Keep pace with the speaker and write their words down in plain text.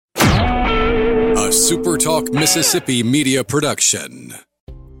SuperTalk Mississippi media production.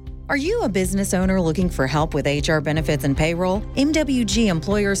 Are you a business owner looking for help with HR benefits and payroll? MWG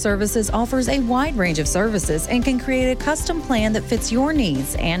Employer Services offers a wide range of services and can create a custom plan that fits your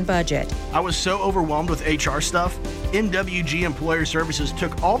needs and budget. I was so overwhelmed with HR stuff. MWG Employer Services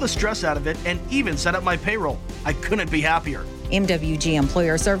took all the stress out of it and even set up my payroll. I couldn't be happier. MWG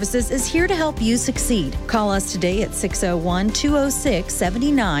Employer Services is here to help you succeed. Call us today at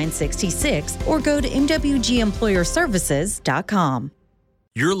 601-206-7966 or go to MWGEmployerServices.com.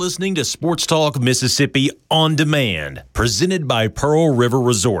 You're listening to Sports Talk Mississippi On Demand, presented by Pearl River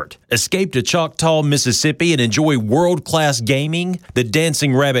Resort. Escape to Choctaw, Mississippi and enjoy world-class gaming, the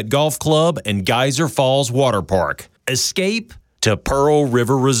Dancing Rabbit Golf Club, and Geyser Falls Water Park. Escape to Pearl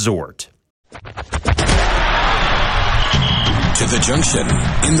River Resort. To the junction,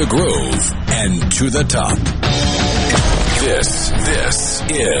 in the grove, and to the top. This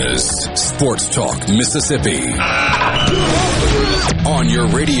is Sports Talk Mississippi. On your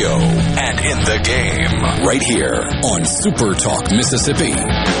radio and in the game, right here on Super Talk Mississippi.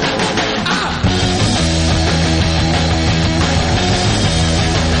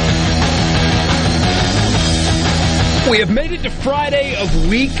 We have made it to Friday of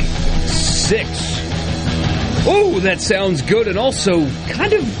week 6. Oh, that sounds good and also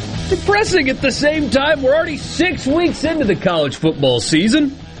kind of depressing at the same time. We're already 6 weeks into the college football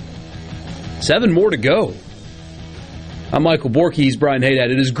season. 7 more to go. I'm Michael Borky. He's Brian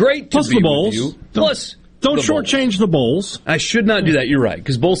Haydad. It is great to be with you. Plus, don't shortchange the bowls. I should not do that. You're right,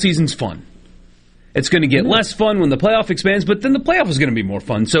 because bowl season's fun. It's going to get less fun when the playoff expands, but then the playoff is going to be more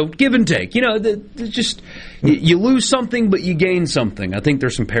fun. So give and take. You know, you lose something, but you gain something. I think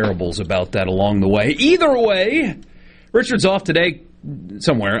there's some parables about that along the way. Either way, Richard's off today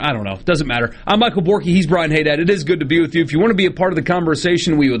somewhere. I don't know. Doesn't matter. I'm Michael Borky. He's Brian Haydad. It is good to be with you. If you want to be a part of the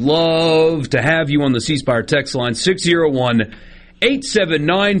conversation, we would love to have you on the C Spire text line,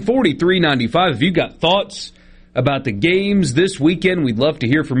 601-879-4395. If you've got thoughts about the games this weekend, we'd love to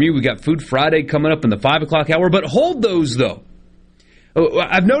hear from you. We got Food Friday coming up in the 5 o'clock hour, but hold those, though.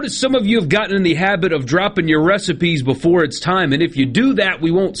 I've noticed some of you have gotten in the habit of dropping your recipes before it's time, and if you do that, we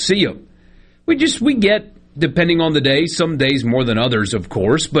won't see them. We get, depending on the day, some days more than others, of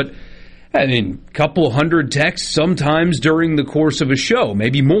course, but, I mean, a couple hundred texts sometimes during the course of a show,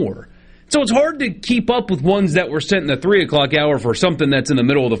 maybe more. So it's hard to keep up with ones that were sent in the 3 o'clock hour for something that's in the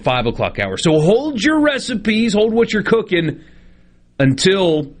middle of the 5 o'clock hour. So hold your recipes, hold what you're cooking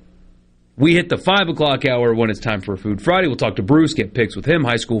until we hit the 5 o'clock hour when it's time for Food Friday. We'll talk to Bruce, get picks with him,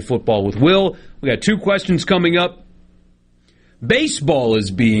 high school football with Will. We got 2 questions coming up. Baseball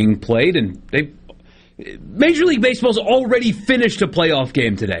is being played, and Major League Baseball's already finished a playoff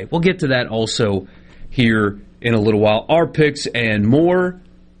game today. We'll get to that also here in a little while. Our picks and more.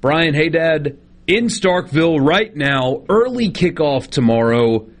 Brian Haydad in Starkville right now. Early kickoff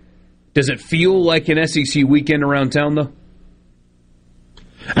tomorrow. Does it feel like an SEC weekend around town, though?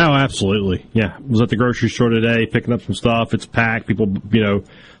 Oh, absolutely. Yeah. I was at the grocery store today picking up some stuff. It's packed. People,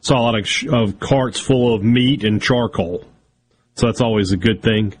 saw a lot of carts full of meat and charcoal. So that's always a good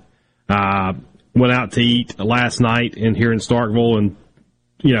thing. Went out to eat last night here in Starkville, and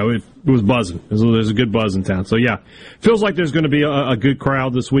it was buzzing. There's a good buzz in town. So, yeah, feels like there's going to be a good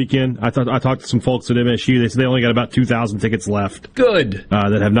crowd this weekend. I talked to some folks at MSU. They said they only got about 2,000 tickets left. Good.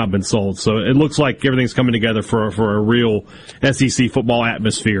 That have not been sold. So it looks like everything's coming together for a real SEC football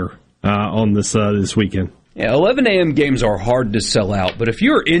atmosphere on this weekend. Yeah, 11 a.m. games are hard to sell out, but if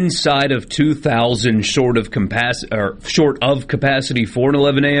you're inside of 2,000 short of capacity for an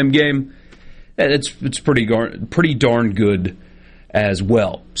 11 a.m. game, it's pretty darn good as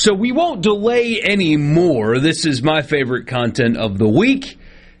well. So we won't delay any more. This is my favorite content of the week,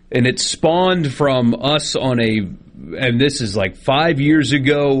 and it spawned from us and this is like 5 years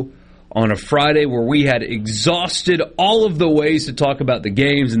ago on a Friday where we had exhausted all of the ways to talk about the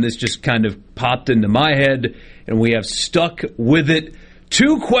games, and this just kind of popped into my head, and we have stuck with it.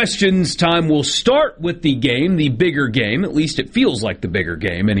 2 questions time. We'll start with the game, the bigger game. At least it feels like the bigger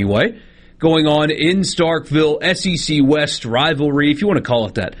game anyway. Going on in Starkville, SEC West rivalry, if you want to call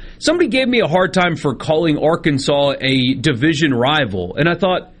it that. Somebody gave me a hard time for calling Arkansas a division rival, and I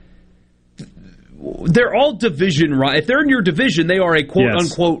thought, they're all division rivals. If they're in your division, they are a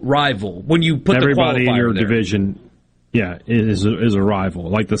quote-unquote rival. When you put everybody the qualifier in your there. division, is a rival.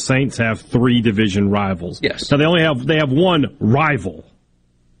 Like the Saints have 3 division rivals. Yes. Now they have one rival,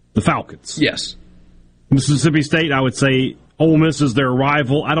 the Falcons. Yes. Mississippi State, I would say Ole Miss is their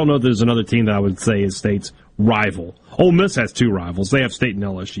rival. I don't know if there's another team that I would say is State's rival. Ole Miss has 2 rivals. They have State and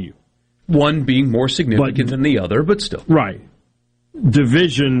LSU. One being more significant than the other, but still. Right.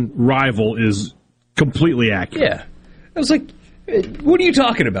 Division rival is Completely accurate. Yeah. I was like, what are you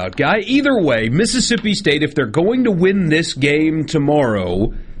talking about, guy? Either way, Mississippi State, if they're going to win this game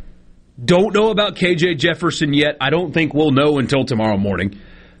tomorrow, don't know about KJ Jefferson yet. I don't think we'll know until tomorrow morning.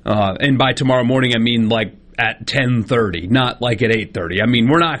 And by tomorrow morning, I mean like at 10:30, not like at 8:30. I mean,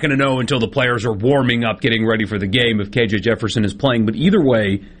 we're not going to know until the players are warming up, getting ready for the game if KJ Jefferson is playing. But either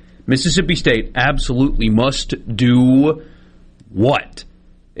way, Mississippi State absolutely must do what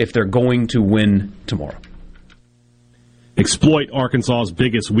if they're going to win tomorrow? Exploit Arkansas's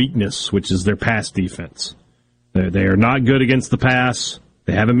biggest weakness, which is their pass defense. They are not good against the pass.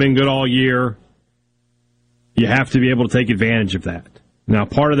 They haven't been good all year. You have to be able to take advantage of that. Now,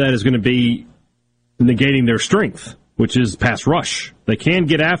 part of that is going to be negating their strength, which is pass rush. They can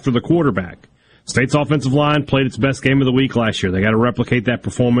get after the quarterback. State's offensive line played its best game of the week last year. They got to replicate that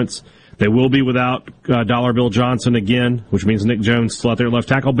performance. They will be without Dollar Bill Johnson again, which means Nick Jones still out there at left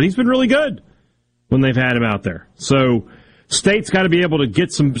tackle, but he's been really good when they've had him out there. So State's got to be able to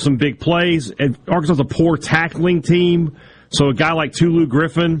get some big plays. And Arkansas is a poor tackling team, so a guy like Tulu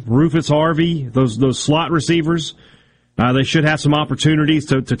Griffin, Rufus Harvey, those slot receivers, they should have some opportunities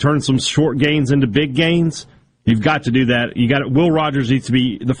to turn some short gains into big gains. You've got to do that. Will Rogers needs to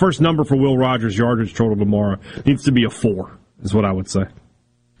be the first number for Will Rogers' yardage total tomorrow needs to be a 4, is what I would say.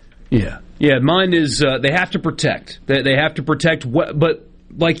 Yeah. Mine is they have to protect. They have to protect, but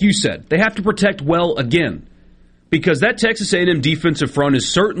like you said, they have to protect well again, because that Texas A&M defensive front is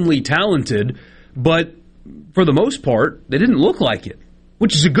certainly talented, but for the most part, they didn't look like it,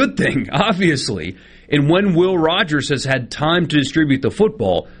 which is a good thing, obviously. And when Will Rogers has had time to distribute the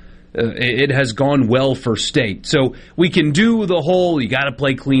football, it has gone well for State. So we can do the whole, you got to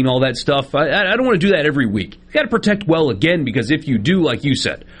play clean, all that stuff. I don't want to do that every week. You got to protect well again, because if you do, like you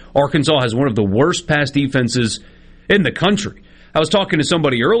said, Arkansas has one of the worst pass defenses in the country. I was talking to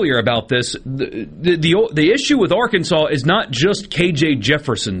somebody earlier about this. The issue with Arkansas is not just KJ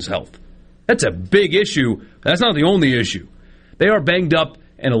Jefferson's health. That's a big issue. That's not the only issue. They are banged up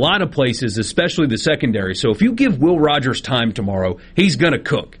in a lot of places, especially the secondary. So if you give Will Rogers time tomorrow, he's going to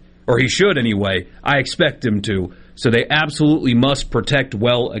cook. Or he should anyway. I expect him to. So they absolutely must protect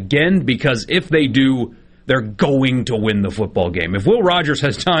well again, because if they do, they're going to win the football game. If Will Rogers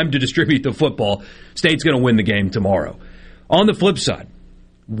has time to distribute the football, State's going to win the game tomorrow. On the flip side,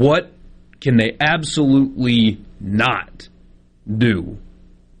 what can they absolutely not do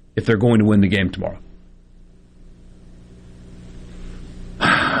if they're going to win the game tomorrow?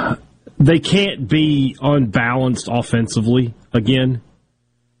 They can't be unbalanced offensively again.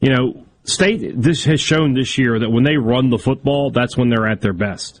 You know, State this has shown this year that when they run the football, that's when they're at their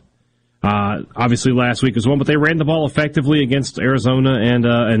best. Obviously last week as well, but they ran the ball effectively against Arizona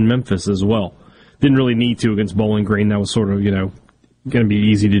and Memphis as well. Didn't really need to against Bowling Green. That was sort of, going to be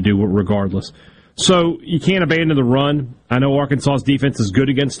easy to do regardless. So you can't abandon the run. I know Arkansas's defense is good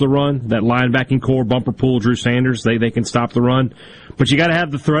against the run. That linebacking core, Bumper Pool, Drew Sanders, they can stop the run. But you got to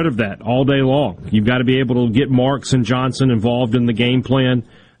have the threat of that all day long. You've got to be able to get Marks and Johnson involved in the game plan,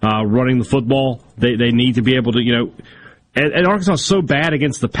 running the football. They need to be able to, and Arkansas is so bad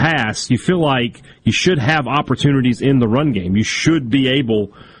against the pass, you feel like you should have opportunities in the run game. You should be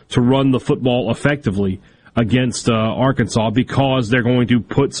able to run the football effectively against Arkansas, because they're going to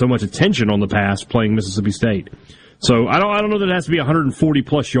put so much attention on the pass playing Mississippi State. So I don't know that it has to be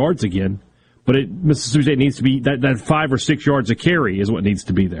 140-plus yards again, but Mississippi State needs to be that 5 or 6 yards a carry is what needs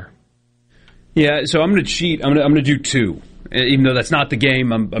to be there. Yeah, so I'm going to cheat. I'm going to do 2. Even though that's not the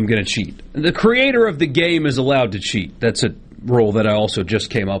game, I'm going to cheat. The creator of the game is allowed to cheat. That's a rule that I also just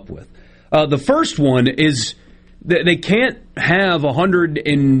came up with. The first one is that they can't have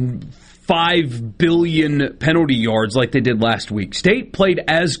 105 billion penalty yards like they did last week. State played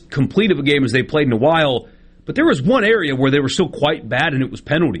as complete of a game as they played in a while, but there was one area where they were still quite bad, and it was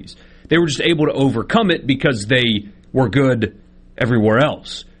penalties. They were just able to overcome it because they were good everywhere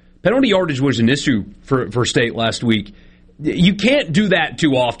else. Penalty yardage was an issue for State last week. You can't do that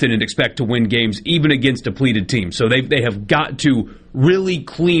too often and expect to win games, even against depleted teams. So they have got to really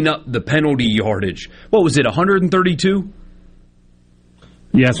clean up the penalty yardage. What was it, 132?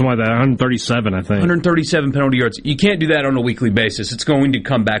 Yeah, something like that, 137, I think. 137 penalty yards. You can't do that on a weekly basis. It's going to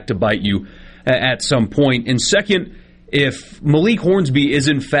come back to bite you at some point. And second, if Malik Hornsby is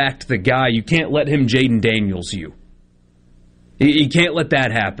in fact the guy, you can't let him Jaden Daniels you. You can't let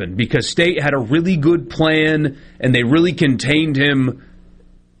that happen, because State had a really good plan, and they really contained him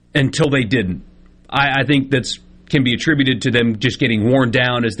until they didn't. I think that can be attributed to them just getting worn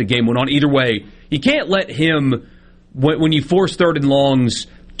down as the game went on. Either way, you can't let him, when you force 3rd and longs,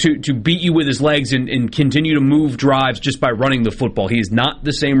 to beat you with his legs and continue to move drives just by running the football. He is not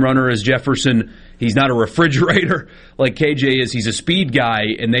the same runner as Jefferson. He's not a refrigerator like KJ is. He's a speed guy,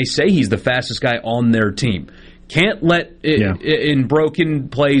 and they say he's the fastest guy on their team. Can't let, in broken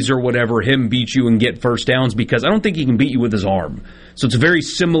plays or whatever, him beat you and get first downs because I don't think he can beat you with his arm. So it's a very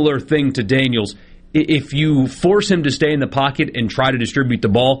similar thing to Daniels. If you force him to stay in the pocket and try to distribute the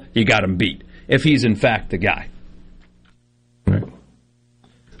ball, you got him beat, if he's in fact the guy. Right.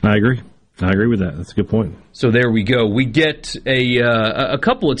 I agree with that. That's a good point. So there we go. We get a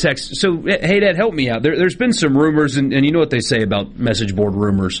couple of texts. So, hey, Dad, help me out. There's been some rumors, and you know what they say about message board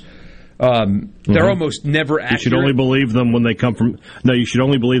rumors. They're almost never accurate. You should only believe them when they come from. No, you should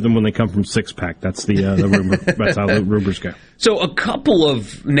only believe them when they come from Six Pack. That's the rumor. That's how the rumors go. So a couple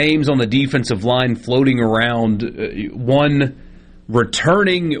of names on the defensive line floating around. One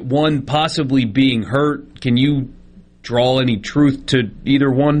returning, one possibly being hurt. Can you draw any truth to either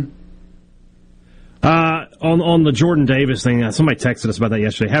one? On the Jordan Davis thing, somebody texted us about that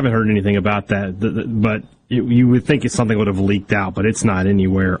yesterday. Haven't heard anything about that, but you would think it's something would have leaked out, but it's not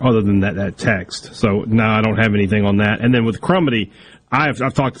anywhere other than that text. So, no, I don't have anything on that. And then with Crumedy, I've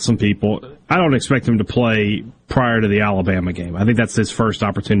talked to some people. I don't expect him to play prior to the Alabama game. I think that's his first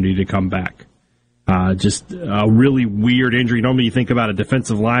opportunity to come back. Just a really weird injury. Normally you think about a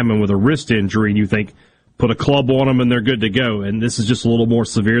defensive lineman with a wrist injury, and you think, put a club on them and they're good to go. And this is just a little more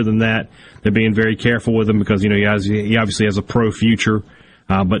severe than that. They're being very careful with him because, he obviously has a pro future,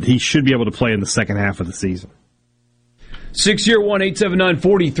 but he should be able to play in the second half of the season.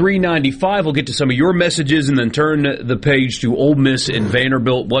 601-879-4395. We'll get to some of your messages and then turn the page to Ole Miss and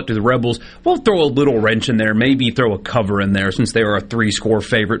Vanderbilt. What do the Rebels? We'll throw a little wrench in there, maybe throw a cover in there since they are a 3-score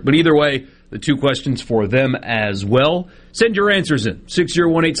favorite. But either way, the 2 questions for them as well. Send your answers in.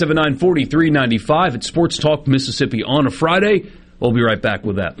 601-879-4395 at Sports Talk Mississippi on a Friday. We'll be right back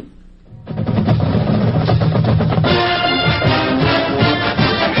with that.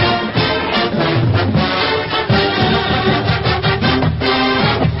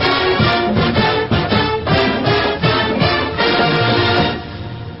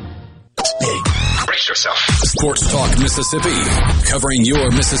 Sports Talk Mississippi, covering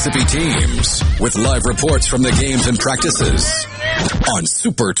your Mississippi teams with live reports from the games and practices on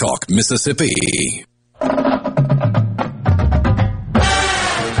Super Talk Mississippi.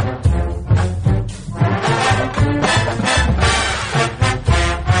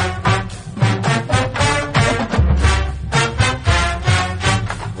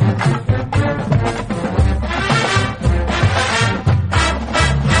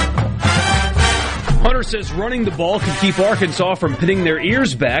 Says running the ball can keep Arkansas from pinning their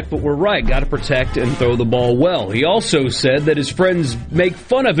ears back, but we're right, got to protect and throw the ball well. He also said that his friends make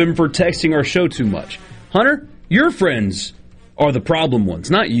fun of him for texting our show too much. Hunter, your friends are the problem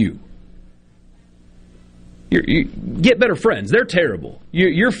ones, not you. You get better friends. They're terrible.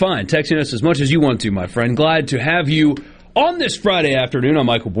 You're fine texting us as much as you want to, my friend. Glad to have you on this Friday afternoon. I'm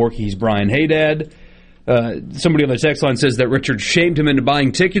Michael Borky. He's Brian Haydad. Somebody on the text line says that Richard shamed him into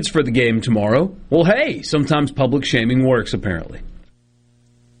buying tickets for the game tomorrow. Well, hey, sometimes public shaming works, apparently.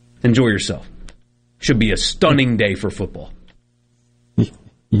 Enjoy yourself. Should be a stunning day for football.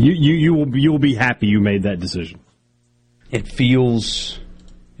 You will be happy you made that decision. It feels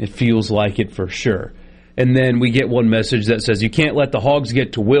like it for sure. And then we get one message that says, you can't let the Hogs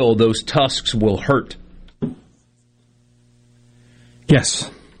get to Will. Those tusks will hurt. Yes.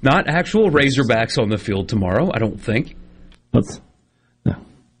 Not actual Razorbacks on the field tomorrow, I don't think. No.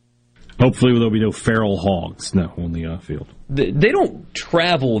 Hopefully there'll be no feral hogs on the field. They don't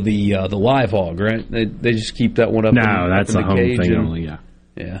travel the live hog, right? They just keep that one up. No, that's a home thing only.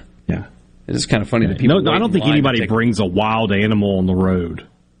 Yeah. It's kind of funny that people. No, I don't think anybody brings a wild animal on the road.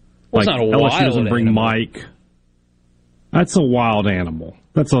 Well, it's not a wild LSU doesn't bring animal. Mike. That's a wild animal.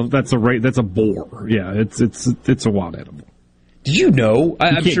 That's a boar. Yeah, it's a wild animal. Did you know?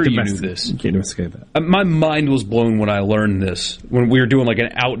 I'm sure you knew this. You can't domesticate that. My mind was blown when I learned this, when we were doing like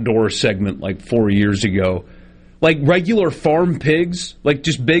an outdoor segment like 4 years ago. Like regular farm pigs, like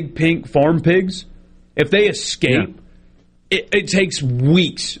just big pink farm pigs, if they escape, it takes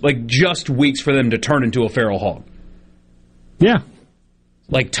weeks, like just weeks for them to turn into a feral hog. Yeah.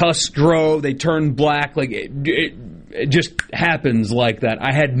 Like tusks grow, they turn black, like it just happens like that.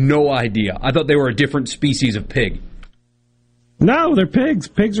 I had no idea. I thought they were a different species of pig. No, they're pigs.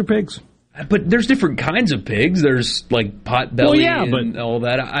 Pigs are pigs. But there's different kinds of pigs. There's like potbelly and all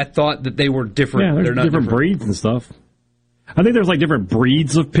that. I thought that they were different. Yeah, they're not different breeds and stuff. I think there's like different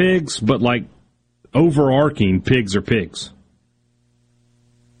breeds of pigs, but like overarching, pigs are pigs.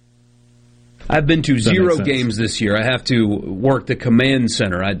 I've been to 0 games this year. I have to work the command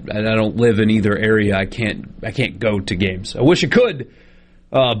center. I don't live in either area. I can't go to games. I wish I could,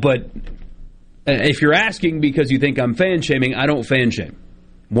 but if you're asking because you think I'm fan shaming, I don't fan shame.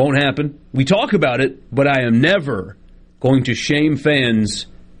 Won't happen. We talk about it, but I am never going to shame fans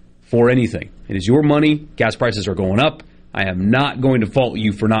for anything. It is your money. Gas prices are going up. I am not going to fault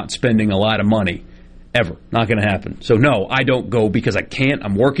you for not spending a lot of money. Ever. Not going to happen. So no, I don't go because I can't.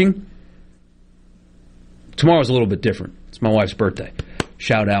 I'm working. Tomorrow's a little bit different. It's my wife's birthday.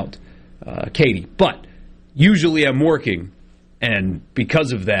 Shout out Katie. But usually I'm working, and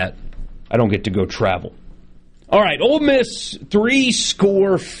because of that, I don't get to go travel. All right, Ole Miss,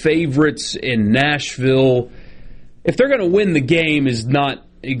 3-score favorites in Nashville. If they're going to win the game is not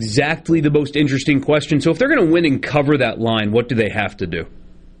exactly the most interesting question. So if they're going to win and cover that line, what do they have to do?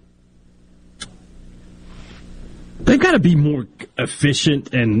 They've got to be more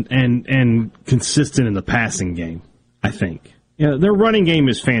efficient and consistent in the passing game, I think. Their running game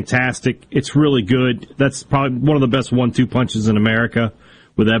is fantastic. It's really good. That's probably one of the best 1-2 punches in America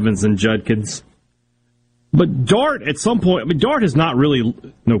with Evans and Judkins. But Dart, at some point, Dart has not really,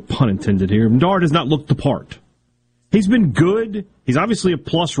 no pun intended here, Dart has not looked the part. He's been good. He's obviously a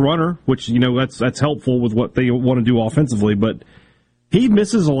plus runner, which, that's helpful with what they want to do offensively, but he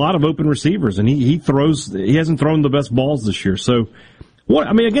misses a lot of open receivers, and he hasn't thrown the best balls this year. So,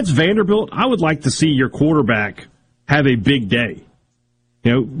 against Vanderbilt, I would like to see your quarterback have a big day.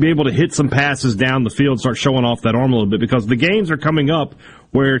 Be able to hit some passes down the field, start showing off that arm a little bit, because the games are coming up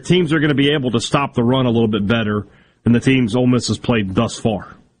where teams are going to be able to stop the run a little bit better than the teams Ole Miss has played thus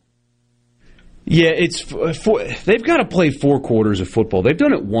far. Yeah, they've got to play 4 quarters of football. They've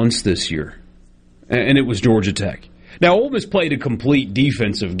done it once this year, and it was Georgia Tech. Now, Ole Miss played a complete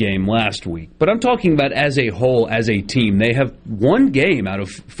defensive game last week, but I'm talking about as a whole, as a team. They have 1 game out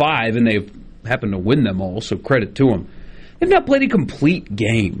of 5, and they've happened to win them all, so credit to them. They've not played a complete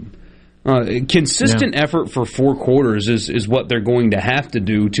game. Consistent effort for 4 quarters is what they're going to have to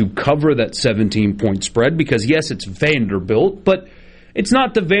do to cover that 17-point spread, because, yes, it's Vanderbilt, but it's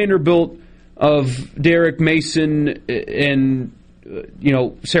not the Vanderbilt of Derek Mason and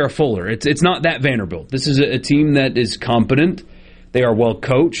Sarah Fuller. It's not that Vanderbilt. This is a team that is competent. They are well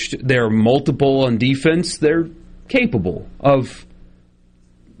coached. They're multiple on defense. They're capable of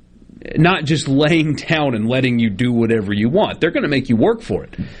not just laying down and letting you do whatever you want. They're going to make you work for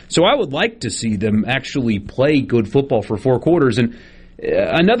it. So I would like to see them actually play good football for 4 quarters. And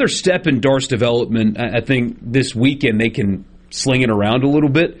another step in Dart's development, I think this weekend they can sling it around a little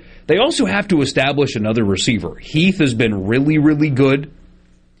bit. They also have to establish another receiver. Heath has been really, really good.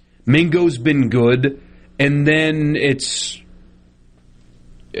 Mingo's been good. And then it's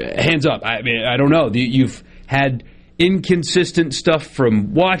hands up. I don't know. You've had inconsistent stuff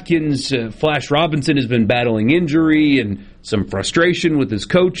from Watkins. Flash Robinson has been battling injury and some frustration with his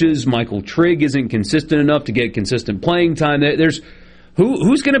coaches. Michael Trigg isn't consistent enough to get consistent playing time. There's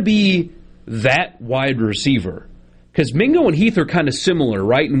who's going to be that wide receiver? Because Mingo and Heath are kind of similar,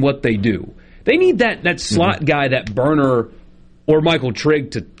 right, in what they do. They need that slot guy, that burner, or Michael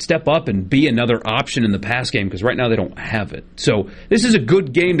Trigg to step up and be another option in the pass game, because right now they don't have it. So this is a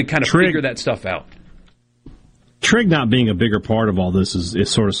good game to kind of figure that stuff out. Trigg not being a bigger part of all this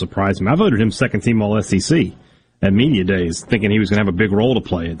is sort of surprising me. I voted him second team All-SEC at Media Days, thinking he was going to have a big role to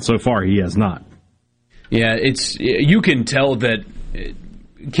play, and so far he has not. Yeah, you can tell that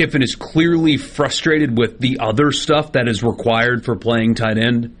Kiffin is clearly frustrated with the other stuff that is required for playing tight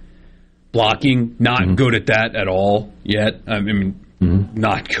end. Blocking, not good at that at all yet.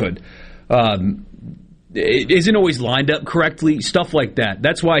 Not good. It isn't always lined up correctly, stuff like that.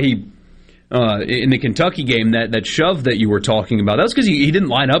 That's why he, in the Kentucky game, that shove that you were talking about, that's because he didn't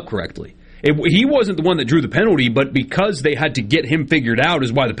line up correctly. He wasn't the one that drew the penalty, but because they had to get him figured out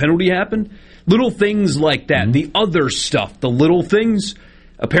is why the penalty happened. Little things like that. The other stuff, the little things,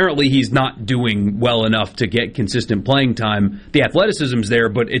 apparently he's not doing well enough to get consistent playing time. The athleticism's there,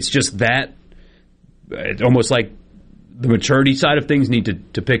 but it's just that. It's almost like the maturity side of things need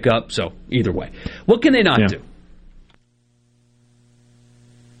to pick up. So either way, what can they not do?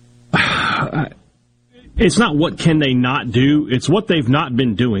 It's not what can they not do. It's what they've not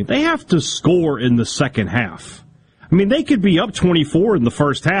been doing. They have to score in the second half. I mean, they could be up 24 in the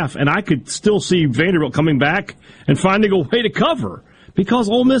first half, and I could still see Vanderbilt coming back and finding a way to cover, because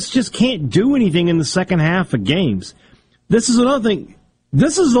Ole Miss just can't do anything in the second half of games. This is another thing.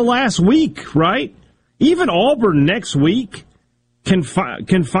 This is the last week, right? Even Auburn next week can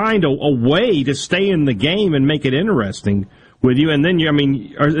find a way to stay in the game and make it interesting with you. And then,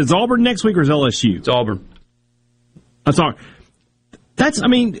 is Auburn next week or is LSU? It's Auburn. I'm sorry.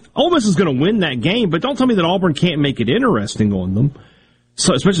 Ole Miss is going to win that game, but don't tell me that Auburn can't make it interesting on them.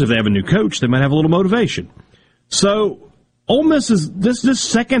 So, especially if they have a new coach, they might have a little motivation. So, Ole Miss is this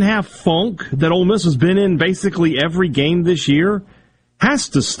second half funk that Ole Miss has been in basically every game this year has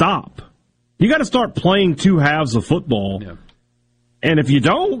to stop. You got to start playing two halves of football, and if you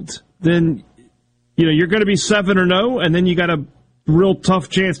don't, then you're going to be 7-0, and then you got a real tough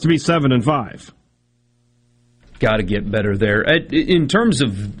chance to be 7-5. Got to get better there. In terms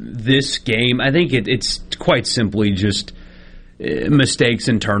of this game, I think it's quite simply just mistakes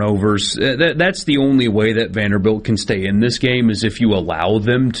and turnovers. That's the only way that Vanderbilt can stay in this game is if you allow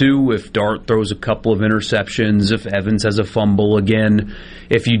them to. If Dart throws a couple of interceptions, if Evans has a fumble again,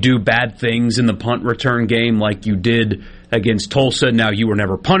 if you do bad things in the punt return game like you did against Tulsa. Now, you were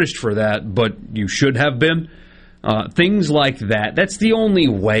never punished for that, but you should have been. Things like that. That's the only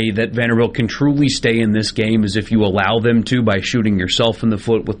way that Vanderbilt can truly stay in this game is if you allow them to by shooting yourself in the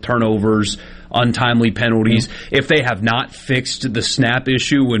foot with turnovers, untimely penalties. If they have not fixed the snap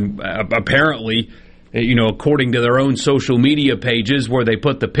issue, and apparently, according to their own social media pages where they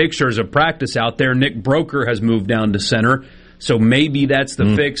put the pictures of practice out there, Nick Broker has moved down to center. So maybe that's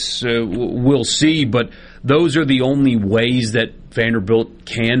the fix. We'll see. But those are the only ways that Vanderbilt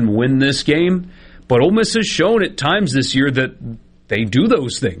can win this game. But Ole Miss has shown at times this year that they do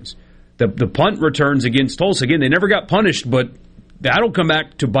those things. The punt returns against Tulsa, again, they never got punished, but that'll come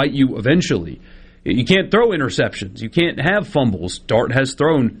back to bite you eventually. You can't throw interceptions. You can't have fumbles. Dart has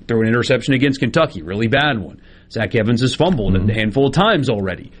thrown an interception against Kentucky, really bad one. Zach Evans has fumbled a handful of times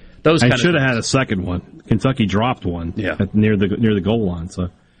already. I should have had a second one. Kentucky dropped one near the goal line. So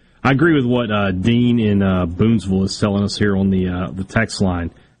I agree with what Dean in Boonsville is telling us here on the text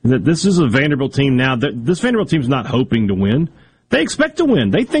line. That this is a Vanderbilt team now. This Vanderbilt team's not hoping to win. They expect to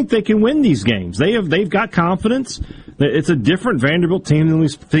win. They think they can win these games. They've got confidence. It's a different Vanderbilt team than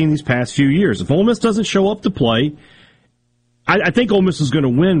we've seen these past few years. If Ole Miss doesn't show up to play, I think Ole Miss is going to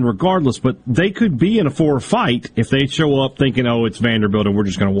win regardless, but they could be in a 4 fight if they show up thinking, it's Vanderbilt and we're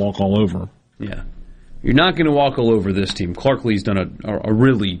just going to walk all over them. Yeah. You're not going to walk all over this team. Clark Lee's done a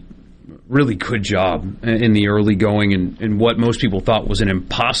really good job in the early going and what most people thought was an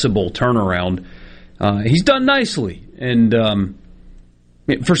impossible turnaround. He's done nicely. And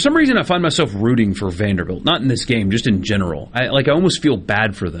for some reason, I find myself rooting for Vanderbilt. Not in this game, just in general. I almost feel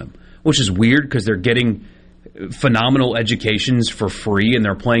bad for them, which is weird because they're getting phenomenal educations for free and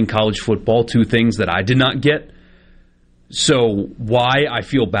they're playing college football, two things that I did not get. So why I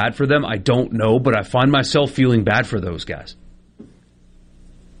feel bad for them, I don't know, but I find myself feeling bad for those guys.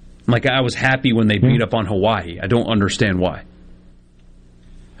 Like, I was happy when they beat up on Hawaii. I don't understand why.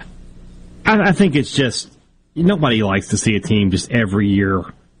 I think it's just nobody likes to see a team just every year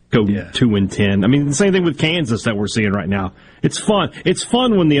go 2-10. I mean, the same thing with Kansas that we're seeing right now. It's fun. It's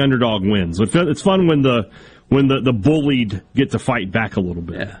fun when the underdog wins. It's fun when the bullied get to fight back a little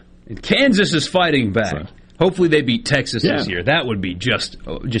bit. Yeah, and Kansas is fighting back. So, hopefully, they beat Texas this year. That would be just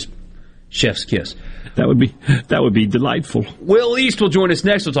chef's kiss. That would be delightful. Will East will join us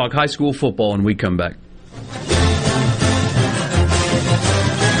next. We'll talk high school football when we come back.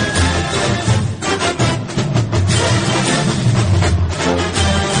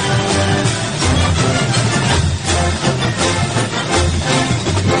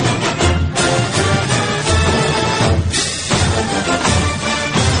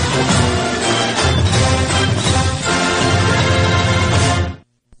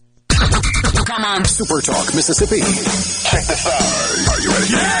 Super Talk Mississippi. Check this out. Are you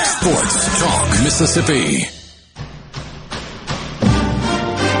ready? Yeah! Sports Talk Mississippi.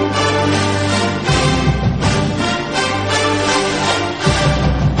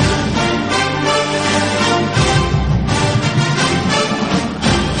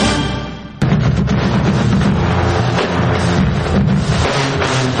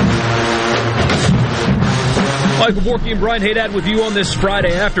 Michael Borky and Brian Haydad with you on this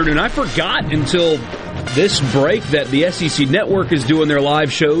Friday afternoon. I forgot until this break that the SEC Network is doing their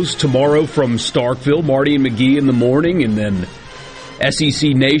live shows tomorrow from Starkville. Marty and McGee in the morning, and then SEC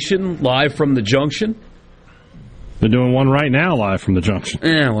Nation live from the Junction. They're doing one right now live from the Junction.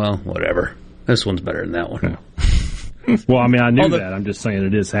 Well, whatever. This one's better than that one. Yeah. Well, I mean, I knew that. I'm just saying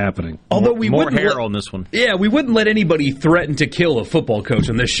it is happening. Although we more wouldn't hair on this one. Yeah, we wouldn't let anybody threaten to kill a football coach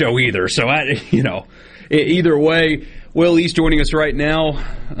on this show either. So, either way, Will East joining us right now.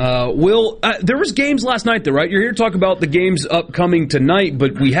 Will, there was games last night, though, right? You're here to talk about the games upcoming tonight,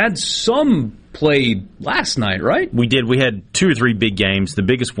 but we had some played last night, right? We did. We had 2 or 3 big games. The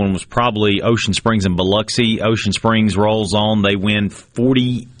biggest one was probably Ocean Springs and Biloxi. Ocean Springs rolls on. They win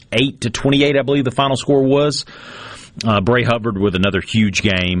 48-28, I believe the final score was. Bray Hubbard with another huge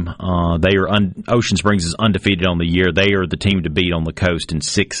game. Ocean Springs is undefeated on the year. They are the team to beat on the coast in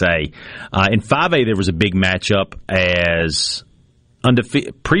 6A. In 5A, there was a big matchup as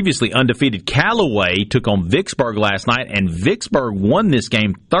previously undefeated Callaway took on Vicksburg last night, and Vicksburg won this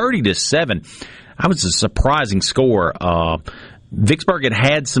game 30-7. That was a surprising score. Vicksburg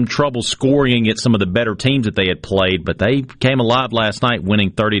had some trouble scoring against some of the better teams that they had played, but they came alive last night,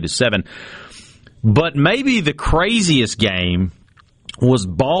 winning 30-7. But maybe the craziest game was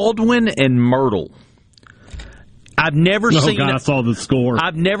Baldwin and Myrtle. I saw the score.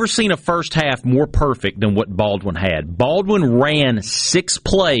 I've never seen a first half more perfect than what Baldwin had. Baldwin ran 6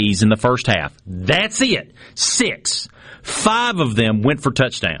 plays in the first half. That's it. 6. 5 of them went for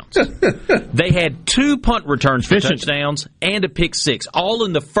touchdowns. They had 2 punt returns for touchdowns and a pick 6, all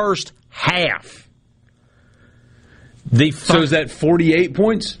in the first half. So is that 48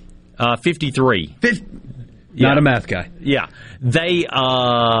 points? 53. Not a math guy. Yeah. They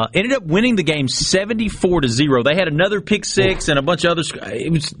ended up winning the game 74-0. They had another pick 6 and a bunch of others.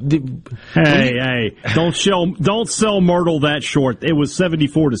 Hey! Don't sell Myrtle that short. It was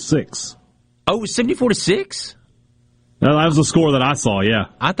 74-6. Oh, it was 74-6? No, that was the score that I saw. Yeah,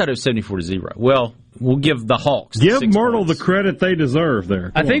 I thought it was 74-0. Well, we'll give the Hawks. Give Myrtle the credit they deserve.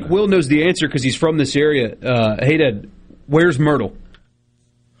 There. I think Will knows the answer because he's from this area. Hey, Dad, where's Myrtle?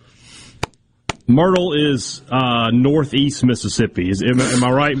 Myrtle is northeast Mississippi. Am I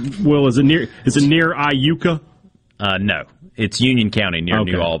right, Will? Is it near Iuka? No, it's Union County near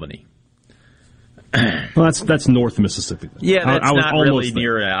New Albany. Well, that's North Mississippi. Yeah, that's not really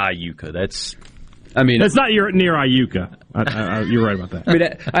near Iuka. It's not near Iuka. You're right about that.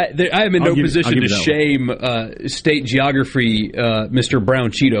 I am in no position to shame state geography, Mr.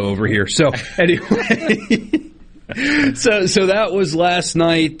 Brown Cheeto over here. So anyway. So that was last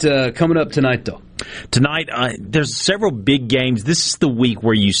night. Coming up tonight, though. Tonight, there's several big games. This is the week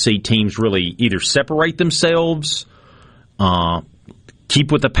where you see teams really either separate themselves,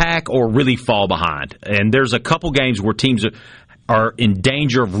 keep with the pack, or really fall behind. And there's a couple games where teams are in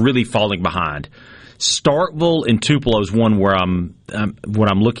danger of really falling behind. Starkville and Tupelo is one where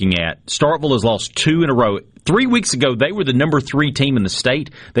what I'm looking at. Starkville has lost 2 in a row. 3 weeks ago, they were the number 3 team in the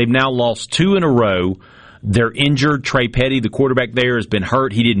state. They've now lost 2 in a row. They're injured. Trey Petty, the quarterback there, has been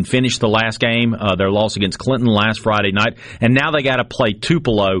hurt. He didn't finish the last game, their loss against Clinton last Friday night. And now they got to play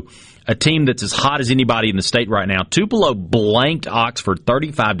Tupelo, a team that's as hot as anybody in the state right now. Tupelo blanked Oxford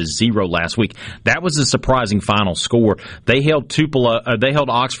 35-0 last week. That was a surprising final score. They held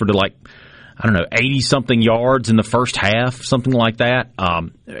Oxford to 80-something yards in the first half, something like that.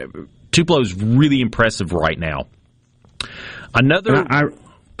 Tupelo's really impressive right now.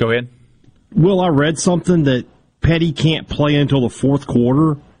 Go ahead. Will, I read something that Petty can't play until the fourth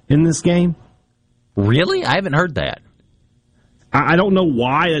quarter in this game. Really? I haven't heard that. I don't know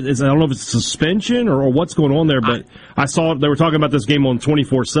why. I don't know if it's suspension or what's going on there, but I saw they were talking about this game on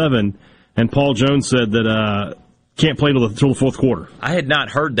 24/7, and Paul Jones said that can't play until the fourth quarter. I had not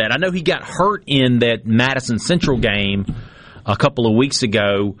heard that. I know he got hurt in that Madison Central game a couple of weeks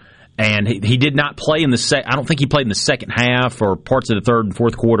ago, and he did not play in the I don't think he played in the second half or parts of the third and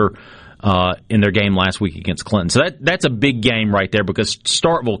fourth quarter in their game last week against Clinton. So that's a big game right there because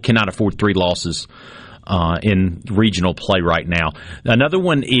Starkville cannot afford 3 losses in regional play right now. Another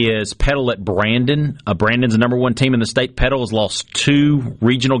one is Petal at Brandon. Brandon's the number 1 team in the state. Petal has lost 2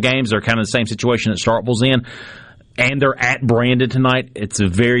 regional games. They're kind of the same situation that Starkville's in. And they're at Brandon tonight. It's a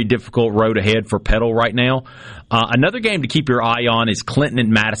very difficult road ahead for Petal right now. Another game to keep your eye on is Clinton and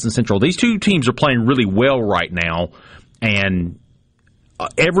Madison Central. These 2 teams are playing really well right now, and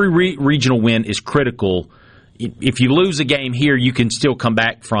every regional win is critical. If you lose a game here, you can still come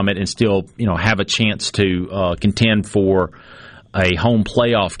back from it and still, have a chance to contend for a home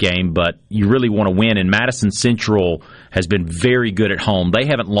playoff game. But you really want to win. And Madison Central has been very good at home. They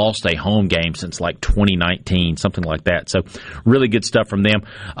haven't lost a home game since 2019, something like that. So really good stuff from them.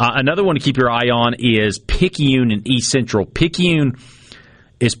 Another one to keep your eye on is Picayune and East Central. Picayune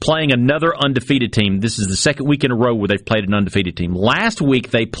is playing another undefeated team. This is the second week in a row where they've played an undefeated team. Last week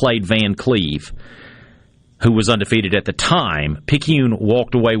they played Van Cleve, who was undefeated at the time. Picayune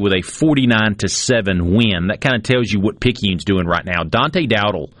walked away with a 49-7 win. That kind of tells you what Picayune's doing right now. Dante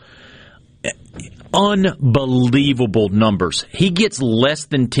Dowdle, unbelievable numbers. He gets less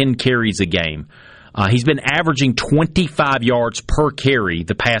than 10 carries a game. He's been averaging 25 yards per carry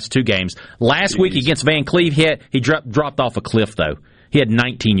the past 2 games. Last week against Van Cleve, he dropped off a cliff, though. He had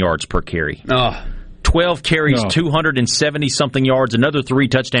 19 yards per carry. 12 carries, 270-something yards, another 3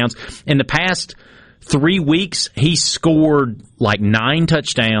 touchdowns. In the past 3 weeks, he scored like 9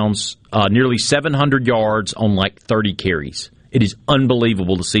 touchdowns, nearly 700 yards on like 30 carries. It is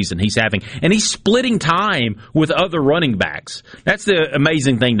unbelievable the season he's having. And he's splitting time with other running backs. That's the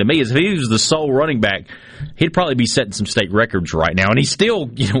amazing thing to me, is if he was the sole running back, he'd probably be setting some state records right now. And he's still,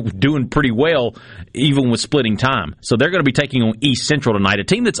 doing pretty well even with splitting time. So they're going to be taking on East Central tonight, a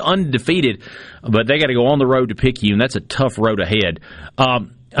team that's undefeated, but they got to go on the road to Picayune. That's a tough road ahead.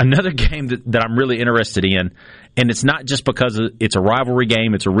 Another game that I'm really interested in, and it's not just because it's a rivalry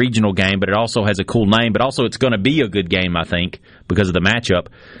game, it's a regional game, but it also has a cool name, but also it's going to be a good game, I think, because of the matchup,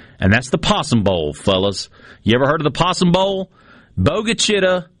 and that's the Possum Bowl, fellas. You ever heard of the Possum Bowl? Bogue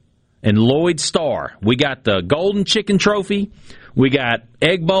Chitto and Lloyd Star. We got the Golden Chicken Trophy. We got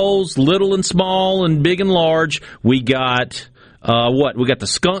egg bowls, little and small and big and large. We got... We got the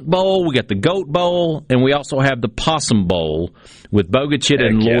Skunk Bowl, we got the Goat Bowl, and we also have the Possum Bowl with Bogue Chitto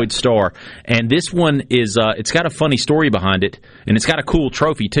and Lloyd Star. And this one is, it's got a funny story behind it, and it's got a cool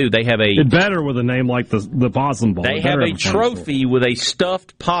trophy, too. They have a... It's better with a name like the Possum Bowl. They have a trophy with a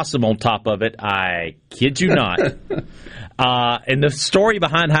stuffed possum on top of it. I kid you not. And the story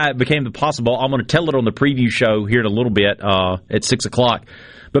behind how it became the Possum Bowl, I'm going to tell it on the preview show here in a little bit at 6 o'clock.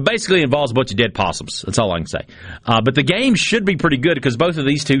 But basically it involves a bunch of dead possums. That's all I can say. But the game should be pretty good because both of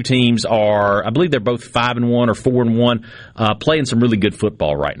these two teams are, I believe they're both 5-1 or 4-1, playing some really good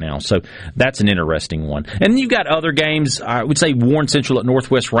football right now. So that's an interesting one. And then you've got other games. I would say Warren Central at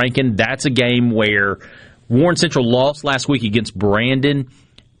Northwest Rankin. That's a game where Warren Central lost last week against Brandon,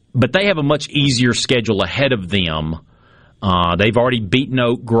 but they have a much easier schedule ahead of them. They've already beaten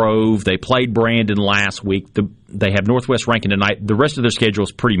Oak Grove. They played Brandon last week. They have Northwest Rankin tonight. The rest of their schedule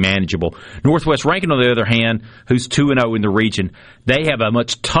is pretty manageable. Northwest Rankin, on the other hand, who's 2-0 in the region, they have a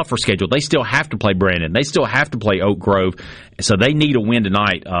much tougher schedule. They still have to play Brandon. They still have to play Oak Grove. So they need a win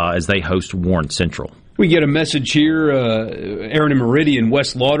tonight as they host Warren Central. We get a message here, Aaron and Meridian,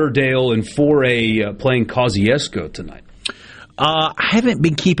 West Lauderdale and 4A playing Kosciuszko tonight. I haven't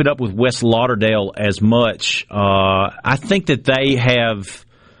been keeping up with West Lauderdale as much. I think that they have.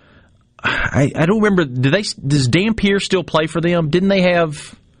 I don't remember. Does Dan Pierce still play for them? Didn't they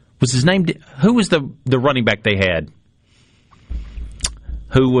have? Was his name? Who was the running back they had?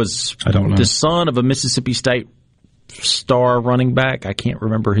 Who was? I don't know. The son of a Mississippi State star running back. I can't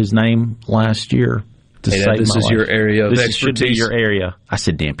remember his name last year. This is your area of expertise. Should be your area. I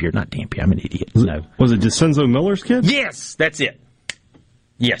said Dampier, not Dampier. I'm an idiot. No. Was it DeCenzo Miller's kid? Yes, that's it.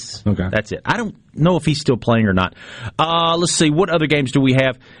 Yes, okay, that's it. I don't know if he's still playing or not. Let's see. What other games do we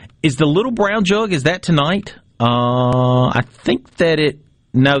have? Is the Little Brown Jug, is that tonight? I think that it...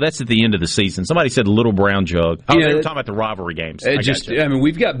 No, that's at the end of the season. Somebody said Little Brown Jug. Oh, they were talking about the rivalry games.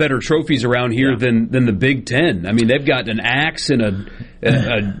 We've got better trophies around here than the Big Ten. I mean, they've got an axe and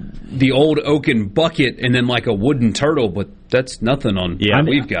the old oaken bucket and then like a wooden turtle, but that's nothing on what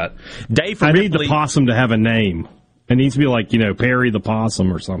we've got. Dave from Ripley, need the possum to have a name. It needs to be like, Perry the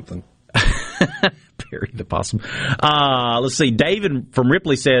Possum or something. Perry the Possum. Let's see. David from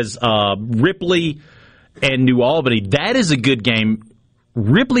Ripley says Ripley and New Albany. That is a good game.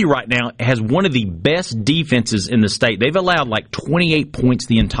 Ripley right now has one of the best defenses in the state. They've allowed like 28 points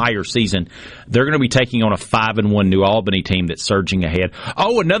the entire season. They're going to be taking on a 5-1 New Albany team that's surging ahead.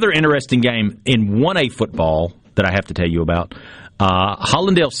 Oh, another interesting game in 1A football that I have to tell you about.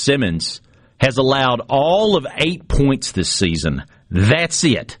 Hollandale Simmons has allowed all of 8 points this season. That's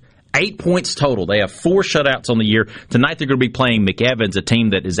it. 8 points total. They have 4 shutouts on the year. Tonight they're going to be playing McEvans, a team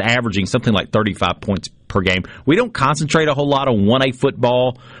that is averaging something like 35 points per game. We don't concentrate a whole lot on 1A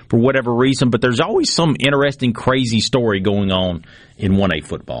football for whatever reason, but there's always some interesting, crazy story going on in 1A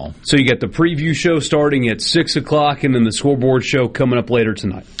football. So you got the preview show starting at 6 o'clock and then the scoreboard show coming up later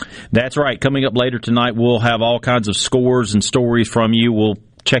tonight. That's right. Coming up later tonight, we'll have all kinds of scores and stories from you. We'll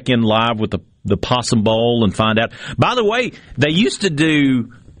check in live with the Possum Bowl and find out. By the way, they used to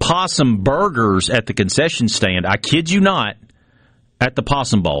do possum burgers at the concession stand. I kid you not, at the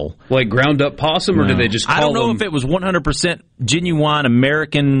Possum Bowl. Like ground up possum, or did they just call them? I don't know if it was 100% genuine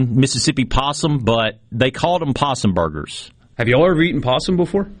American Mississippi possum, but they called them possum burgers. Have you all ever eaten possum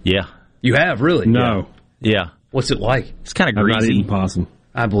before? Yeah. You have, really? No. Yeah. What's it like? It's kind of greasy. I've not eaten possum.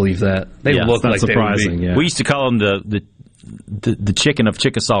 I believe that. They look like surprising, they would be. Yeah. We used to call them the chicken of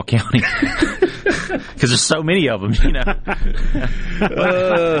Chickasaw County. Because there's so many of them,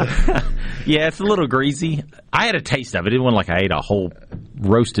 Yeah, it's a little greasy. I had a taste of it. It wasn't like I ate a whole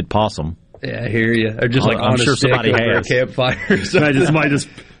roasted possum. Yeah, I hear you. Or just like I'm on sure a stick somebody over has. a campfire or something. Somebody just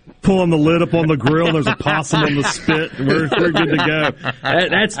pulling the lid up on the grill. There's a possum on the spit. We're good to go.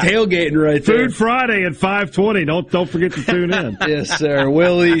 That's tailgating right there. Food Friday at 5:20. Don't forget to tune in. Yes, sir.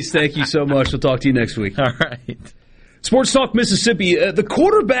 Willies, thank you so much. We'll talk to you next week. All right. Sports Talk Mississippi. The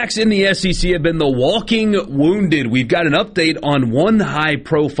quarterbacks in the SEC have been the walking wounded. We've got an update on one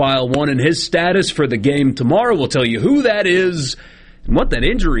high-profile one and his status for the game tomorrow. We'll tell you who that is and what that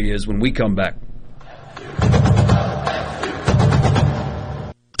injury is when we come back.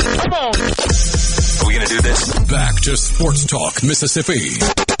 Come on. Are we going to do this? Back to Sports Talk Mississippi.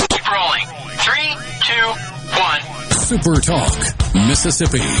 Keep rolling. 3, 2, 1. Super Talk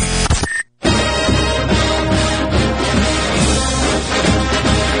Mississippi.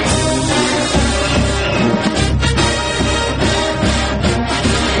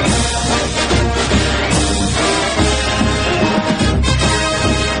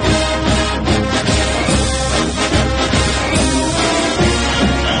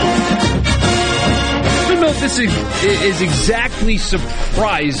 This is exactly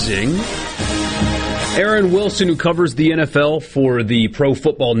surprising. Aaron Wilson, who covers the NFL for the Pro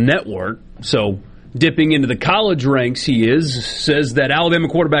Football Network, so dipping into the college ranks says that Alabama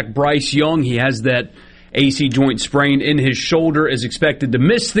quarterback Bryce Young, he has that AC joint sprain in his shoulder, is expected to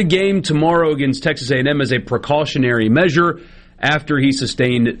miss the game tomorrow against Texas A&M as a precautionary measure after he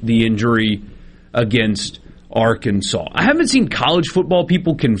sustained the injury against Arkansas. I haven't seen college football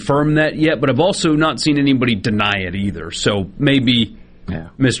people confirm that yet, but I've also not seen anybody deny it either. So maybe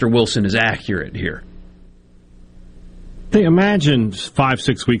Mr. Wilson is accurate here. Hey, imagine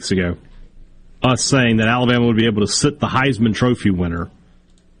 5-6 weeks ago us saying that Alabama would be able to sit the Heisman Trophy winner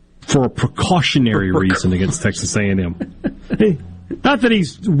for a precautionary reason against Texas A&M. Hey, not that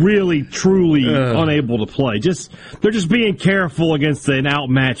he's really, truly unable to play. They're just being careful against an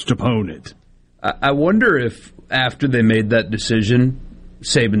outmatched opponent. I wonder if after they made that decision,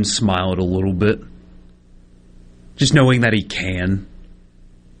 Saban smiled a little bit. Just knowing that he can.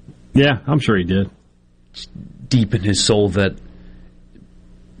 Yeah, I'm sure he did. Just deep in his soul that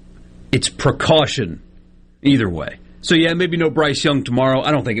it's precaution either way. So, yeah, maybe no Bryce Young tomorrow. I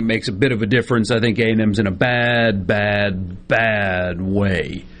don't think it makes a bit of a difference. I think A&M's in a bad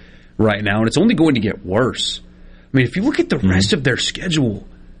way right now, and it's only going to get worse. I mean, if you look at the rest of their schedule,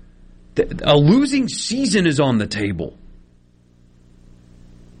 a losing season is on the table.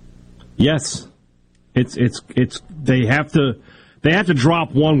 Yes, it's they have to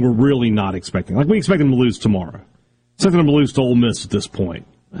drop one we're really not expecting. Like we expect them to lose tomorrow. Expect them to lose to Ole Miss at this point.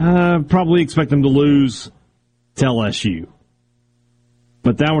 Probably expect them to lose to LSU.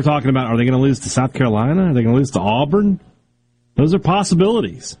 But now we're talking about: are they going to lose to South Carolina? Are they going to lose to Auburn? Those are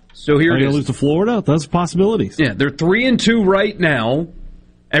possibilities. So here are they it is. Going to lose to Florida? Those are possibilities. Yeah, they're 3-2 right now.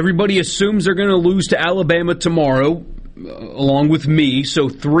 Everybody assumes they're going to lose to Alabama tomorrow, along with me. So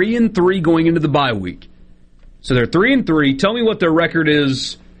 3-3 going into the bye week. So they're 3-3. Tell me what their record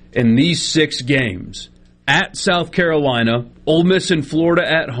is in these 6 games. At South Carolina, Ole Miss and Florida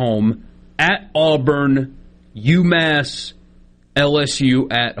at home, at Auburn, UMass,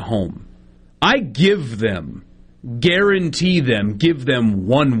 LSU at home. I give them, guarantee them, give them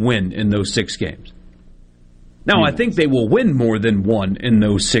one win in those 6 games. Now, I think they will win more than one in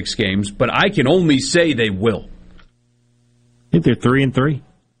those 6 games, but I can only say they will. I think they're 3-3.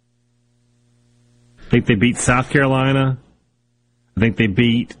 I think they beat South Carolina. I think they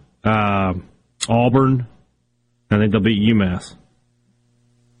beat Auburn. I think they'll beat UMass.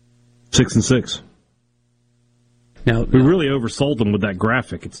 6-6. Now we really oversold them with that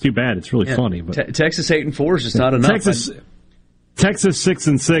graphic. It's too bad. It's really funny. But Texas 8-4 is just not enough. Texas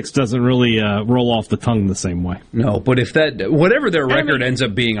 6-6 doesn't really roll off the tongue the same way. No, but if whatever their record ends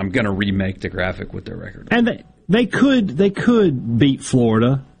up being, I'm going to remake the graphic with their record. And they could beat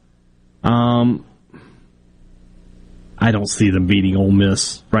Florida. I don't see them beating Ole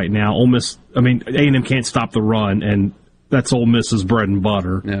Miss right now. Ole Miss, A&M can't stop the run, and that's Ole Miss's bread and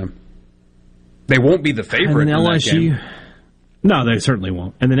butter. Yeah, they won't be the favorite. And then LSU, no, they certainly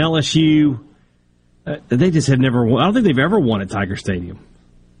won't. And then LSU. They just have never won. I don't think they've ever won at Tiger Stadium.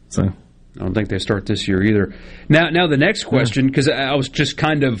 So I don't think they start this year either. Now the next question, because I was just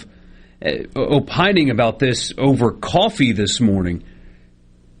kind of opining about this over coffee this morning.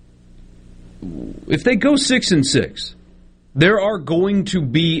 If they go 6-6, there are going to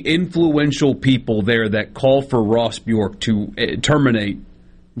be influential people there that call for Ross Bjork to terminate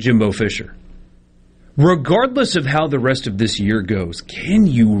Jimbo Fisher. Regardless of how the rest of this year goes, can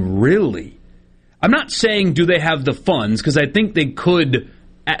you really? I'm not saying do they have the funds, because I think they could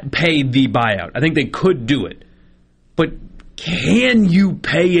pay the buyout. I think they could do it. But can you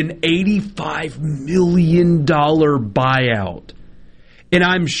pay an $85 million buyout And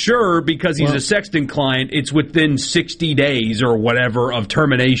I'm sure because he's a Sexton client, it's within 60 days or whatever of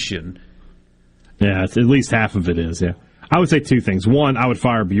termination. Yeah, it's at least half of it is, yeah. I would say two things. One, I would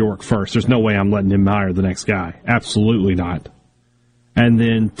fire Bjork first. There's no way I'm letting him hire the next guy. Absolutely not. And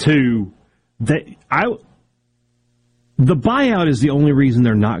then two, the buyout is the only reason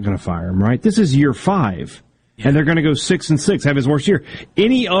they're not going to fire him, right? This is year 5, and they're going to go 6-6, have his worst year.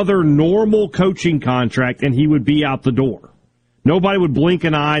 Any other normal coaching contract, and he would be out the door. Nobody would blink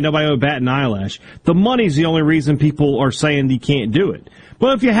an eye. Nobody would bat an eyelash. The money's the only reason people are saying he can't do it.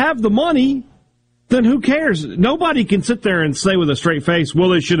 But if you have the money, then who cares? Nobody can sit there and say with a straight face, well,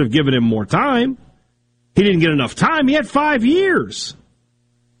 they should have given him more time. He didn't get enough time. He had 5 years.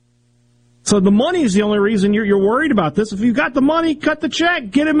 So the money is the only reason you're worried about this. If you've got the money, cut the check,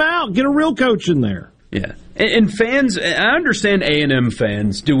 get him out, get a real coach in there. Yeah. And fans, I understand A&M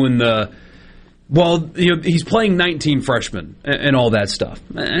fans doing the, he's playing 19 freshmen and all that stuff.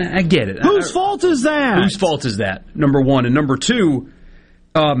 I get it. Whose fault is that? Whose fault is that? Number one. And number two,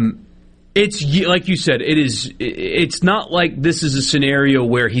 it's like you said, it's not like this is a scenario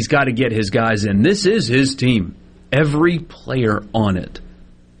where he's got to get his guys in. This is his team. Every player on it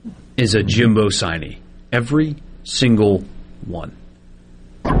is a Jimbo signee. Every single one.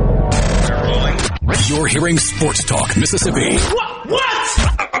 You're hearing Sports Talk Mississippi.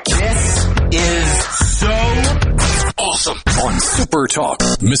 What? This is so awesome. On Super Talk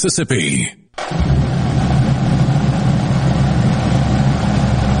Mississippi.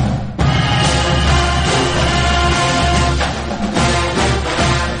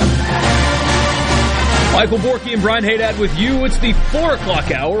 Michael Borky and Brian Haydad with you. It's the 4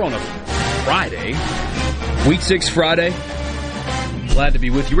 o'clock hour on a Friday. Week 6 Friday. Glad to be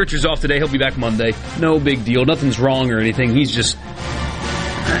with you. Richard's off today. He'll be back Monday. No big deal. Nothing's wrong or anything. He's just...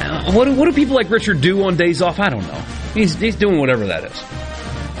 What do people like Richard do on days off? I don't know. He's doing whatever that is.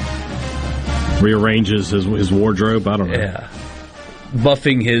 Rearranges his wardrobe. I don't know. Yeah.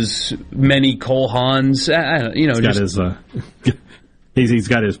 Buffing his many Cole Haans. He's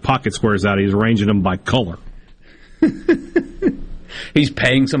got his pocket squares out. He's arranging them by color. He's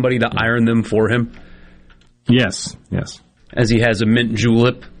paying somebody to iron them for him. Yes. As he has a mint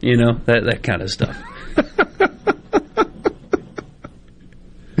julep, that kind of stuff.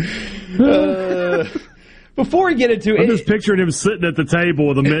 Before we get into it... I'm just picturing him sitting at the table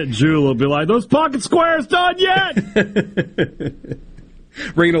with a mint julep, be like, those pocket squares done yet?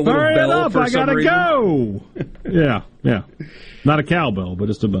 Ringing a little Hurry bell up, for I some gotta reason. Go. Yeah. Not a cowbell, but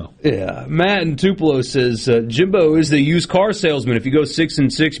just a bell. Yeah. Matt in Tupelo says, Jimbo is the used car salesman. If you go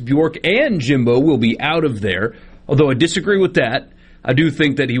 6-6, Bjork and Jimbo will be out of there. Although I disagree with that. I do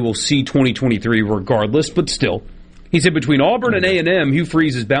think that he will see 2023 regardless, but still. He said between Auburn and A&M, Hugh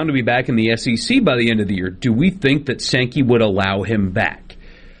Freeze is bound to be back in the SEC by the end of the year. Do we think that Sankey would allow him back?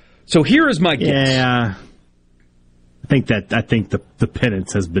 So here is my guess. Yeah. I think the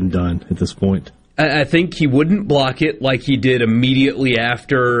penance has been done at this point. I think he wouldn't block it like he did immediately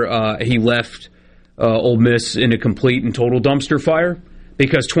after he left Ole Miss in a complete and total dumpster fire,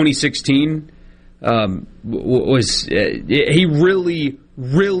 because 2016 was he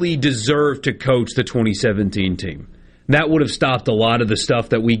really deserved to coach the 2017 team. That would have stopped a lot of the stuff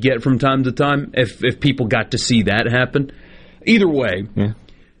that we get from time to time if people got to see that happen. Either way. Yeah.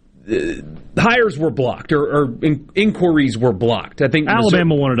 Hires were blocked, or inquiries were blocked. I think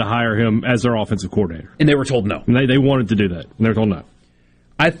Alabama wanted to hire him as their offensive coordinator, and they were told no. And they wanted to do that, and they were told no.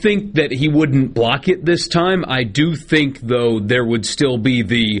 I think that he wouldn't block it this time. I do think, though, there would still be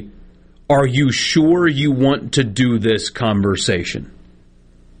the "Are you sure you want to do this?" conversation.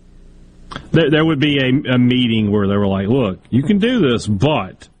 There would be a meeting where they were like, "Look, you can do this,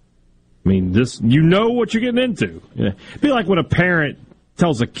 but this, you know what you're getting into." It'd be like when a parent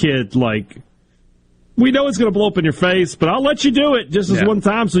tells a kid, like, we know it's going to blow up in your face, but I'll let you do it just this one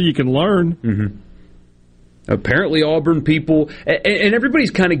time so you can learn. Mm-hmm. Apparently Auburn people, and everybody's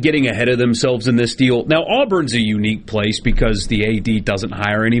kind of getting ahead of themselves in this deal. Now, Auburn's a unique place because the AD doesn't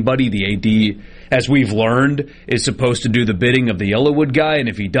hire anybody. The AD, as we've learned, is supposed to do the bidding of the Yellowwood guy, and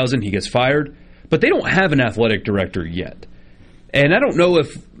if he doesn't, he gets fired. But they don't have an athletic director yet. And I don't know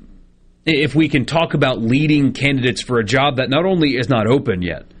if we can talk about leading candidates for a job that not only is not open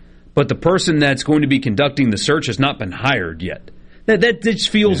yet, but the person that's going to be conducting the search has not been hired yet. That just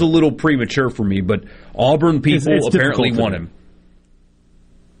feels a little premature for me, but Auburn people it's apparently want him.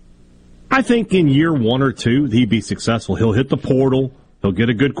 I think in year 1 or 2, he'd be successful. He'll hit the portal. He'll get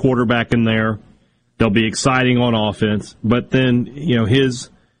a good quarterback in there. They'll be exciting on offense. But then, his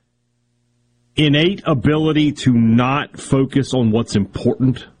innate ability to not focus on what's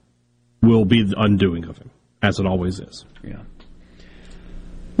important will be the undoing of him, as it always is. Yeah.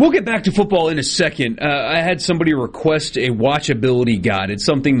 We'll get back to football in a second. I had somebody request a watchability guide. It's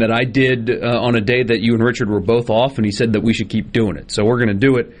something that I did on a day that you and Richard were both off, and he said that we should keep doing it. So we're going to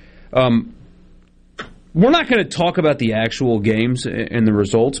do it. We're not going to talk about the actual games and the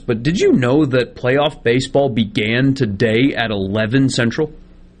results, but did you know that playoff baseball began today at 11 Central?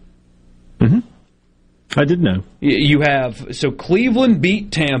 Mm-hmm. I did know. You have, so Cleveland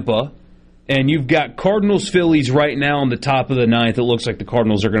beat Tampa, and you've got Cardinals-Phillies right now on the top of the ninth. It looks like the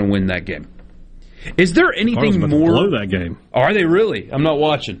Cardinals are going to win that game. Is there anything more? Blow that game. Are they really? I'm not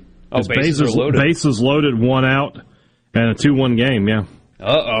watching. Oh, bases are loaded. Bases loaded, 1 out, and a 2-1 game, yeah.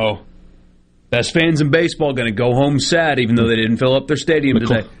 Uh-oh. Best fans in baseball going to go home sad, even though they didn't fill up their stadium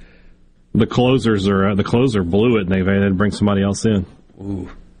today. The closer blew it, and they had to bring somebody else in. Ooh,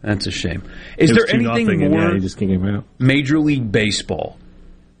 that's a shame. Is there anything more just can't get out. Major League Baseball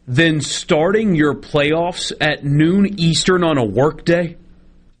than starting your playoffs at noon Eastern on a work day?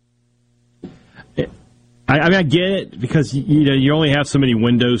 I get it, because you only have so many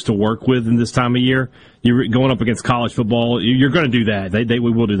windows to work with in this time of year. You're going up against college football. You're going to do that. We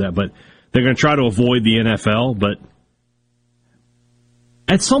will do that, but they're going to try to avoid the NFL. But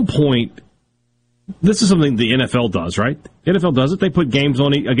at some point, this is something the NFL does, right? The NFL does it. They put games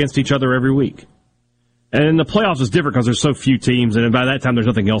on against each other every week. And the playoffs is different because there's so few teams, and by that time there's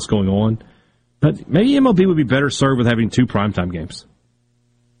nothing else going on. But maybe MLB would be better served with having 2 primetime games.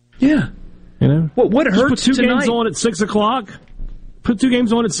 Yeah. You know? What hurts put 2 tonight? games on at 6 o'clock. Put 2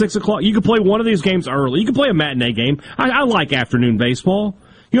 games on at 6 o'clock. You can play one of these games early. You can play a matinee game. I like afternoon baseball.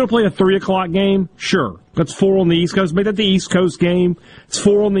 You want to play a 3 o'clock game? Sure. That's 4 on the East Coast. Make that the East Coast game. It's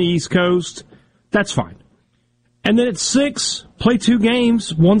 4 on the East Coast. That's fine. And then at 6, play 2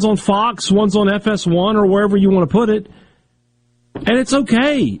 games. One's on Fox, one's on FS1, or wherever you want to put it. And it's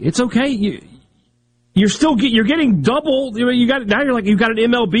okay. It's okay. You're getting double. You've got an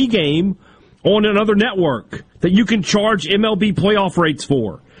MLB game on another network that you can charge MLB playoff rates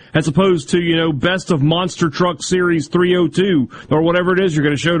for, as opposed to, Best of Monster Truck Series 302 or whatever it is you're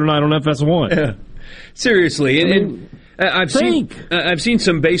going to show tonight on FS1. Yeah. Seriously. I've seen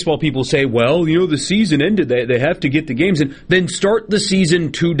some baseball people say, well, the season ended. They have to get the games in. Then start the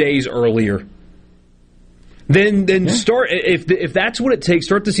season 2 days earlier. Then start, if that's what it takes,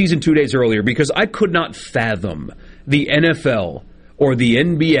 start the season 2 days earlier, because I could not fathom the NFL or the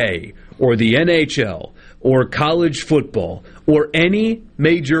NBA or the NHL or college football or any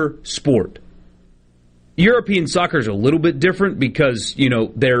major sport. European soccer is a little bit different because,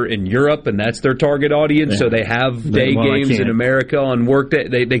 they're in Europe and that's their target audience, so they have day games in America on work day.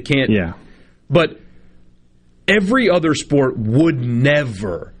 They can't. Yeah. But every other sport would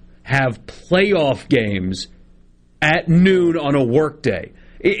never have playoff games at noon on a work day.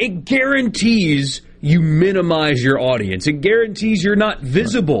 It guarantees you minimize your audience. It guarantees you're not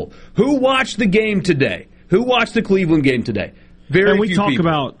visible. Who watched the game today? Who watched the Cleveland game today? Very few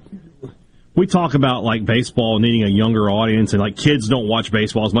people. We talk about like baseball needing a younger audience, and like kids don't watch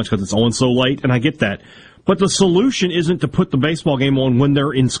baseball as much because it's on so late, and I get that. But the solution isn't to put the baseball game on when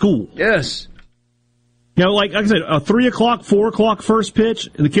they're in school. Yes. Like I said, a 3 o'clock, 4 o'clock first pitch,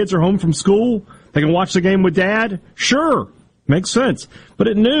 and the kids are home from school, they can watch the game with dad. Sure, makes sense. But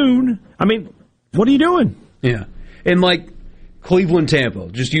at noon, what are you doing? Yeah. And like Cleveland, Tampa,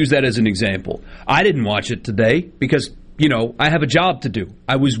 just use that as an example. I didn't watch it today because, I have a job to do.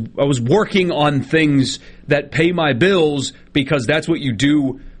 I was working on things that pay my bills because that's what you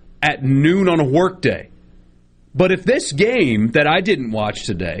do at noon on a work day. But if this game that I didn't watch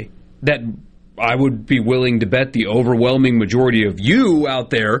today, that I would be willing to bet the overwhelming majority of you out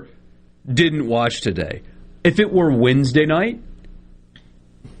there didn't watch today, if it were Wednesday night,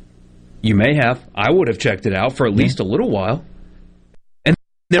 you may have. I would have checked it out for at least a little while. And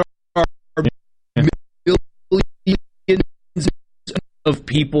there are millions of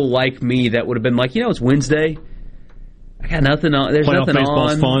people like me that would have been like, it's Wednesday. I got nothing on. There's playoff nothing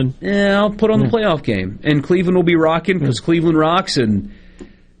on. Fun. Yeah, I'll put on the playoff game. And Cleveland will be rocking because Cleveland rocks, and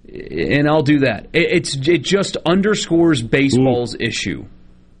I'll do that. It just underscores baseball's issue.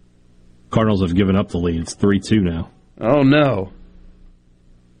 Cardinals have given up the lead. It's 3-2 now. Oh, no.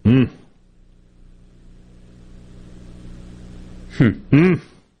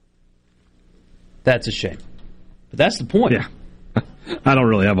 That's a shame. But that's the point. Yeah. I don't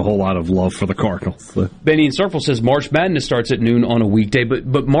really have a whole lot of love for the Cardinals. So. Benny in Circle says March Madness starts at noon on a weekday,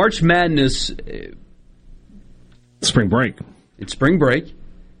 but March Madness... spring break. It's spring break.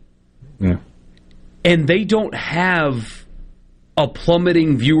 Yeah. And they don't have a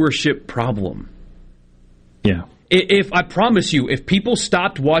plummeting viewership problem. Yeah. If I promise you, if people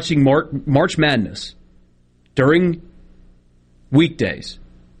stopped watching March Madness during weekdays,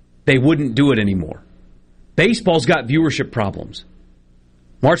 they wouldn't do it anymore. Baseball's got viewership problems.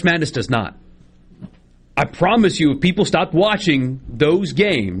 March Madness does not. I promise you, if people stopped watching those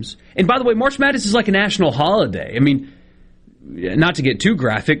games, and by the way, March Madness is like a national holiday. I mean, not to get too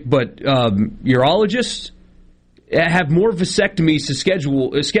graphic, but urologists have more vasectomies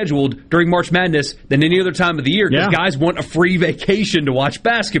scheduled during March Madness than any other time of the year because guys want a free vacation to watch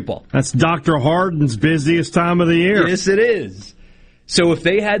basketball. That's Dr. Harden's busiest time of the year. Yes, it is. So if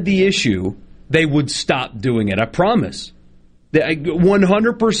they had the issue, they would stop doing it. I promise.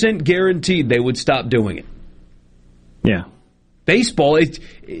 100% guaranteed they would stop doing it. Yeah. Baseball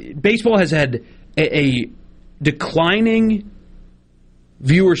has had a declining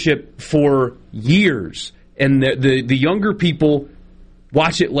viewership for years. And the younger people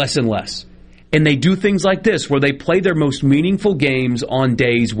watch it less and less. And they do things like this, where they play their most meaningful games on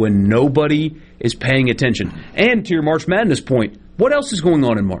days when nobody is paying attention. And to your March Madness point, what else is going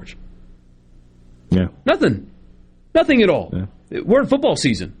on in March? Yeah. Nothing at all. Yeah. We're in football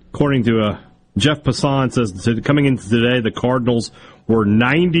season. According to Jeff Passan, says coming into today, the Cardinals were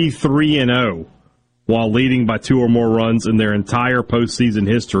 93-0 while leading by 2 or more runs in their entire postseason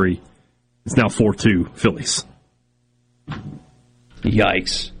history. It's now 4-2 Phillies.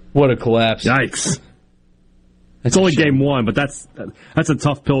 Yikes. What a collapse. Yikes. It's only game 1, but that's a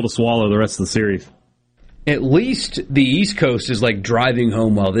tough pill to swallow the rest of the series. At least the East Coast is like driving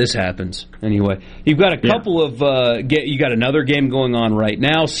home while this happens. Anyway, you've got a couple of you got another game going on right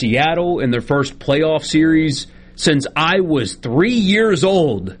now. Seattle in their first playoff series since I was 3 years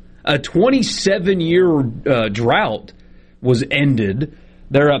old. A 27-year drought was ended.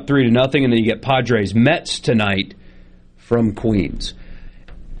 They're up 3-0, and then you get Padres Mets tonight from Queens.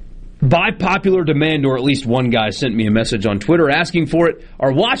 By popular demand, or at least one guy sent me a message on Twitter asking for it,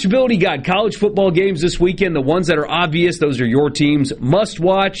 our watchability guide, college football games this weekend, the ones that are obvious, those are your teams must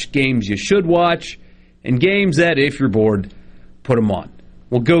watch, games you should watch, and games that, if you're bored, put them on.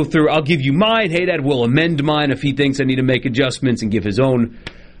 We'll go through, I'll give you mine, Haydad will amend mine if he thinks I need to make adjustments and give his own.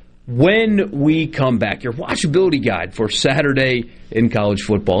 When we come back, your watchability guide for Saturday in college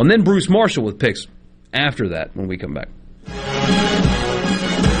football. And then Bruce Marshall with picks after that when we come back.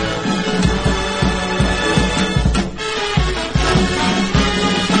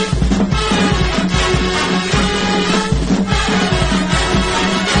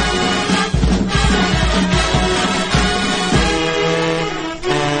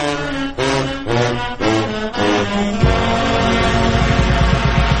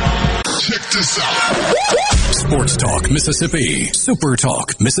 Sports Talk Mississippi. Super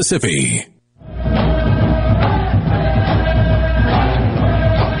Talk Mississippi.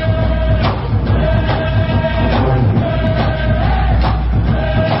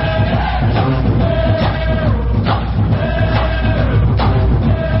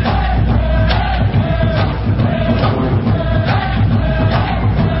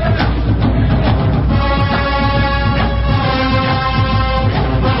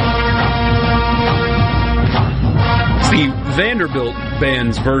 Vanderbilt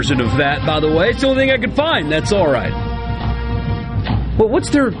band's version of that, by the way. It's the only thing I could find. That's all right. Well, what's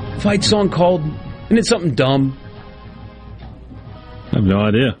their fight song called? Isn't it something dumb? I have no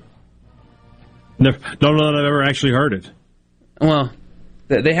idea. Don't know that I've ever actually heard it. Well,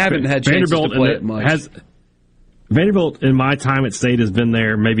 they haven't had chances to play it much. Vanderbilt, in my time at State, has been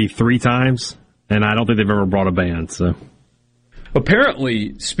there maybe 3 times, and I don't think they've ever brought a band. So,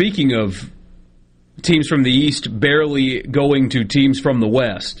 apparently, speaking of teams from the East barely going to teams from the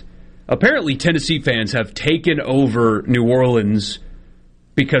West, apparently Tennessee fans have taken over New Orleans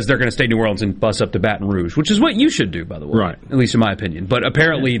because they're going to stay in New Orleans and bus up to Baton Rouge, which is what you should do, by the way. Right. At least in my opinion. But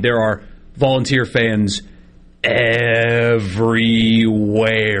apparently there are Volunteer fans everywhere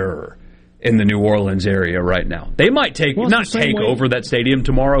in the New Orleans area right now. They might take over that stadium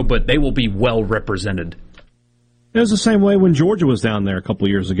tomorrow, but they will be well represented. It was the same way when Georgia was down there a couple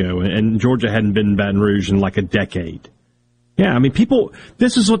of years ago, and Georgia hadn't been in Baton Rouge in like a decade. Yeah, I mean,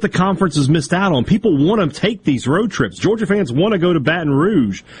 this is what the conference has missed out on. People want to take these road trips. Georgia fans want to go to Baton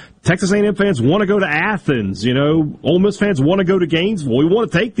Rouge. Texas A&M fans want to go to Athens. You know, Ole Miss fans want to go to Gainesville. We want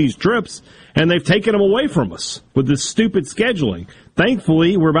to take these trips, and they've taken them away from us with this stupid scheduling.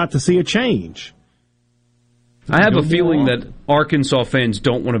 Thankfully, we're about to see a change. I have a feeling that Arkansas fans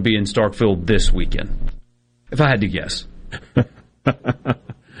don't want to be in Starkville this weekend. If I had to guess.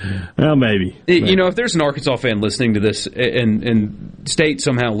 Well, maybe. You know, if there's an Arkansas fan listening to this and State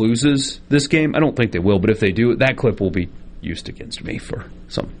somehow loses this game, I don't think they will, but if they do, that clip will be used against me for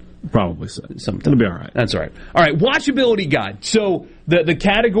some. Probably so. It'll be all right. That's all right. All right, watchability guide. So the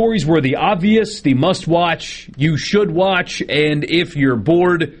categories were the obvious, the must-watch, you should watch, and if you're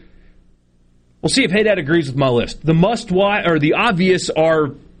bored, We'll see if Haydad agrees with my list. The must-watch, or the obvious,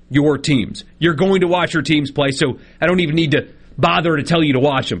 are your teams. You're going to watch your teams play, so I don't even need to bother to tell you to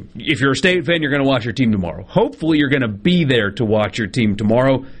watch them. If you're a State fan, you're going to watch your team tomorrow. Hopefully you're going to be there to watch your team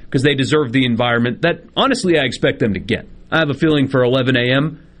tomorrow because they deserve the environment that, honestly, I expect them to get. I have a feeling for 11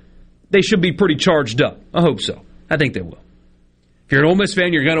 a.m., they should be pretty charged up. I hope so. I think they will. If you're an Ole Miss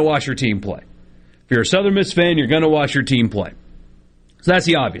fan, you're going to watch your team play. If you're a Southern Miss fan, you're going to watch your team play. So that's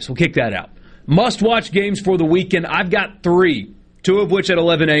the obvious. We'll kick that out. Must-watch games for the weekend. I've got 3, 2 of which at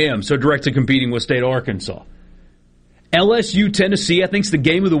 11 a.m., so directly competing with State Arkansas. LSU, Tennessee, I think is the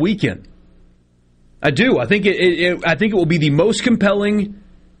game of the weekend. I do. I think it will be the most compelling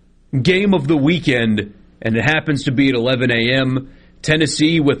game of the weekend, and it happens to be at 11 a.m.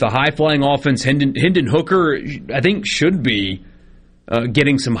 Tennessee with the high-flying offense. Hendon Hooker, I think, should be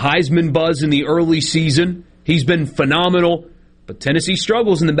getting some Heisman buzz in the early season. He's been phenomenal, but Tennessee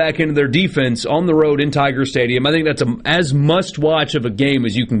struggles in the back end of their defense on the road in Tiger Stadium. I think that's as must-watch of a game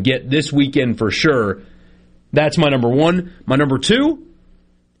as you can get this weekend for sure. That's my number 1. My number 2,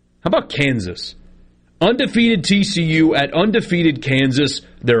 how about Kansas? Undefeated TCU at undefeated Kansas.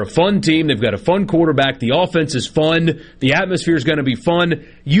 They're a fun team. They've got a fun quarterback. The offense is fun. The atmosphere is going to be fun.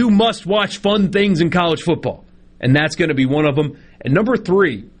 You must watch fun things in college football, and that's going to be one of them. And number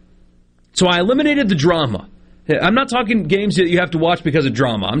 3, so I eliminated the drama. I'm not talking games that you have to watch because of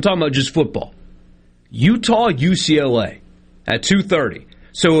drama. I'm talking about just football. Utah, UCLA at 2:30.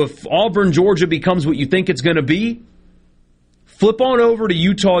 So if Auburn, Georgia becomes what you think it's going to be, flip on over to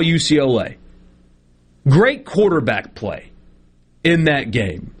Utah, UCLA. Great quarterback play in that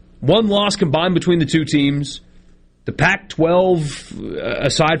game. 1 loss combined between the two teams. The Pac-12,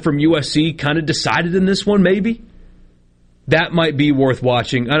 aside from USC, kind of decided in this one, maybe. That might be worth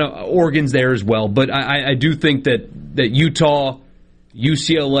watching. I know Oregon's there as well, but I do think that Utah,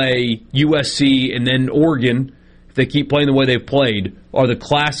 UCLA, USC, and then Oregon, if they keep playing the way they've played, are the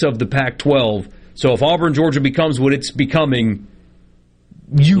class of the Pac-12. So if Auburn, Georgia becomes what it's becoming,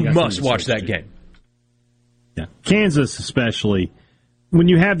 you must watch that game. Yeah, Kansas especially. When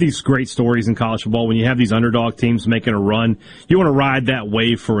you have these great stories in college football, when you have these underdog teams making a run, you want to ride that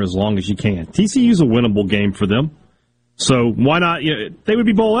wave for as long as you can. TCU's a winnable game for them. So why not? They would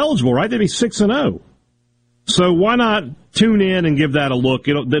be bowl eligible, right? They'd be 6-0. So why not tune in and give that a look?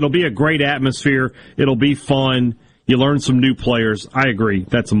 It'll be a great atmosphere. It'll be fun. You learn some new players. I agree.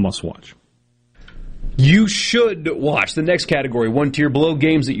 That's a must-watch. You should watch. The next category, 1 tier below,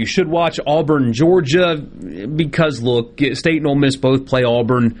 games that you should watch. Auburn, Georgia, because, look, State and Ole Miss both play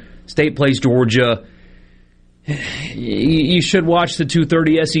Auburn. State plays Georgia. You should watch the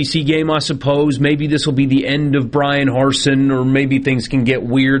 2:30 SEC game, I suppose. Maybe this will be the end of Brian Harsin, or maybe things can get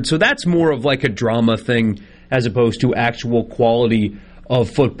weird. So that's more of like a drama thing as opposed to actual quality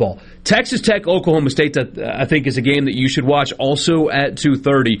of football. Texas Tech, Oklahoma State, I think is a game that you should watch also at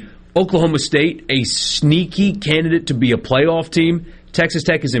 2:30. Oklahoma State, a sneaky candidate to be a playoff team. Texas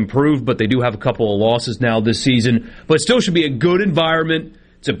Tech has improved, but they do have a couple of losses now this season. But still should be a good environment.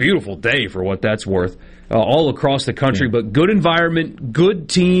 It's a beautiful day for what that's worth. All across the country, but good environment, good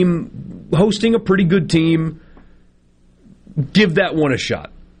team, hosting a pretty good team. Give that one a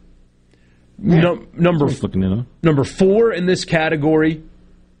shot. Yeah. Number 4 in this category,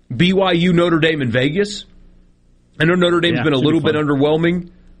 BYU, Notre Dame, and Vegas. I know Notre Dame's been a little bit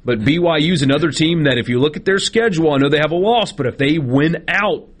underwhelming, but BYU's another team that if you look at their schedule, I know they have a loss, but if they win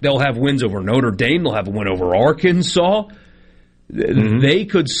out, they'll have wins over Notre Dame, they'll have a win over Arkansas. They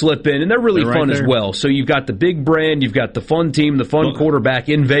could slip in, and they're really fun as well. So you've got the big brand, you've got the fun team, the fun quarterback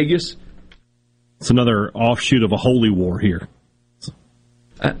in Vegas. It's another offshoot of a holy war here.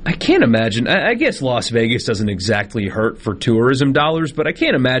 I can't imagine. I guess Las Vegas doesn't exactly hurt for tourism dollars, but I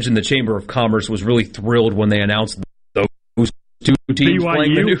can't imagine the Chamber of Commerce was really thrilled when they announced those two teams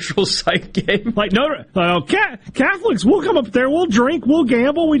playing the neutral site game. Like, Catholics, we'll come up there, we'll drink, we'll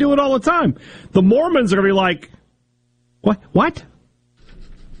gamble, we do it all the time. The Mormons are going to be like, What?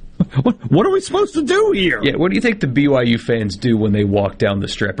 What are we supposed to do here? Yeah, what do you think the BYU fans do when they walk down the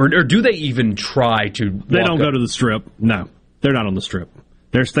Strip? Or do they even try to They don't go to the Strip. No, they're not on the Strip.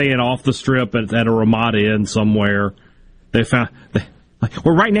 They're staying off the Strip at a Ramada Inn somewhere.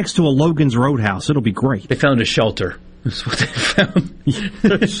 We're right next to a Logan's Roadhouse. It'll be great. They found a shelter. That's what they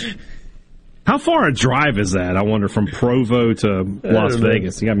found. How far a drive is that, I wonder, from Provo to Las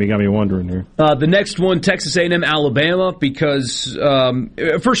Vegas? You got me wondering here. The next one, Texas A&M, Alabama, because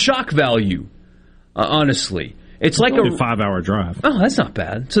for shock value, honestly. It's like a 5-hour drive. Oh, that's not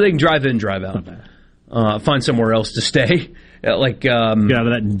bad. So they can drive in, drive out. Find somewhere else to stay. Get out of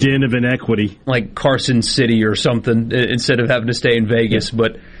that den of inequity. Like Carson City or something, instead of having to stay in Vegas. Yeah.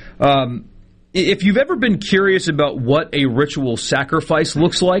 But If you've ever been curious about what a ritual sacrifice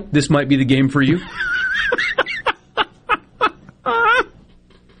looks like, this might be the game for you.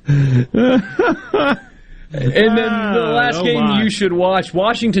 And then the last game you should watch,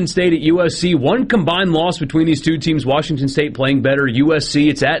 Washington State at USC. One combined loss between these two teams. Washington State playing better. USC,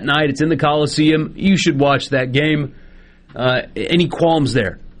 it's at night. It's in the Coliseum. You should watch that game. Any qualms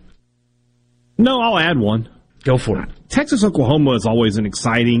there? No, I'll add one. Go for it. Texas-Oklahoma is always an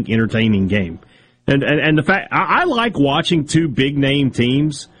exciting, entertaining game. And the fact, I like watching two big-name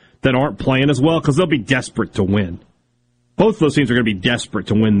teams that aren't playing as well because they'll be desperate to win. Both of those teams are going to be desperate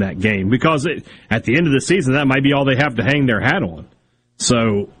to win that game because at the end of the season, that might be all they have to hang their hat on.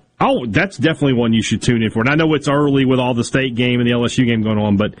 So, that's definitely one you should tune in for. And I know it's early with all the state game and the LSU game going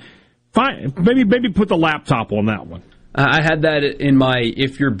on, but maybe put the laptop on that one. I had that in my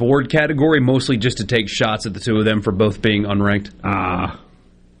if you're bored category, mostly just to take shots at the two of them for both being unranked.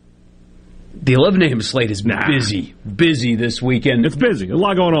 The 11 a.m. slate is busy this weekend. It's busy. A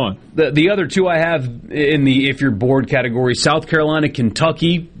lot going on. The other two I have in the if you're bored category, South Carolina,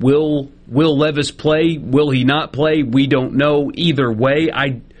 Kentucky. Will Levis play? Will he not play? We don't know. Either way,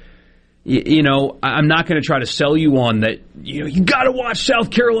 I'm not going to try to sell you on that. You got to watch South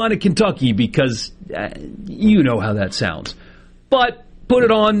Carolina, Kentucky because you know how that sounds. But put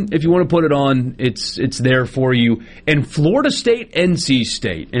it on if you want to put it on. It's there for you. And Florida State, NC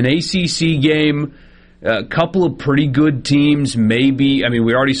State, an ACC game. A couple of pretty good teams. Maybe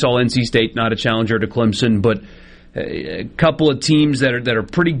we already saw NC State not a challenger to Clemson, but a couple of teams that are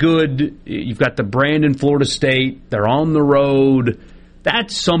pretty good. You've got the brand in Florida State. They're on the road.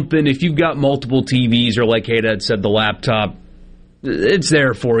 That's something, if you've got multiple TVs or like Haydad said, the laptop, it's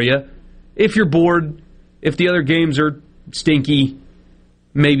there for you. If you're bored, if the other games are stinky,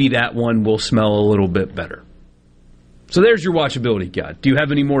 maybe that one will smell a little bit better. So there's your watchability guide. Do you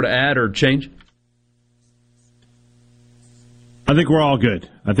have any more to add or change? I think we're all good.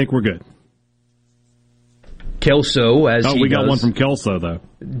 I think we're good. Kelso, we got one from Kelso, though.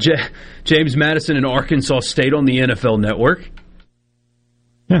 James Madison and Arkansas State on the NFL Network.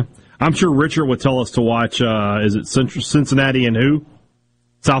 Yeah. I'm sure Richard would tell us to watch, is it Cincinnati and who?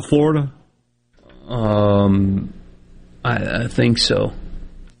 South Florida? I think so.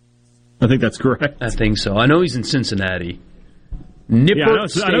 I think that's correct. I think so. I know he's in Cincinnati. Nippert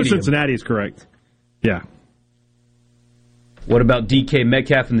Stadium. I know Cincinnati is correct. Yeah. What about DK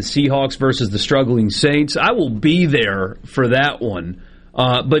Metcalf and the Seahawks versus the struggling Saints? I will be there for that one.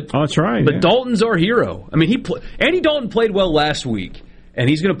 That's right. But Dalton's our hero. Andy Dalton played well last week, and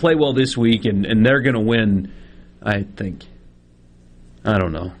he's going to play well this week, and they're going to win, I think. I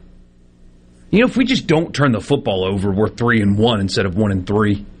don't know. If we just don't turn the football over, we're 3-1 instead of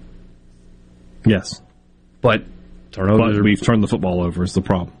 1-3. Yes. But we've turned the football over is the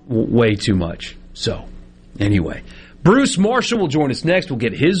problem. Way too much. So, anyway. Bruce Marshall will join us next. We'll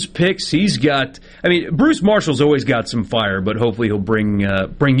get his picks. Bruce Marshall's always got some fire, but hopefully he'll bring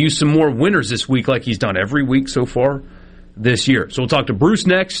you some more winners this week like he's done every week so far this year. So we'll talk to Bruce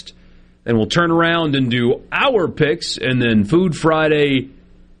next, then we'll turn around and do our picks, and then Food Friday.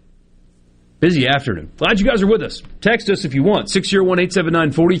 Busy afternoon. Glad you guys are with us. Text us if you want.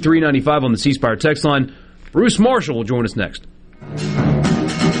 601-879-4395 on the C Spire text line. Bruce Marshall will join us next.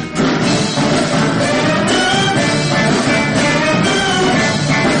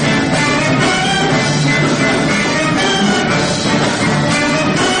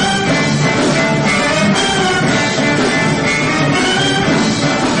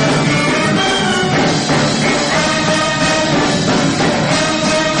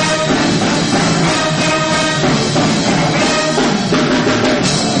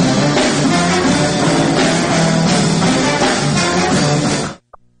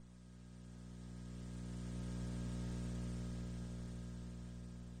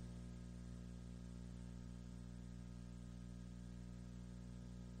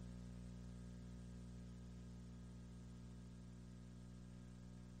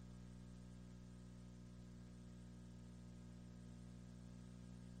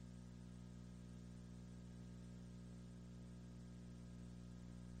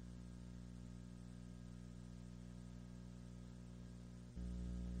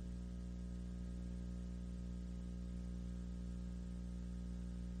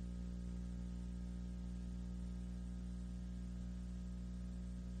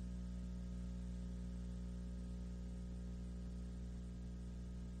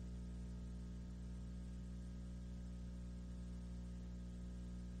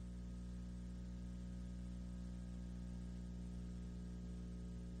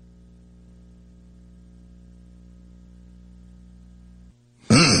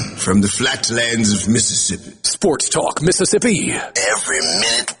 from the flatlands of Mississippi. Sports Talk Mississippi. Every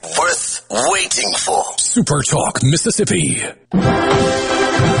minute worth waiting for. Super Talk Mississippi.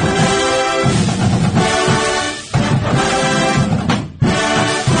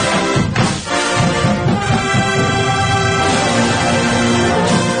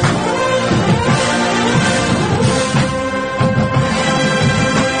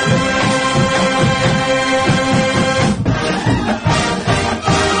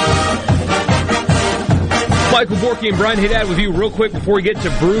 Michael Borky and Brian Haddad with you real quick before we get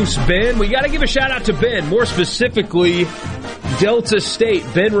to Bruce Ben. We got to give a shout out to Ben, more specifically Delta State.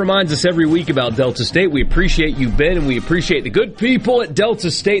 Ben reminds us every week about Delta State. We appreciate you, Ben, and we appreciate the good people at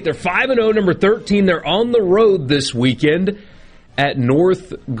Delta State. They're 5-0, number 13. They're on the road this weekend at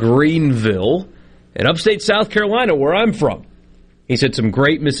North Greenville in upstate South Carolina, where I'm from. He said some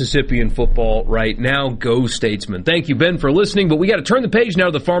great Mississippian football right now. Go Statesman. Thank you, Ben, for listening. But we got to turn the page now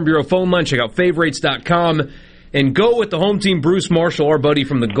to the Farm Bureau phone line. Check out favorites.com and go with the home team, Bruce Marshall, our buddy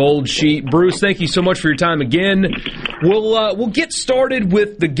from the Gold Sheet. Bruce, thank you so much for your time again. We'll get started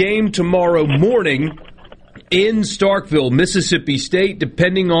with the game tomorrow morning in Starkville, Mississippi State.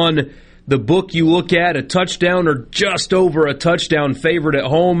 Depending on the book you look at, a touchdown or just over a touchdown favorite at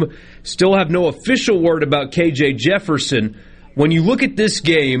home. Still have no official word about KJ Jefferson. When you look at this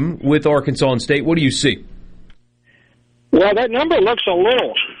game with Arkansas and State, what do you see? Well, that number looks a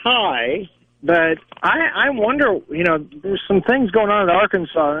little high, but I wonder, there's some things going on at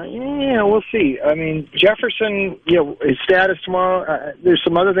Arkansas. We'll see. I mean, Jefferson, his status tomorrow, there's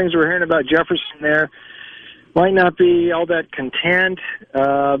some other things we're hearing about Jefferson there. Might not be all that content.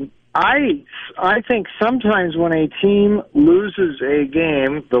 I think sometimes when a team loses a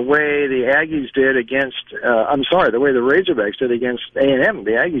game the way the Aggies did against, the way the Razorbacks did against A&M,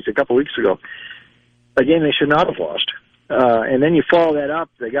 the Aggies a couple weeks ago, a game they should not have lost. And then you follow that up,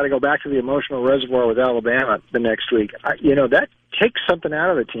 they got to go back to the emotional reservoir with Alabama the next week. That takes something out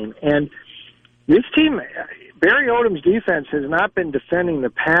of the team. And this team, Barry Odom's defense has not been defending the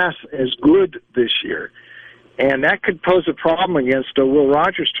pass as good this year. And that could pose a problem against Will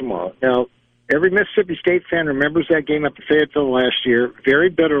Rogers tomorrow. Now, every Mississippi State fan remembers that game up at Fayetteville last year. Very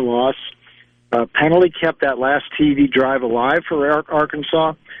bitter loss. Penalty kept that last TV drive alive for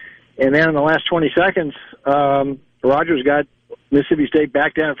Arkansas. And then in the last 20 seconds, Rogers got Mississippi State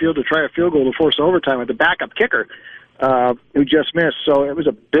back downfield to try a field goal to force overtime with the backup kicker who just missed. So it was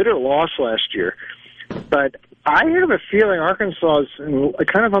a bitter loss last year. But I have a feeling Arkansas is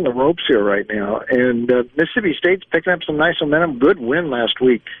kind of on the ropes here right now, and Mississippi State's picking up some nice momentum. Good win last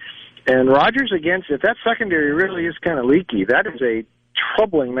week. And Rogers if that secondary really is kind of leaky, that is a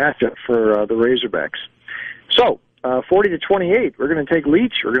troubling matchup for the Razorbacks. So, 40-28, we're going to take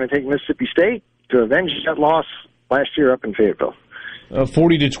Leach, we're going to take Mississippi State to avenge that loss last year up in Fayetteville.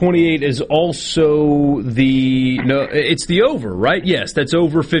 40-28 is also it's the over, right? Yes, that's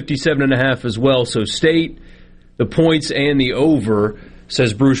over 57.5 as well. So State, the points and the over,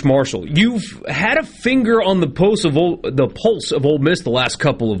 says Bruce Marshall. You've had a finger on the pulse of Ole Miss the last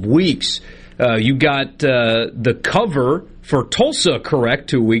couple of weeks. You got the cover for Tulsa correct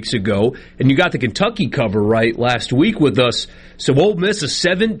 2 weeks ago, and you got the Kentucky cover right last week with us. So Ole Miss, a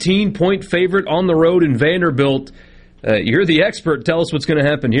 17-point favorite on the road in Vanderbilt. You're the expert. Tell us what's going to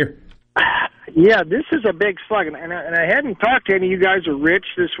happen here. Yeah, this is a big slug, and I hadn't talked to any of you guys or Rich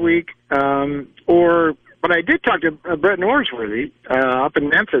this week, but I did talk to Brett Norsworthy up in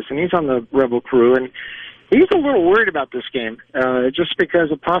Memphis, and he's on the Rebel crew, and he's a little worried about this game, just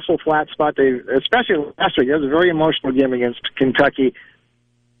because of possible flat spot. Especially last week, it was a very emotional game against Kentucky.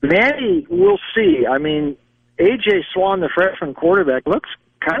 Vandy, we'll see. I mean, A.J. Swan, the freshman quarterback, looks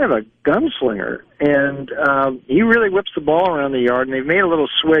kind of a gunslinger, and he really whips the ball around the yard, and they've made a little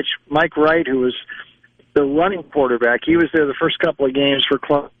switch. Mike Wright, who was the running quarterback, he was there the first couple of games for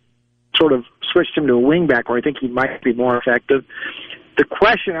club, sort of switched him to a wingback where I think he might be more effective. The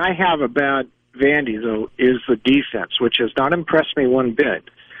question I have about Vandy, though, is the defense, which has not impressed me one bit.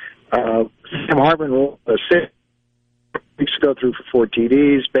 Sam Hartman rolled 6 weeks ago, threw for 4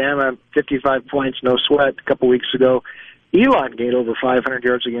 TDs. Bama, 55 points, no sweat, a couple weeks ago. Elon gained over 500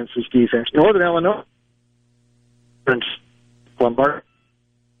 yards against this defense. Northern Illinois, Lombard.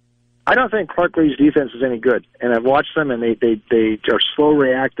 I don't think Clark Lee's defense is any good, and I've watched them, and they are slow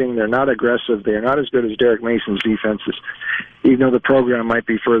reacting. They're not aggressive. They're not as good as Derek Mason's defenses, even though the program might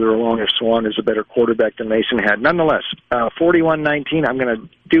be further along if Swan is a better quarterback than Mason had. Nonetheless, 41-19, I'm going to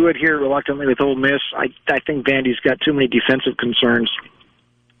do it here reluctantly with Ole Miss. I think Vandy's got too many defensive concerns.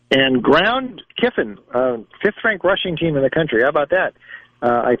 And Ground Kiffin, fifth-ranked rushing team in the country. How about that?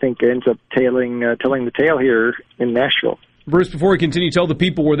 I think ends up telling the tale here in Nashville. Bruce, before we continue, tell the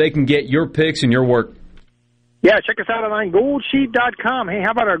people where they can get your picks and your work. Yeah, check us out online, goldsheet.com. Hey,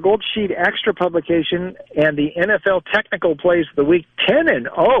 how about our Gold Sheet Extra publication and the NFL Technical Plays of the Week, 10-0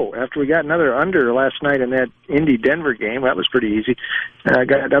 after we got another under last night in that Indy-Denver game. That was pretty easy.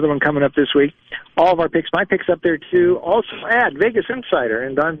 Got another one coming up this week. All of our picks, my picks up there too. Also add Vegas Insider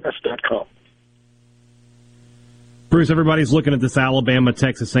and DonBest.com. Bruce, everybody's looking at this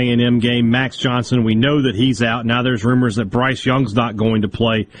Alabama-Texas A&M game. Max Johnson, we know that he's out. Now there's rumors that Bryce Young's not going to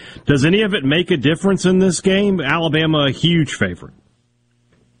play. Does any of it make a difference in this game? Alabama, a huge favorite.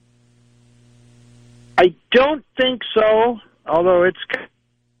 I don't think so, although it's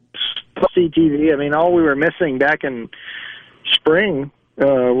CTV. I mean, all we were missing back in spring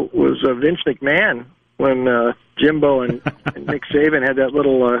was Vince McMahon when Jimbo and Nick Saban had that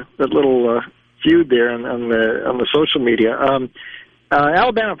little feud there on the social media.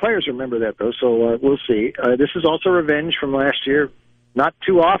 Alabama players remember that, though, so we'll see. This is also revenge from last year. Not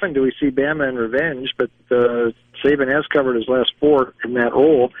too often do we see Bama in revenge, but Saban has covered his last 4 in that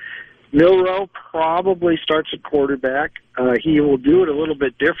role. Milroe probably starts at quarterback. He will do it a little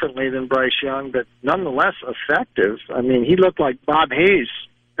bit differently than Bryce Young, but nonetheless effective. I mean, he looked like Bob Hayes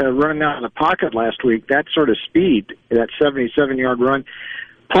running out in the pocket last week. That sort of speed, that 77-yard run.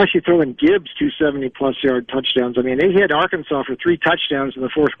 Plus, you throw in Gibbs 270-plus yard touchdowns. I mean, they hit Arkansas for 3 touchdowns in the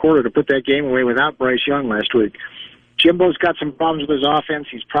fourth quarter to put that game away without Bryce Young last week. Jimbo's got some problems with his offense.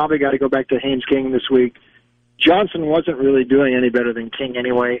 He's probably got to go back to Haynes King this week. Johnson wasn't really doing any better than King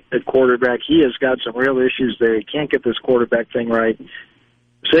anyway at quarterback. He has got some real issues there. He can't get this quarterback thing right.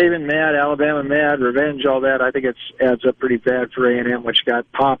 Saban mad, Alabama mad, revenge, all that. I think it adds up pretty bad for A&M, which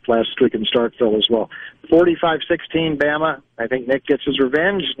got popped last week in Starkville as well. 45-16 Bama. I think Nick gets his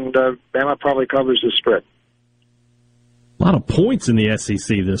revenge, and Bama probably covers the spread. A lot of points in the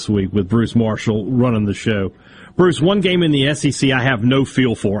SEC this week with Bruce Marshall running the show. Bruce, one game in the SEC I have no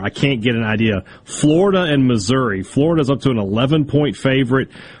feel for. I can't get an idea. Florida and Missouri. Florida's up to an 11-point favorite.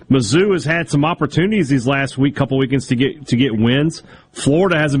 Mizzou has had some opportunities these last couple weekends to get wins.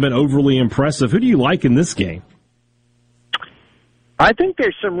 Florida hasn't been overly impressive. Who do you like in this game? I think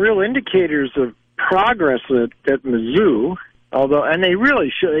there's some real indicators of progress at Mizzou, and they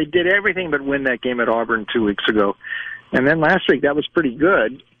really should. They did everything but win that game at Auburn 2 weeks ago. And then last week, that was pretty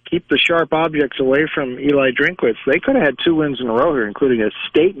good. Keep the sharp objects away from Eli Drinkwitz. They could have had 2 wins in a row here, including a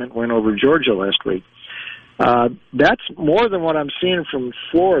statement win over Georgia last week. That's more than what I'm seeing from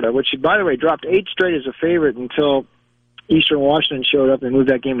Florida, which, by the way, dropped 8 straight as a favorite until Eastern Washington showed up and moved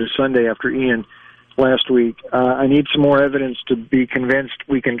that game to Sunday after Ian last week. I need some more evidence to be convinced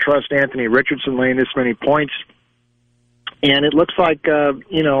we can trust Anthony Richardson laying this many points. And it looks like,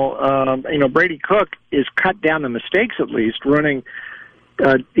 Brady Cook is cut down the mistakes, at least, running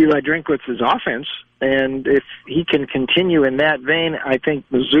Eli Drinkwitz's offense. And if he can continue in that vein, I think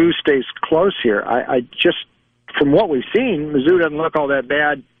Mizzou stays close here. I just, from what we've seen, Mizzou doesn't look all that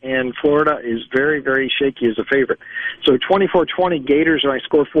bad, and Florida is very, very shaky as a favorite. So 24-20 Gators, my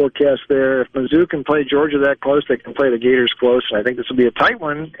score forecast there. If Mizzou can play Georgia that close, they can play the Gators close. And I think this will be a tight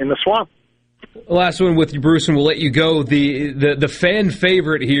one in the Swamp. Last one with you, Bruce, and we'll let you go. The fan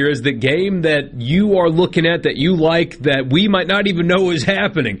favorite here is the game that you are looking at, that you like, that we might not even know is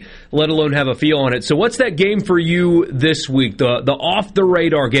happening, let alone have a feel on it. So what's that game for you this week, the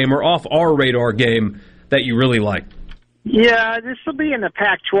off-the-radar game or off-our-radar game that you really like? Yeah, this will be in the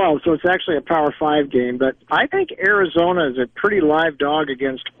Pac-12, so it's actually a Power 5 game. But I think Arizona is a pretty live dog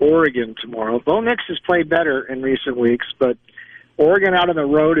against Oregon tomorrow. Bo Nix has played better in recent weeks, but Oregon out on the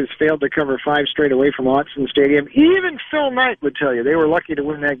road has failed to cover 5 straight away from Autzen Stadium. Even Phil Knight would tell you they were lucky to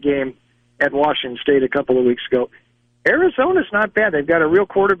win that game at Washington State a couple of weeks ago. Arizona's not bad. They've got a real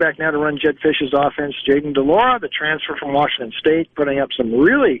quarterback now to run Jed Fish's offense. Jaden DeLora, the transfer from Washington State, putting up some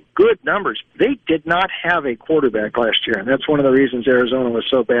really good numbers. They did not have a quarterback last year, and that's one of the reasons Arizona was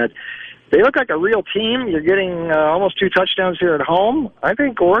so bad. They look like a real team. You're getting almost 2 touchdowns here at home. I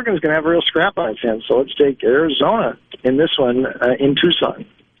think Oregon's going to have a real scrap on its hands, so let's take Arizona in this one in Tucson.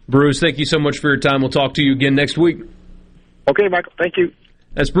 Bruce, thank you so much for your time. We'll talk to you again next week. Okay, Michael. Thank you.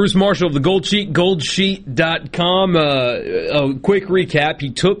 That's Bruce Marshall of the Gold Sheet, goldsheet.com. A quick recap.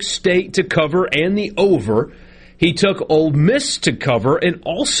 He took State to cover and the over. He took Ole Miss to cover and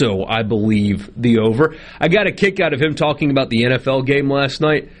also, I believe, the over. I got a kick out of him talking about the NFL game last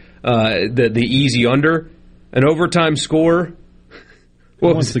night, the easy under, an overtime score.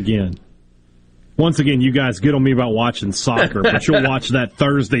 Once again, you guys get on me about watching soccer, but you'll watch that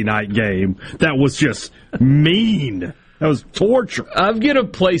Thursday night game. That was just mean. That was torture. I'm going to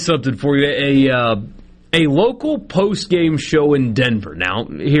play something for you. A local post-game show in Denver. Now,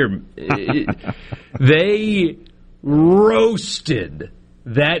 here, they roasted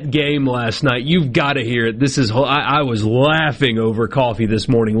that game last night. You've got to hear it. I was laughing over coffee this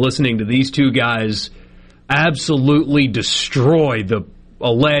morning listening to these two guys absolutely destroy the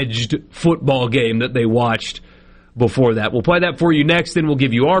alleged football game that they watched before that. We'll play that for you next, then we'll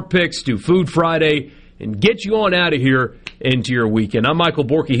give you our picks, do Food Friday, and get you on out of here into your weekend. I'm Michael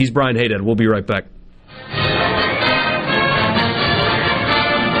Borky. He's Brian Haydad. We'll be right back.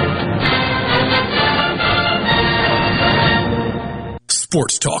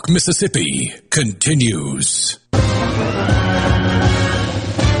 Sports Talk Mississippi continues.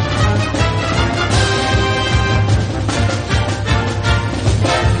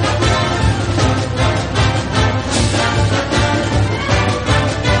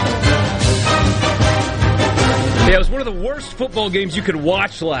 Yeah, it was one of the worst football games you could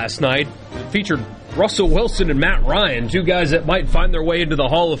watch last night. It featured Russell Wilson and Matt Ryan, two guys that might find their way into the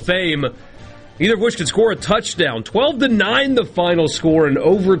Hall of Fame. Neither of which could score a touchdown. 12-9 the final score in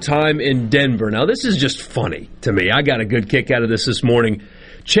overtime in Denver. Now, this is just funny to me. I got a good kick out of this morning.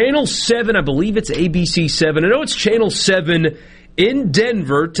 Channel 7, I believe it's ABC 7. I know it's Channel 7 in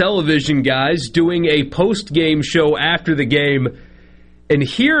Denver, television guys, doing a post-game show after the game. And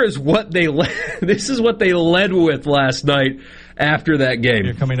here is what this is what they led with last night after that game.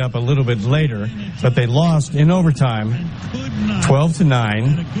 They're coming up a little bit later, but they lost in overtime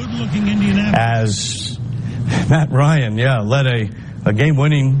 12-9 as Matt Ryan, led a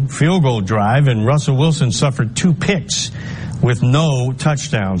game-winning field goal drive, and Russell Wilson suffered 2 picks with no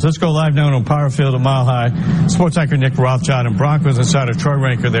touchdowns. Let's go live now on Power Field at Mile High. Sports anchor Nick Rothschild and Broncos insider Troy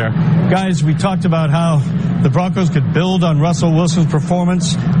Ranker there. Guys, we talked about how the Broncos could build on Russell Wilson's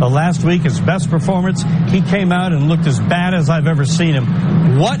performance last week, his best performance. He came out and looked as bad as I've ever seen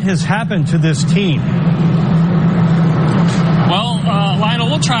him. What has happened to this team? Well, Lionel,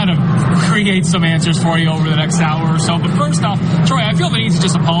 we'll try to create some answers for you over the next hour or so. But first off, Troy, I feel the need to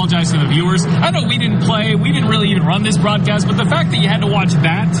just apologize to the viewers. I know we didn't really even run this broadcast, but the fact that you had to watch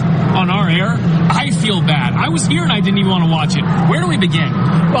that on our air, I feel bad. I was here and I didn't even want to watch it. Where do we begin?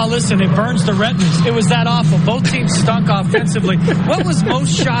 Well, listen, it burns the retinas. It was that awful. Both teams stunk offensively. What was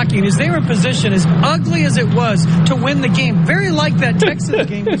most shocking is they were in position, as ugly as it was, to win the game. Very like that Texans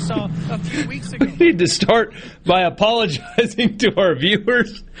game we saw a few weeks ago. We need to start by apologizing to our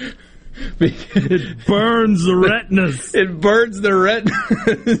viewers. It burns the retinas. It burns the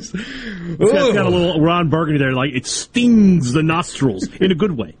retinas. It's got a little Ron Burgundy there, like it stings the nostrils in a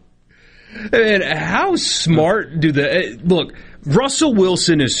good way. And how smart do look, Russell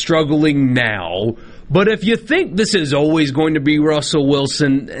Wilson is struggling now, but if you think this is always going to be Russell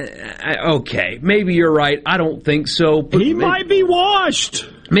Wilson, okay, maybe you're right. I don't think so. But he might be washed.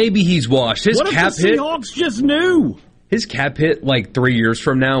 Maybe he's washed. His what if cap the Seahawks just knew? His cap hit, like 3 years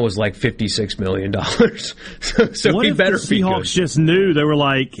from now, was like $56 million. so what he if better the be Seahawks good? Just knew? They were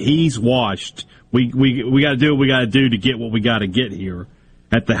like, he's washed. We got to do what we got to do to get what we got to get here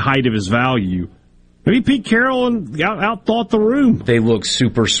at the height of his value. Maybe Pete Carroll outthought the room. They look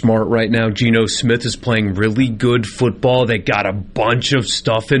super smart right now. Geno Smith is playing really good football. They got a bunch of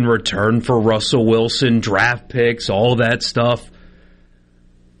stuff in return for Russell Wilson, draft picks, all that stuff.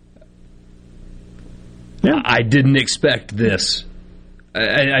 Yeah. I didn't expect this.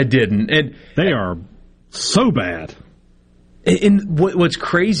 I didn't. And they are so bad. And what's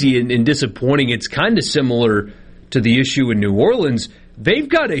crazy and disappointing, it's kind of similar to the issue in New Orleans. They've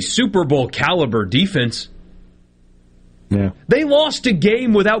got a Super Bowl caliber defense. Yeah. They lost a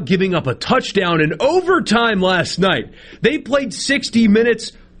game without giving up a touchdown in overtime last night. They played 60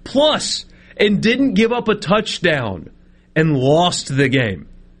 minutes plus and didn't give up a touchdown and lost the game.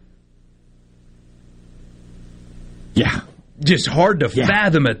 Yeah. Just hard to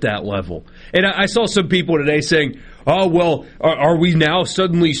fathom at that level. And I saw some people today saying, oh, well, are we now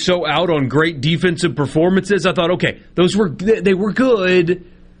suddenly so out on great defensive performances? I thought, okay, they were good,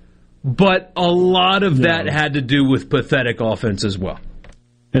 but a lot of that had to do with pathetic offense as well.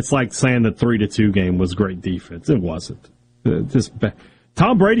 It's like saying the 3-2 game was great defense. It wasn't.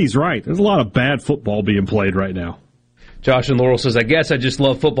 Tom Brady's right. There's a lot of bad football being played right now. Josh and Laurel says, I guess I just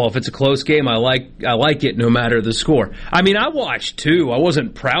love football. If it's a close game, I like it no matter the score. I mean, I watched too. I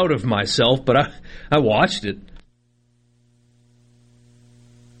wasn't proud of myself, but I watched it.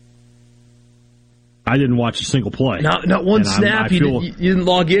 I didn't watch a single play. Not one snap. You didn't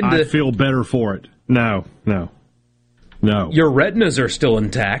log into. I feel better for it. No. Your retinas are still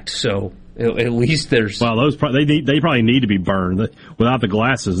intact, so at least there's. Well, they probably need to be burned. Without the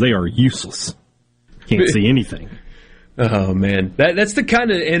glasses, they are useless. Can't see anything. Oh, man. That's the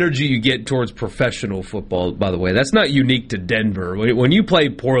kind of energy you get towards professional football, by the way. That's not unique to Denver. When you play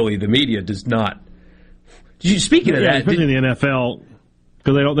poorly, the media does not Speaking of that, especially in the NFL,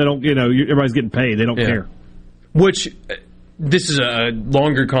 because they don't, everybody's getting paid. They don't care. Which, this is a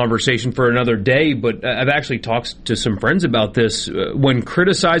longer conversation for another day, but I've actually talked to some friends about this. When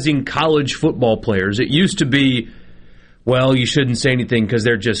criticizing college football players, it used to be, well, you shouldn't say anything because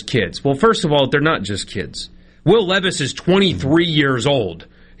they're just kids. Well, first of all, they're not just kids. Will Levis is 23 years old.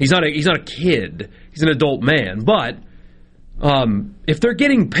 He's not a kid. He's an adult man. But if they're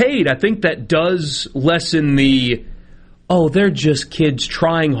getting paid, I think that does lessen the, oh, they're just kids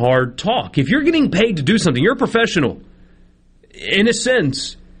trying hard talk. If you're getting paid to do something, you're a professional, in a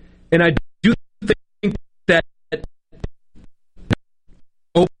sense. And I do think that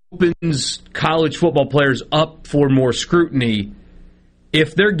opens college football players up for more scrutiny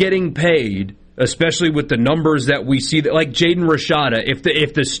if they're getting paid, especially with the numbers that we see, that, like Jaden Rashada.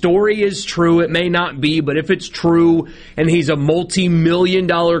 If the story is true, it may not be, but if it's true and he's a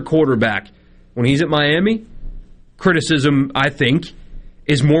multi-million-dollar quarterback, when he's at Miami, criticism, I think,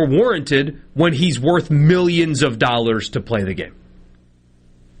 is more warranted when he's worth millions of dollars to play the game.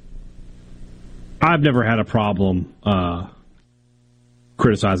 I've never had a problem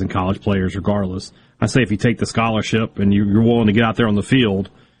criticizing college players regardless. I say if you take the scholarship and you're willing to get out there on the field,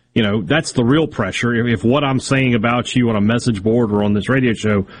 that's the real pressure. If what I'm saying about you on a message board or on this radio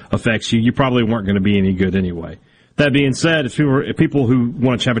show affects you, you probably weren't going to be any good anyway. That being said, if people who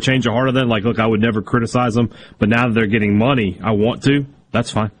want to have a change of heart of that, like, look, I would never criticize them, but now that they're getting money, I want to, that's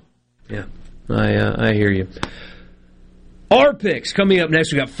fine. Yeah, I hear you. Our picks coming up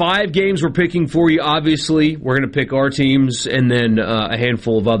next. We got 5 games we're picking for you. Obviously, we're going to pick our teams and then a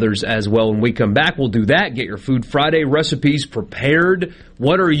handful of others as well. When we come back, we'll do that. Get your Food Friday recipes prepared.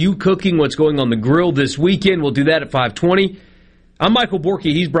 What are you cooking? What's going on the grill this weekend? We'll do that at 5:20. I'm Michael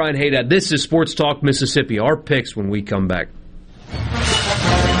Borky. He's Brian Haydad. This is Sports Talk Mississippi. Our picks when we come back.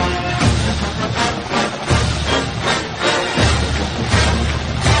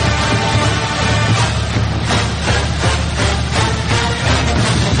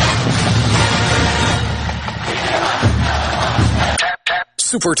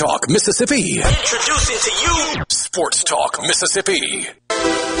 Super Talk Mississippi. Introducing to you Sports Talk Mississippi.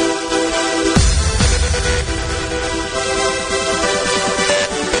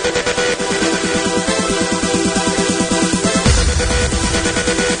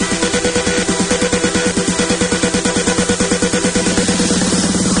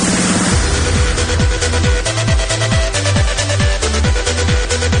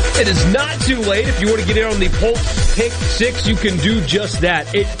 It is not too late. If you want to get in on the Pulse Pick 6, you can do just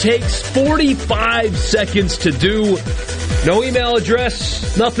that. It takes 45 seconds to do. No email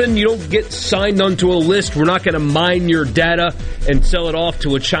address, nothing. You don't get signed onto a list. We're not going to mine your data and sell it off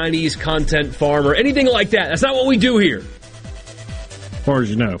to a Chinese content farm or anything like that. That's not what we do here. As far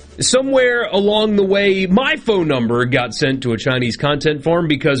as you know. Somewhere along the way, my phone number got sent to a Chinese content farm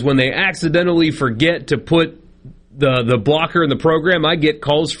because when they accidentally forget to put the blocker in the program, I get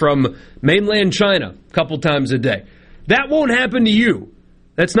calls from mainland China a couple times a day. That won't happen to you.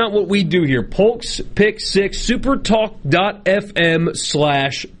 That's not what we do here. Polks Pick 6,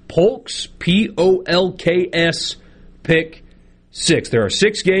 supertalk.fm/Polks, Polks, Pick 6. There are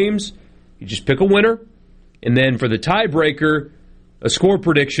 6 games. You just pick a winner. And then for the tiebreaker, a score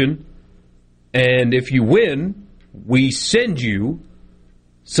prediction. And if you win, we send you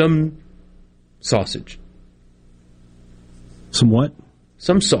some sausage. Some what?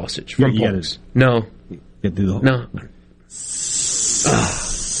 Some sausage from Polks. No. No.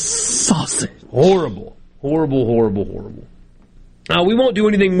 Sausage. Horrible. We won't do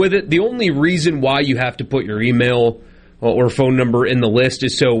anything with it. The only reason why you have to put your email or phone number in the list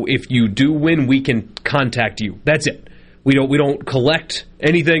is so if you do win, we can contact you. That's it. We don't collect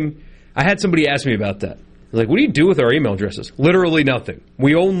anything. I had somebody ask me about that. Like, what do you do with our email addresses? Literally nothing.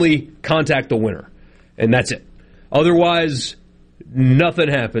 We only contact the winner, and that's it. Otherwise, nothing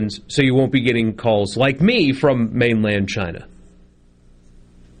happens, so you won't be getting calls like me from mainland China.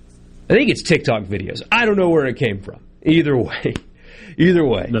 I think it's TikTok videos. I don't know where it came from. Either way.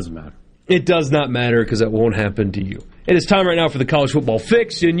 It doesn't matter. It does not matter because that won't happen to you. It is time right now for the College Football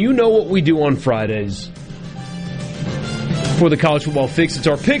Fix, and you know what we do on Fridays. For the College Football Fix, it's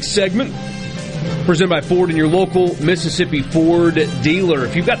our Picks segment, presented by Ford and your local Mississippi Ford dealer.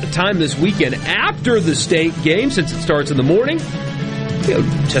 If you've got the time this weekend after the state game, since it starts in the morning,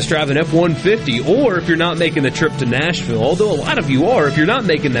 test drive an F-150. Or if you're not making the trip to Nashville, although a lot of you are, if you're not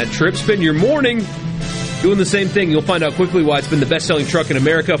making that trip, spend your morning doing the same thing. You'll find out quickly why it's been the best-selling truck in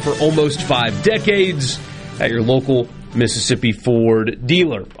America for almost 5 decades at your local Mississippi Ford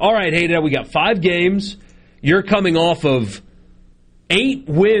dealer. All right, hey, now we got 5 games. You're coming off of 8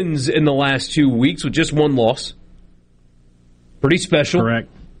 wins in the last 2 weeks with just 1 loss. Pretty special. Correct.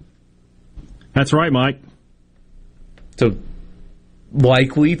 That's right, Mike. So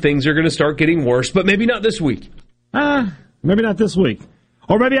likely things are going to start getting worse, but maybe not this week. Maybe not this week.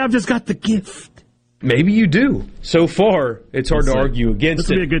 Or maybe I've just got the gift. Maybe you do. So far, it's hard to argue against it. This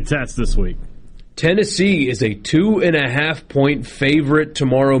will be a good test this week. Tennessee is a 2.5-point favorite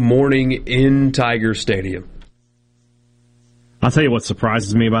tomorrow morning in Tiger Stadium. I'll tell you what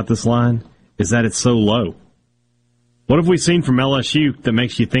surprises me about this line is that it's so low. What have we seen from LSU that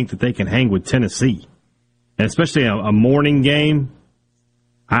makes you think that they can hang with Tennessee? And especially a morning game,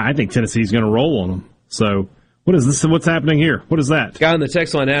 I think Tennessee's going to roll on them. So what is this? What's happening here? What is that? Guy on the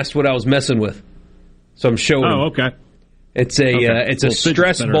text line asked what I was messing with. So I'm showing him. Oh, okay. It's a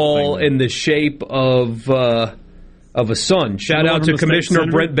stress ball in the shape of a sun. Shout out to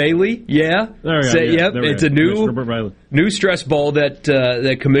Commissioner Brent Bailey. Yeah, it's a new stress ball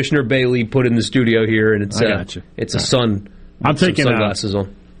that Commissioner Bailey put in the studio here, and it's a sun. I'm taking sunglasses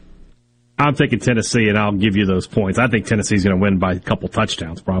on. I'm taking Tennessee, and I'll give you those points. I think Tennessee's going to win by a couple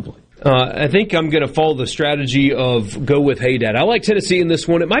touchdowns, probably. I think I'm going to follow the strategy of go with Haydad. I like Tennessee in this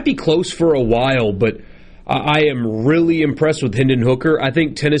one. It might be close for a while, but I am really impressed with Hendon Hooker. I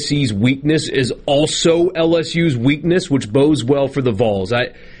think Tennessee's weakness is also LSU's weakness, which bodes well for the Vols.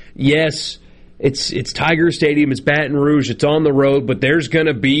 Yes, it's Tiger Stadium, it's Baton Rouge, it's on the road, but there's going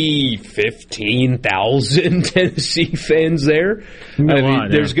to be 15,000 Tennessee fans there.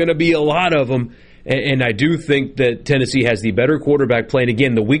 There's going to be a lot of them. And I do think that Tennessee has the better quarterback play. And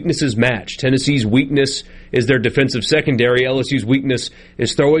again, the weaknesses match. Tennessee's weakness is their defensive secondary. LSU's weakness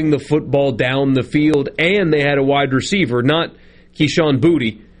is throwing the football down the field. And they had a wide receiver, not Keyshawn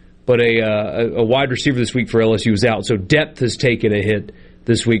Boutte, but a wide receiver this week for LSU is out. So depth has taken a hit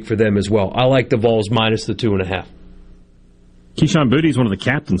this week for them as well. I like the Vols minus the 2.5. Keyshawn Boutte's one of the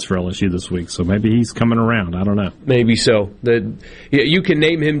captains for LSU this week, so maybe he's coming around. I don't know. Maybe so. You can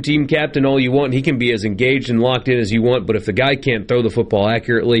name him team captain all you want. He can be as engaged and locked in as you want, but if the guy can't throw the football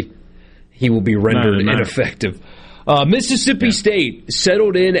accurately, he will be rendered ineffective. Mississippi State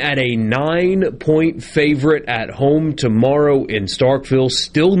settled in at a 9-point favorite at home tomorrow in Starkville.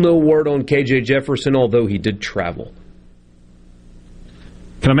 Still no word on KJ Jefferson, although he did travel.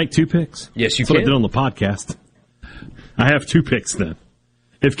 Can I make 2 picks? Yes, you can. That's what I did on the podcast. I have 2 picks then.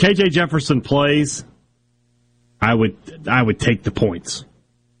 If KJ Jefferson plays, I would take the points.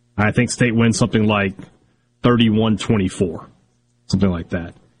 I think State wins something like 31-24, something like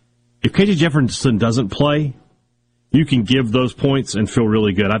that. If KJ Jefferson doesn't play, you can give those points and feel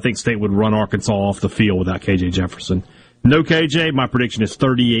really good. I think State would run Arkansas off the field without KJ Jefferson. No KJ, my prediction is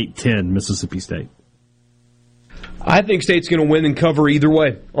 38-10 Mississippi State. I think State's going to win and cover either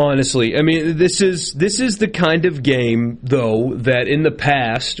way, honestly. I mean, this is the kind of game, though, that in the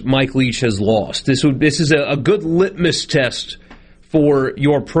past Mike Leach has lost. This is a good litmus test for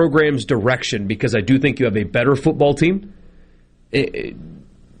your program's direction, because I do think you have a better football team. I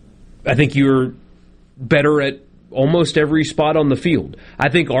think you're better at almost every spot on the field. I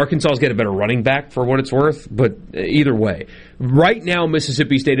think Arkansas's got a better running back for what it's worth, but either way. Right now,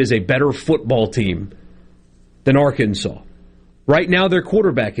 Mississippi State is a better football team than Arkansas. Right now, their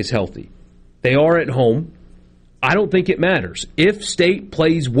quarterback is healthy. They are at home. I don't think it matters. If State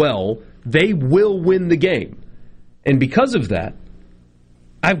plays well, they will win the game. And because of that,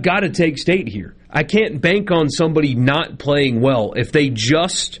 I've got to take State here. I can't bank on somebody not playing well. If they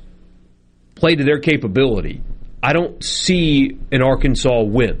just play to their capability, I don't see an Arkansas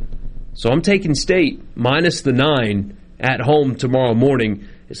win. So I'm taking State minus the 9 at home tomorrow morning.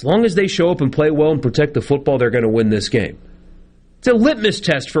 As long as they show up and play well and protect the football, they're going to win this game. It's a litmus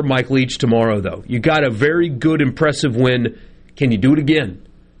test for Mike Leach tomorrow, though. You got a very good, impressive win. Can you do it again?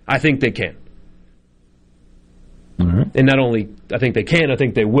 I think they can. All right. And not only I think they can, I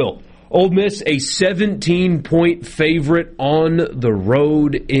think they will. Ole Miss, a 17-point favorite on the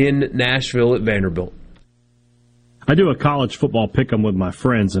road in Nashville at Vanderbilt. I do a college football pick-em with my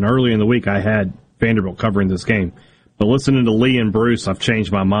friends, and early in the week I had Vanderbilt covering this game. But listening to Lee and Bruce, I've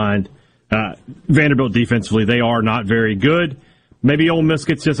changed my mind. Vanderbilt defensively, they are not very good. Maybe Ole Miss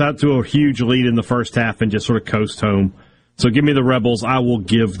gets just out to a huge lead in the first half and just sort of coast home. So give me the Rebels. I will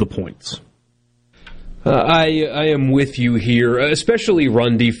give the points. I am with you here, especially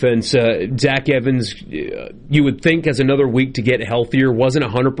run defense. Zach Evans, you would think, has another week to get healthier. Wasn't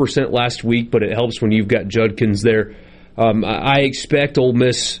 100% last week, but it helps when you've got Judkins there. I expect Ole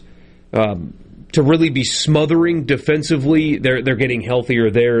Miss to really be smothering defensively. They're getting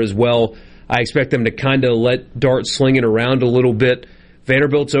healthier there as well. I expect them to kind of let Dart sling it around a little bit.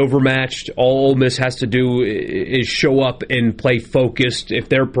 Vanderbilt's overmatched. All Ole Miss has to do is show up and play focused. If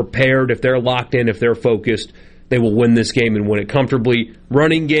they're prepared, if they're locked in, if they're focused, they will win this game and win it comfortably.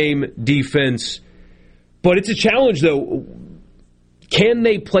 Running game, defense. But it's a challenge, though. Can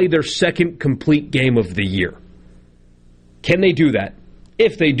they play their second complete game of the year? Can they do that?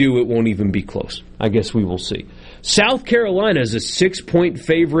 If they do, it won't even be close. I guess we will see. South Carolina is a 6-point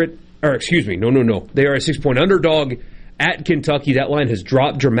favorite. Or, excuse me, no. They are a 6-point underdog at Kentucky. That line has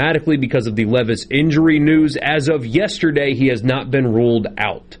dropped dramatically because of the Levis injury news. As of yesterday, he has not been ruled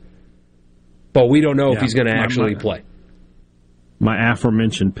out. But we don't know if he's going to actually play. My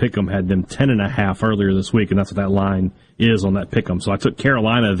aforementioned pick'em had them 10.5 earlier this week, and that's what that line is on that pick'em. So I took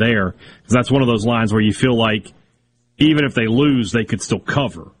Carolina there because that's one of those lines where you feel like even if they lose, they could still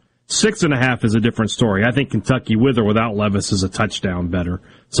cover. 6.5 is a different story. I think Kentucky, with or without Levis, is a touchdown better.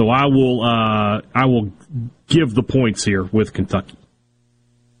 So I will give the points here with Kentucky.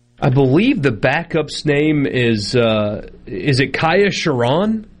 I believe the backup's name is it Kaya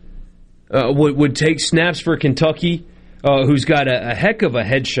Sharon? Would take snaps for Kentucky. Who's got a heck of a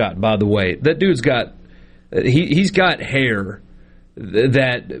headshot, by the way. That dude's got he's got hair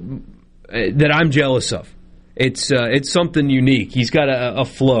that I'm jealous of. It's something unique. He's got a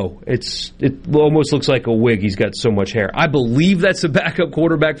flow. It almost looks like a wig. He's got so much hair. I believe that's the backup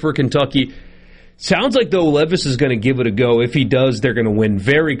quarterback for Kentucky. Sounds like, though, Levis is going to give it a go. If he does, they're going to win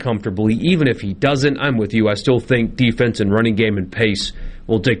very comfortably. Even if he doesn't, I'm with you. I still think defense and running game and pace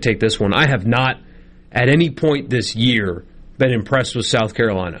will dictate this one. I have not, at any point this year, been impressed with South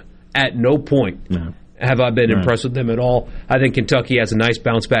Carolina. At no point have I been impressed with them at all. I think Kentucky has a nice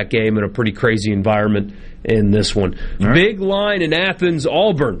bounce-back game in a pretty crazy environment in this one. Right. Big line in Athens,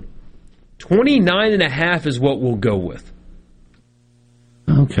 Auburn. 29.5 is what we'll go with.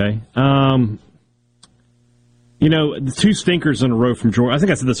 Okay. The two stinkers in a row from Georgia. I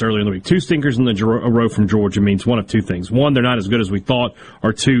think I said this earlier in the week. Two stinkers in a row from Georgia means one of two things. One, they're not as good as we thought,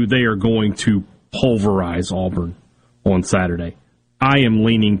 or two, they are going to pulverize Auburn on Saturday. I am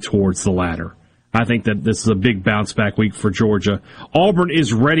leaning towards the latter. I think that this is a big bounce-back week for Georgia. Auburn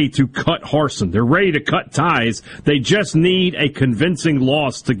is ready to cut Harsin. They're ready to cut ties. They just need a convincing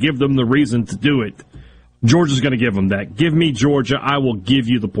loss to give them the reason to do it. Georgia's going to give them that. Give me Georgia. I will give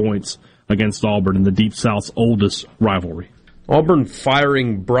you the points against Auburn in the Deep South's oldest rivalry. Auburn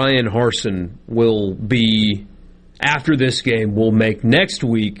firing Brian Harsin will be, after this game, will make next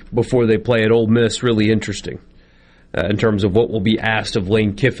week, before they play at Ole Miss, really interesting in terms of what will be asked of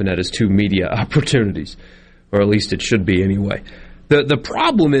Lane Kiffin at his two media opportunities, or at least it should be anyway. The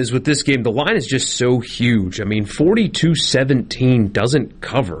problem is with this game, the line is just so huge. I mean, 42-17 doesn't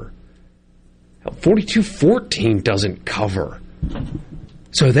cover. 42-14 doesn't cover.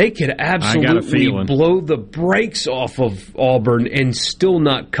 So they could absolutely blow the brakes off of Auburn and still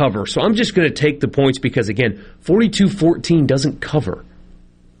not cover. So I'm just going to take the points because, again, 42-14 doesn't cover.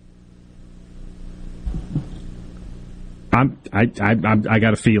 I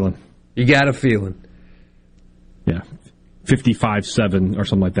got a feeling. You got a feeling. Yeah. 55-7 or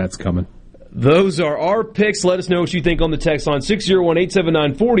something like that's coming. Those are our picks. Let us know what you think on the text line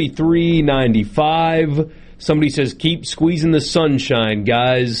 601-879-4395. Somebody says, keep squeezing the sunshine,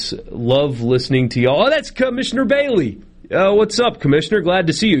 guys. Love listening to y'all. Oh, that's Commissioner Bailey. What's up, Commissioner? Glad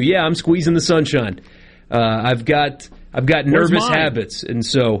to see you. Yeah, I'm squeezing the sunshine. I've got nervous habits, and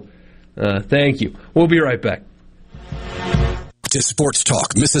so thank you. We'll be right back. To Sports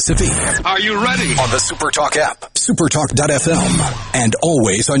Talk Mississippi. Are you ready? On the Super Talk app, supertalk.fm, and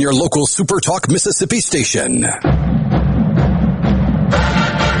always on your local Super Talk Mississippi station.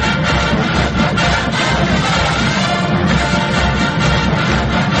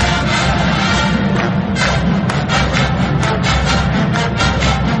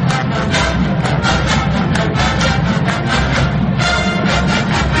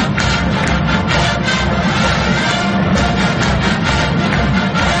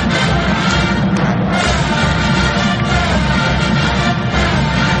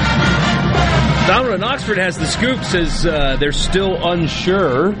 Oxford has the scoop, says they're still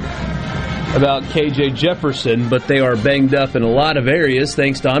unsure about KJ Jefferson, but they are banged up in a lot of areas.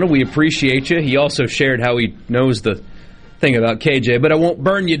 Thanks, Donald. We appreciate you. He also shared how he knows the thing about KJ, but I won't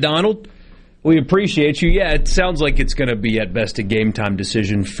burn you, Donald. We appreciate you. Yeah, it sounds like it's going to be at best a game-time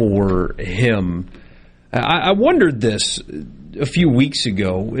decision for him. I wondered this a few weeks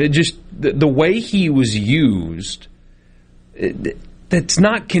ago. The way he was used, that's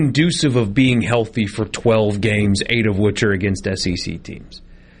not conducive of being healthy for 12 games, 8 of which are against SEC teams.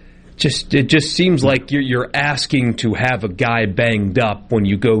 It just seems like you're asking to have a guy banged up when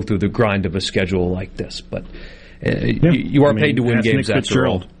you go through the grind of a schedule like this. But You are paid to win games Nick after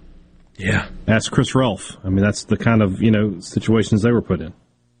all. Yeah. Ask Chris Relf. I mean, that's the kind of, situations they were put in.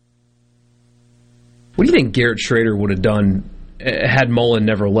 What do you think Garrett Schrader would have done had Mullen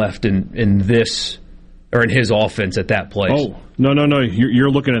never left in this or in his offense at that place? Oh, no.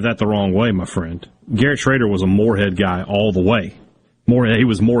 You're looking at that the wrong way, my friend. Garrett Schrader was a Moorhead guy all the way. He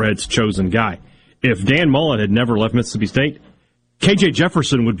was Moorhead's chosen guy. If Dan Mullen had never left Mississippi State, KJ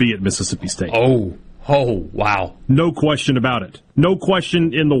Jefferson would be at Mississippi State. Oh, wow. No question about it. No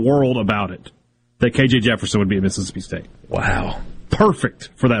question in the world about it that KJ Jefferson would be at Mississippi State. Wow. Perfect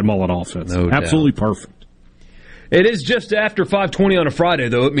for that Mullen offense. No Absolutely doubt. Perfect. It is just after 5:20 on a Friday,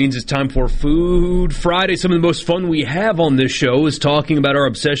 though. It means it's time for Food Friday. Some of the most fun we have on this show is talking about our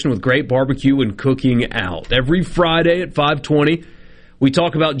obsession with great barbecue and cooking out. Every Friday at 5:20, we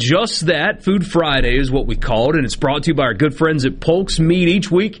talk about just that. Food Friday is what we call it, and it's brought to you by our good friends at Polk's Meat. Each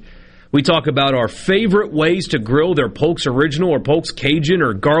week, we talk about our favorite ways to grill their Polk's Original or Polk's Cajun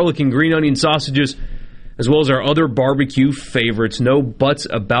or garlic and green onion sausages, as well as our other barbecue favorites. No buts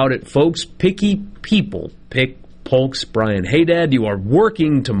about it, folks. Picky people pick Polk's. Brian Haydad, you are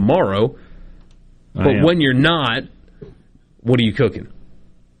working tomorrow, but when you're not, what are you cooking?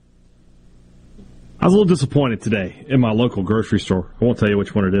 I was a little disappointed today in my local grocery store. I won't tell you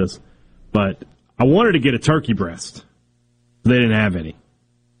which one it is, but I wanted to get a turkey breast. They didn't have any.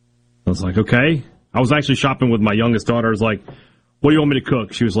 I was like, okay. I was actually shopping with my youngest daughter. I was like, what do you want me to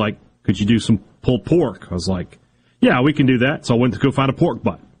cook? She was like, could you do some pulled pork? I was like, yeah, we can do that. So I went to go find a pork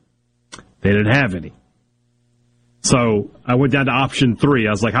butt. They didn't have any. So I went down to option 3.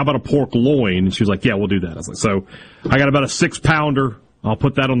 I was like, how about a pork loin? And she was like, yeah, we'll do that. I was like, so I got about a 6-pounder. I'll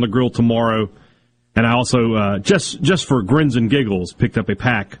put that on the grill tomorrow. And I also, just for grins and giggles, picked up a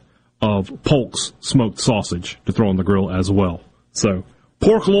pack of Polk's smoked sausage to throw on the grill as well. So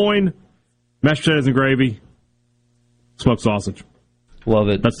pork loin, mashed potatoes and gravy, smoked sausage. Love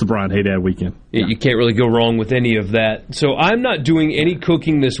it. That's the Brian Haydad weekend. You can't really go wrong with any of that. So I'm not doing any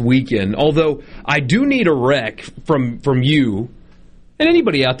cooking this weekend, although I do need a rec from you and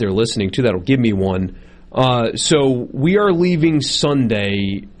anybody out there listening, too, that'll give me one. So we are leaving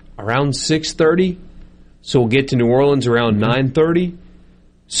Sunday around 6:30, so we'll get to New Orleans around 9:30.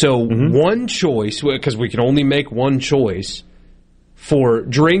 So one choice, because we can only make one choice, for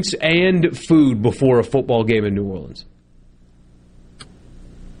drinks and food before a football game in New Orleans.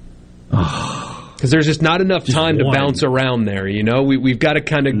 Because there's just not enough time to bounce around there, you know? We've got to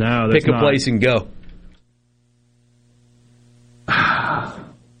kind of pick a place and go. I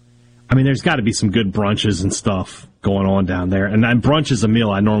mean, there's got to be some good brunches and stuff going on down there. And brunch is a meal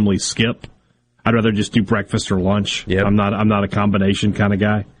I normally skip. I'd rather just do breakfast or lunch. Yep. I'm not a combination kind of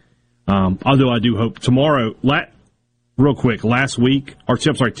guy. Although I do hope tomorrow, real quick,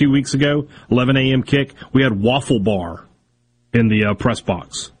 2 weeks ago, 11 a.m. kick, we had Waffle Bar in the press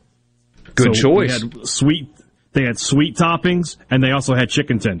box. Good choice. They had sweet toppings, and they also had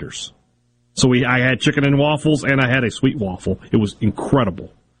chicken tenders. So I had chicken and waffles, and I had a sweet waffle. It was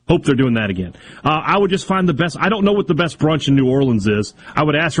incredible. Hope they're doing that again. I would just find the best. I don't know what the best brunch in New Orleans is. I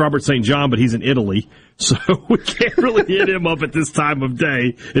would ask Robert St. John, but he's in Italy, so we can't really hit him up at this time of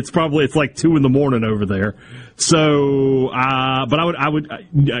day. It's like 2 a.m. over there. So, but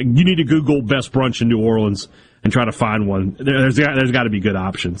you need to Google best brunch in New Orleans and try to find one. There's got to be good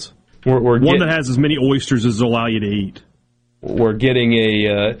options. One that has as many oysters as will allow you to eat. We're getting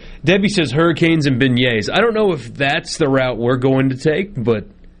a... Debbie says hurricanes and beignets. I don't know if that's the route we're going to take, but...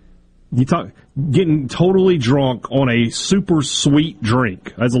 You talk getting totally drunk on a super sweet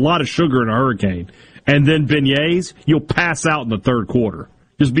drink. There's a lot of sugar in a hurricane. And then beignets, you'll pass out in the third quarter.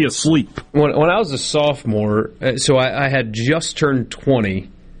 Just be asleep. When I was a sophomore, so I had just turned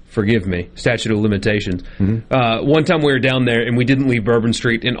 20... Forgive me, statute of limitations. One time we were down there and we didn't leave Bourbon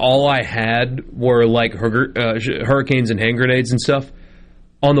Street, and all I had were like hurricanes and hand grenades and stuff.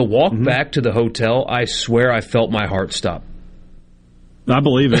 On the walk back to the hotel, I swear I felt my heart stop. I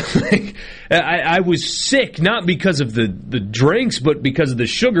believe it. I was sick, not because of the drinks, but because of the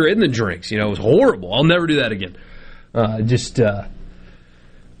sugar in the drinks. You know, it was horrible. I'll never do that again.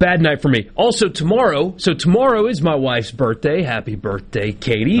 Bad night for me. Also, tomorrow is my wife's birthday. Happy birthday,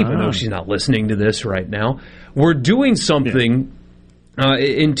 Katie, even though she's not listening to this right now. We're doing something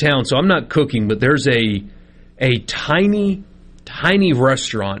in town, so I'm not cooking, but there's a tiny, tiny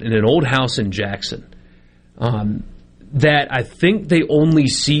restaurant in an old house in Jackson that I think they only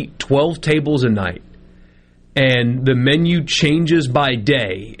seat 12 tables a night. And the menu changes by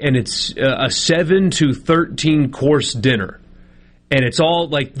day, and it's a 7 to 13 course dinner. And it's all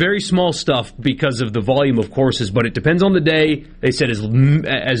like very small stuff because of the volume of courses, but it depends on the day. They said as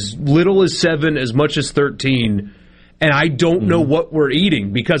little as 7, as much as 13. And I don't know what we're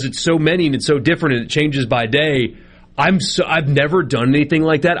eating because it's so many and it's so different and it changes by day. I've never done anything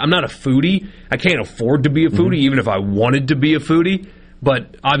like that. I'm not a foodie. I can't afford to be a foodie, even if I wanted to be a foodie.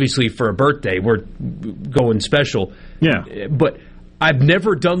 But obviously for a birthday, we're going special. Yeah. But I've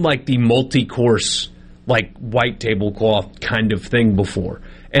never done like the multi-course, like white tablecloth kind of thing before.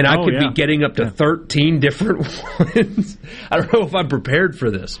 And I could be getting up to 13 different ones. I don't know if I'm prepared for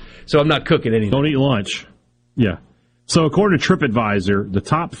this. So I'm not cooking anything. Don't eat lunch. Yeah. So according to TripAdvisor, the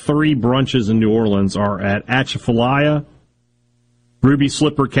top 3 brunches in New Orleans are at Atchafalaya, Ruby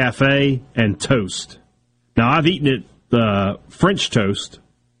Slipper Cafe, and Toast. Now, I've eaten at the French Toast,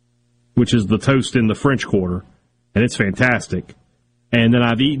 which is the toast in the French Quarter, and it's fantastic. And then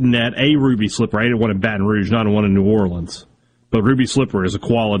I've eaten at a Ruby Slipper. I ate one in Baton Rouge, not one in New Orleans. But Ruby Slipper is a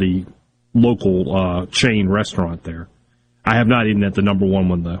quality local chain restaurant there. I have not eaten at the number 1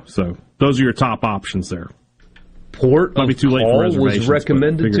 one, though. So those are your top options there. Port Probably of too late Call for was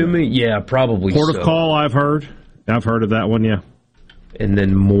recommended to me. Yeah, probably Port so. of Call, I've heard. I've heard of that one, yeah. And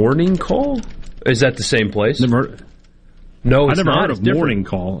then Morning Call? Is that the same place? Never heard. No, it's I never not. heard of Morning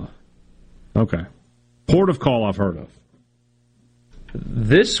Call. Okay. Port of Call I've heard of.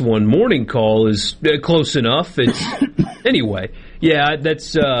 This one, Morning Call, is close enough. It's anyway. Yeah,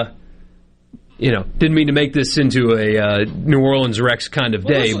 that's didn't mean to make this into a New Orleans Rex kind of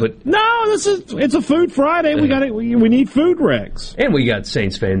day, but no, it's a Food Friday. We need food Rex, and we got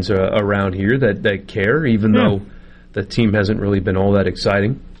Saints fans around here that care, even though the team hasn't really been all that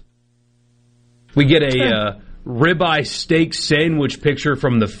exciting. We get a ribeye steak sandwich picture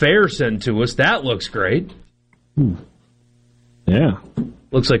from the fair sent to us. That looks great. Yeah.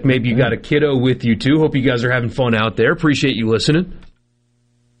 Looks like maybe you got a kiddo with you, too. Hope you guys are having fun out there. Appreciate you listening.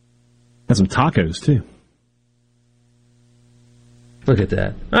 Got some tacos, too. Look at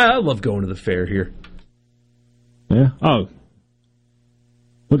that. I love going to the fair here. Yeah. Oh.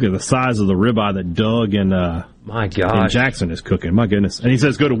 Look at the size of the ribeye that Doug and my gosh, and Jackson is cooking. My goodness. And he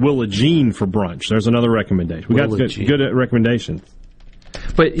says go to Willa Jean for brunch. There's another recommendation. We got good recommendations.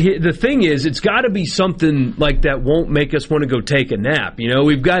 But the thing is, it's got to be something like that won't make us want to go take a nap. You know,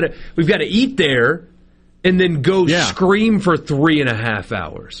 we've got to eat there and then go scream for 3.5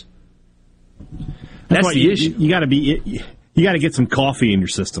 hours. That's the issue. You got to get some coffee in your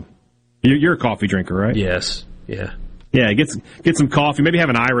system. You're a coffee drinker, right? Yes. Yeah. Yeah. Get some coffee. Maybe have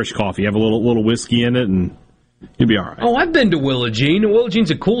an Irish coffee. Have a little whiskey in it, and you'll be all right. Oh, I've been to Willa Jean. Willa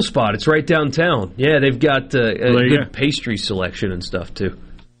Jean's a cool spot. It's right downtown. Yeah, they've got a good pastry selection and stuff, too.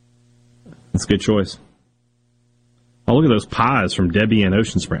 That's a good choice. Oh, look at those pies from Debbie and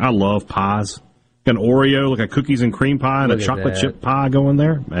Ocean Spring. I love pies. Got an Oreo, like a cookies and cream pie, and a chocolate chip pie going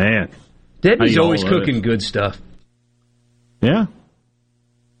there. Man. Debbie's always cooking good stuff. Yeah.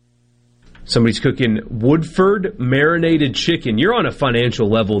 Somebody's cooking Woodford marinated chicken. You're on a financial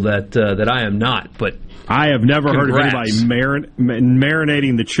level that I am not, but I have never heard of anybody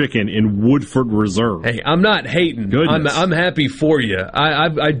marinating the chicken in Woodford Reserve. Hey, I'm not hating. I'm happy for you.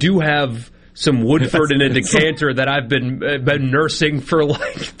 I do have some Woodford in a decanter that I've been nursing for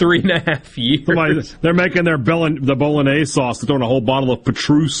like 3.5 years. They're making the bolognese sauce. They're throwing a whole bottle of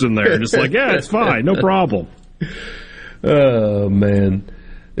Petrus in there. Just like, yeah, it's fine, no problem. Oh man.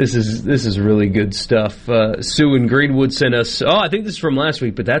 This is really good stuff. Sue in Greenwood sent us. Oh, I think this is from last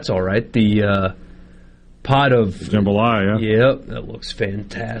week, but that's all right. The pot of jambalaya. Yep, that looks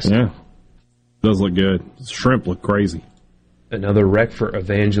fantastic. Yeah, does look good. Shrimp look crazy. Another wreck for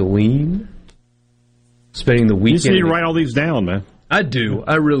Evangeline. Spending the weekend. You just need to write all these down, man. I do.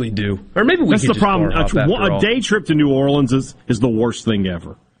 I really do. Or maybe we. That's the problem. A day trip to New Orleans is the worst thing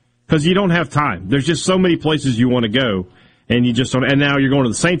ever because you don't have time. There's just so many places you want to go. And you just don't. And now you're going to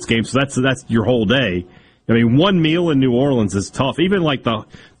the Saints game, so that's your whole day. I mean, one meal in New Orleans is tough. Even like the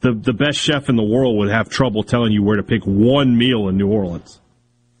best chef in the world would have trouble telling you where to pick one meal in New Orleans.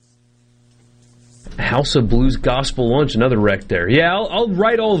 House of Blues Gospel Lunch, another wreck there. Yeah, I'll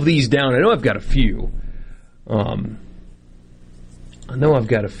write all of these down. I know I've got a few.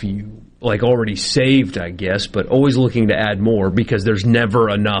 Like already saved, I guess, but always looking to add more because there's never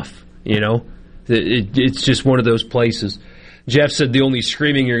enough. You know, it's just one of those places. Jeff said the only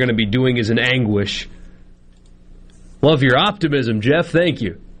screaming you're going to be doing is in anguish. Love your optimism, Jeff. Thank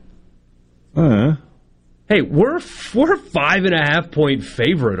you. Hey, we're a 5.5-point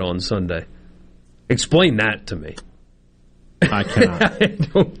favorite on Sunday. Explain that to me. I cannot. I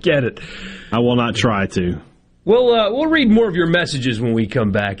don't get it. I will not try to. We'll read more of your messages when we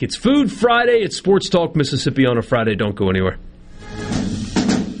come back. It's Food Friday. It's Sports Talk Mississippi on a Friday. Don't go anywhere.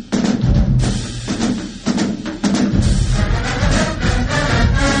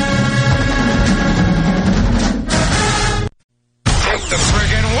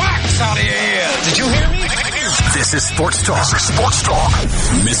 Sports Talk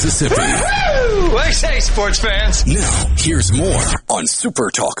Mississippi. Woo! What do you say, sports fans? Now, here's more on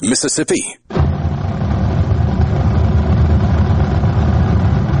Super Talk Mississippi.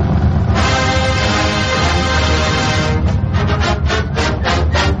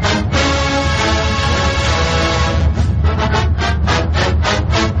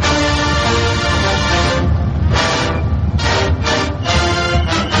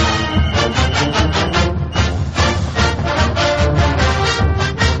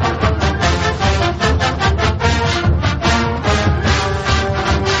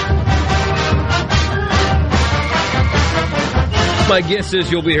 My guess is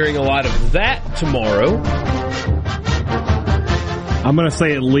you'll be hearing a lot of that tomorrow. I'm going to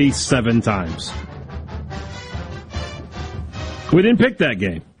say at least 7 times. We didn't pick that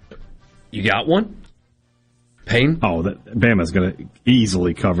game. You got one? Payne? Oh, Bama's going to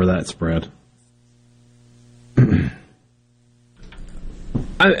easily cover that spread.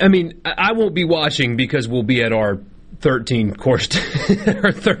 I mean, I won't be watching because we'll be at our 13-course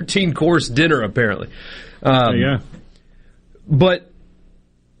dinner, apparently. Yeah. But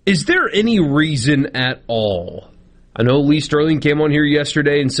is there any reason at all? I know Lee Sterling came on here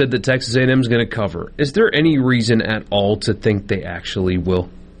yesterday and said that Texas A&M is going to cover. Is there any reason at all to think they actually will?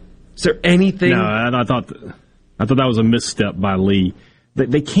 Is there anything? No, I thought that was a misstep by Lee.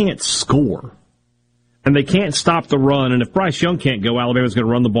 They can't score, and they can't stop the run. And if Bryce Young can't go, Alabama's going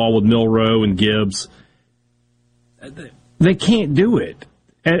to run the ball with Milroe and Gibbs. They can't do it,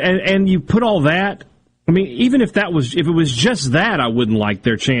 and you put all that. I mean, even if it was just that, I wouldn't like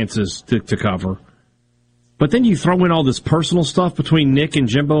their chances to cover. But then you throw in all this personal stuff between Nick and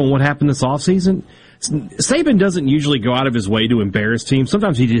Jimbo and what happened this offseason. Saban doesn't usually go out of his way to embarrass teams.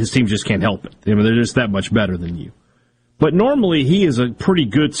 Sometimes his team just can't help it. I mean, they're just that much better than you. But normally he is a pretty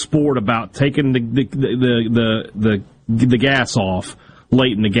good sport about taking the gas off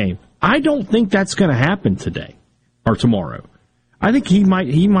late in the game. I don't think that's going to happen today or tomorrow. I think he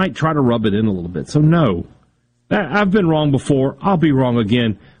might try to rub it in a little bit. So, no. I've been wrong before. I'll be wrong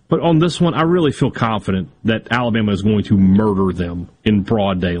again. But on this one, I really feel confident that Alabama is going to murder them in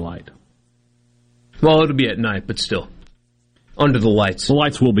broad daylight. Well, it'll be at night, but still. Under the lights. The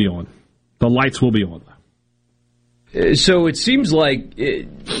lights will be on. The lights will be on. So it seems like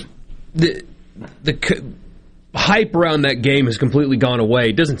the hype around that game has completely gone away.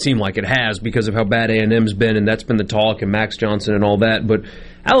 It doesn't seem like it has because of how bad A&M's been, and that's been the talk, and Max Johnson and all that. But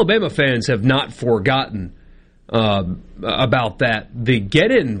Alabama fans have not forgotten about that. The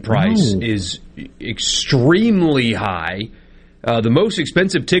get-in price is extremely high. The most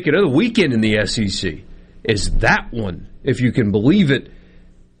expensive ticket of the weekend in the SEC is that one, if you can believe it.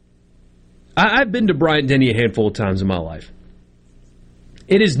 I've been to Bryant-Denny a handful of times in my life.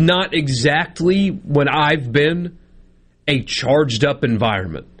 It is not exactly, when I've been, a charged-up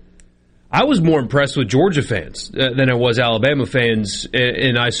environment. I was more impressed with Georgia fans than I was Alabama fans,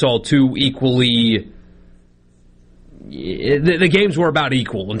 and I saw two equally... The games were about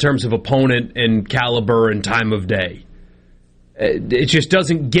equal in terms of opponent and caliber and time of day. It just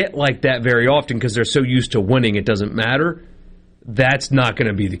doesn't get like that very often because they're so used to winning it doesn't matter. That's not going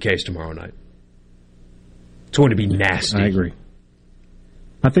to be the case tomorrow night. It's going to be nasty. I agree.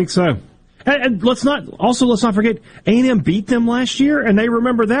 I think so. And let's not forget, A&M beat them last year, and they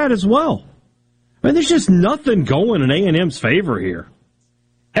remember that as well. I mean, there's just nothing going in A&M's favor here.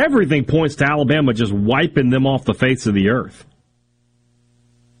 Everything points to Alabama just wiping them off the face of the earth.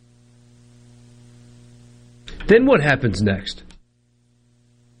 Then what happens next?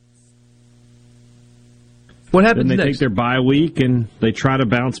 What happens next? Then they next? take their bye week, and they try to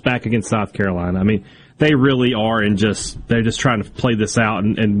bounce back against South Carolina. I mean, they really are, they're just trying to play this out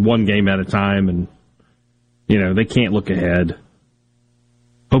in one game at a time, and they can't look ahead.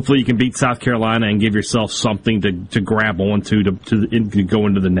 Hopefully, you can beat South Carolina and give yourself something to grab onto to go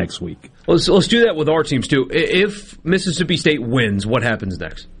into the next week. Let's do that with our teams too. If Mississippi State wins, what happens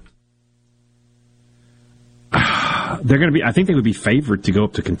next? They're going to be. I think they would be favored to go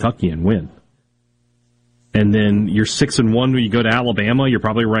up to Kentucky and win. And then you're 6-1 when you go to Alabama. You're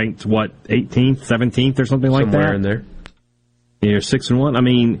probably ranked 18th, 17th, or something like that. Somewhere in there. Yeah, you're 6-1. I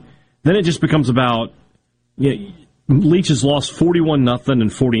mean, then it just becomes about. Leach has lost 41-0 and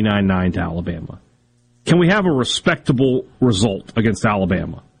 49-9 to Alabama. Can we have a respectable result against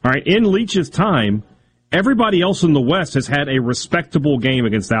Alabama? All right, in Leach's time, everybody else in the West has had a respectable game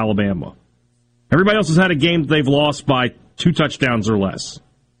against Alabama. Everybody else has had a game that they've lost by 2 touchdowns or less.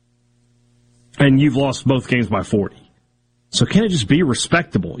 And you've lost both games by 40. So can it just be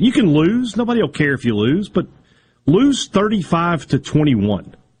respectable? You can lose. Nobody will care if you lose, but lose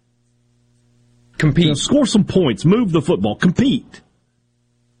 35-21. Compete. Score some points. Move the football. Compete.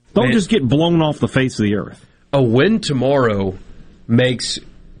 Don't just get blown off the face of the earth. A win tomorrow makes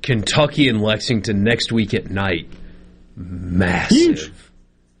Kentucky and Lexington next week at night massive.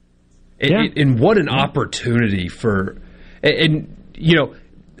 Huge. And what an opportunity for... And, you know,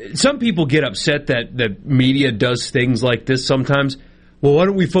 some people get upset that the media does things like this sometimes. Well, why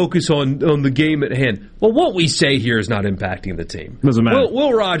don't we focus on the game at hand? Well, what we say here is not impacting the team. Doesn't matter.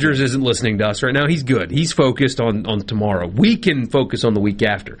 Will Rogers isn't listening to us right now. He's good. He's focused on tomorrow. We can focus on the week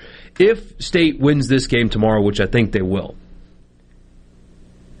after. If State wins this game tomorrow, which I think they will,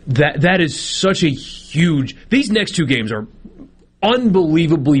 that is such a huge... These next two games are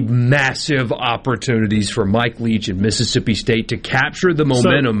unbelievably massive opportunities for Mike Leach and Mississippi State to capture the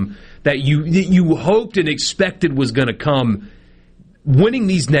momentum that you hoped and expected was going to come. Winning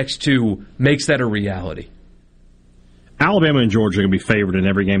these next two makes that a reality. Alabama and Georgia are going to be favored in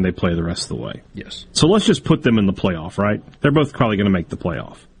every game they play the rest of the way. Yes. So let's just put them in the playoff, right? They're both probably going to make the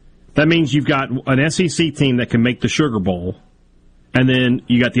playoff. That means you've got an SEC team that can make the Sugar Bowl, and then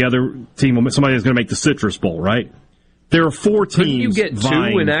you got the other team, somebody that's going to make the Citrus Bowl, right? There are four teams. Couldn't you get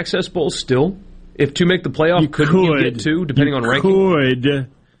two in Access Bowls still? If two make the playoff, couldn't you get two, depending on ranking? Could,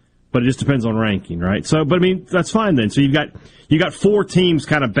 but it just depends on ranking, right? So, but I mean, that's fine then. So you got four teams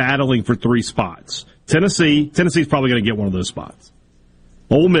kind of battling for three spots. Tennessee's probably going to get one of those spots.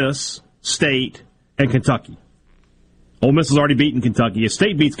 Ole Miss, State, and Kentucky. Ole Miss has already beaten Kentucky. If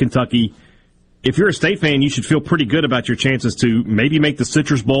State beats Kentucky, if you're a State fan, you should feel pretty good about your chances to maybe make the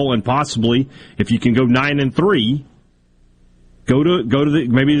Citrus Bowl, and possibly, if you can go 9-3, go to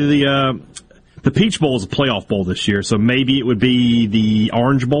the Peach Bowl is a playoff bowl this year, so maybe it would be the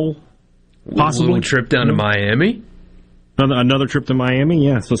Orange Bowl, possibly. A little trip down to Miami. Another trip to Miami,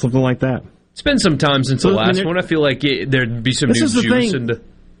 yeah, so something like that. It's been some time since the last one. I feel like there'd be some new juice.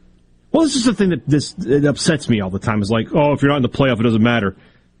 Well, this is the thing that upsets me all the time. Is like, oh, if you're not in the playoff, it doesn't matter.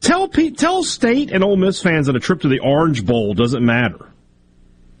 Tell State and Ole Miss fans that a trip to the Orange Bowl doesn't matter.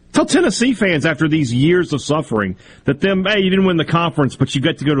 Tell Tennessee fans after these years of suffering that you didn't win the conference, but you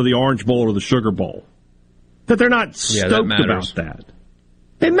get to go to the Orange Bowl or the Sugar Bowl. That they're not stoked about that.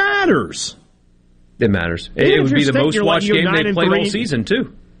 It matters. It matters. It would be the most watched game they've played all season,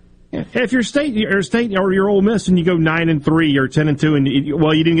 too. Yeah. If you're State or you're Ole Miss and you go 9-3 or 10-2, and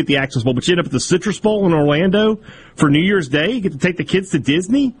you didn't get the Access Bowl, but you end up at the Citrus Bowl in Orlando for New Year's Day, you get to take the kids to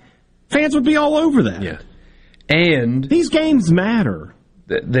Disney, fans would be all over that. Yeah. And these games matter.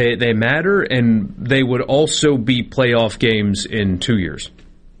 They matter, and they would also be playoff games in 2 years.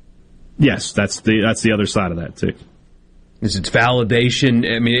 Yes, that's the other side of that too. It's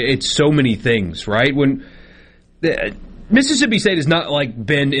validation. I mean, it's so many things, right? When Mississippi State has not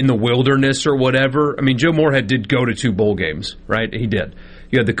been in the wilderness or whatever. I mean, Joe Moorhead did go to 2 bowl games, right? He did.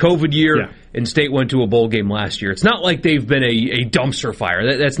 You had the COVID year, and State went to a bowl game last year. It's not like they've been a dumpster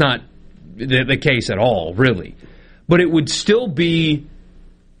fire. That's not the case at all, really. But it would still be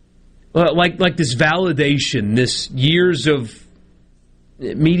like this validation, this years of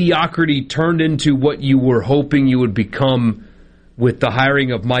mediocrity turned into what you were hoping you would become with the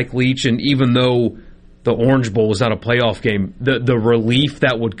hiring of Mike Leach. And even though the Orange Bowl was not a playoff game, the relief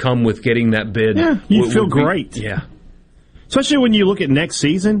that would come with getting that bid. Yeah, you'd feel great. Yeah. Especially when you look at next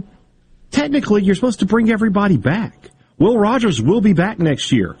season, technically you're supposed to bring everybody back. Will Rogers will be back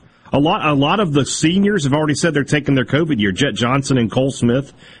next year. A lot of the seniors have already said they're taking their COVID year. Jet Johnson and Cole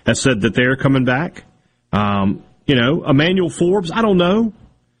Smith have said that they're coming back. Emmanuel Forbes, I don't know.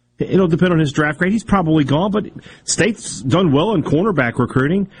 It'll depend on his draft grade. He's probably gone, but State's done well in cornerback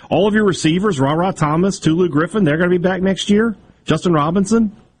recruiting. All of your receivers, Ra Thomas, Tulu Griffin, they're going to be back next year. Justin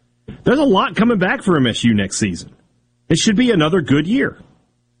Robinson. There's a lot coming back for MSU next season. It should be another good year.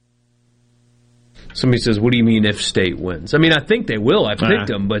 Somebody says, what do you mean if State wins? I mean, I think they will. I picked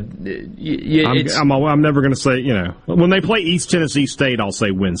them, but I'm never going to say, when they play East Tennessee State, I'll say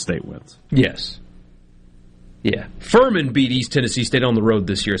State wins. Yes. Yeah. Furman beat East Tennessee State on the road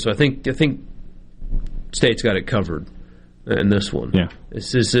this year, so I think State's got it covered in this one. Yeah.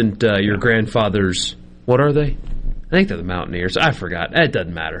 This isn't your grandfather's, what are they? I think they're the Mountaineers. I forgot. It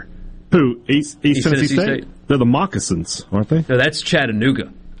doesn't matter. Who? East Tennessee State? They're the Moccasins, aren't they? No, that's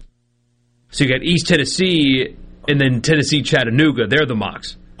Chattanooga. So you got East Tennessee and then Tennessee Chattanooga. They're the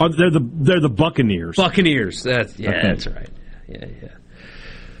Mocs. Oh, they're the Buccaneers. Buccaneers. That's right. Yeah.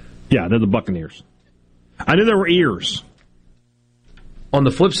 Yeah, they're the Buccaneers. I knew there were ears. On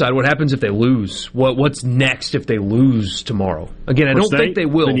the flip side, what happens if they lose? What's next if they lose tomorrow? Again, I don't think they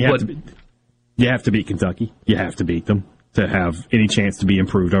will. You have to beat Kentucky. You have to beat them to have any chance to be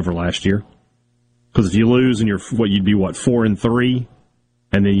improved over last year. Because if you lose and you'd be 4-3.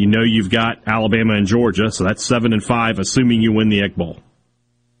 And then you've got Alabama and Georgia, so that's 7-5, assuming you win the Egg Bowl.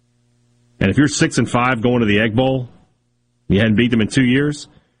 And if you're 6-5 going to the Egg Bowl, you hadn't beat them in 2 years,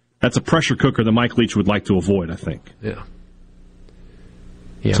 that's a pressure cooker that Mike Leach would like to avoid, I think. Yeah,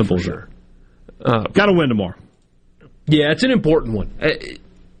 simple for sure. Got to win tomorrow. Yeah, it's an important one.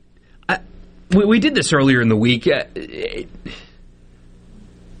 We did this earlier in the week.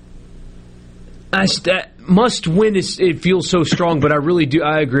 Must win it feels so strong, but I really do.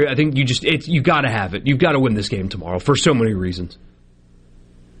 I agree. I think you got to have it. You've got to win this game tomorrow for so many reasons.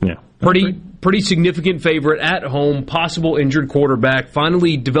 Yeah, pretty significant favorite at home. Possible injured quarterback.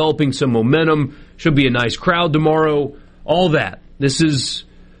 Finally developing some momentum. Should be a nice crowd tomorrow. All that. This is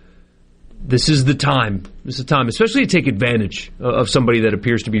the time. This is the time, especially to take advantage of somebody that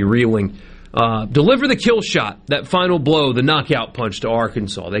appears to be reeling. Deliver the kill shot, that final blow, the knockout punch to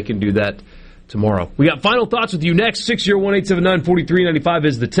Arkansas. They can do that tomorrow. We got final thoughts with you next. 601-879-4395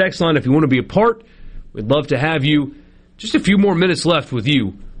 is the text line. If you want to be a part, we'd love to have you. Just a few more minutes left with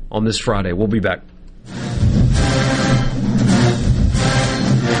you on this Friday. We'll be back.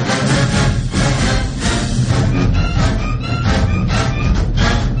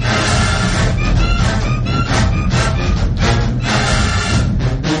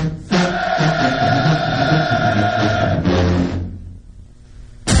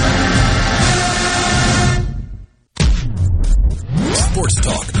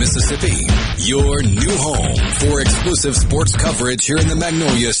 Mississippi, your new home for exclusive sports coverage here in the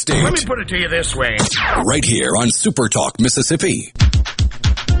Magnolia State. Let me put it to you this way. Right here on Super Talk Mississippi.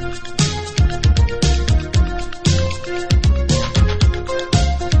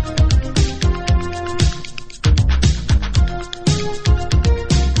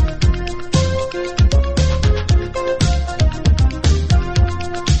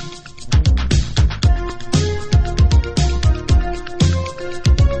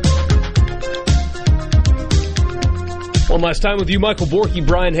 One last time with you, Michael Borky,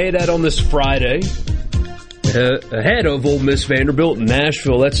 Brian Haydad on this Friday. Ahead of Ole Miss Vanderbilt in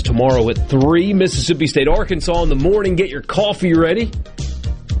Nashville. That's tomorrow at 3. Mississippi State, Arkansas in the morning. Get your coffee ready.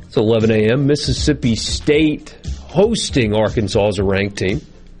 It's 11 a.m. Mississippi State hosting Arkansas as a ranked team.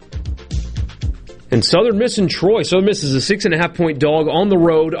 And Southern Miss and Troy. Southern Miss is a 6.5-point dog on the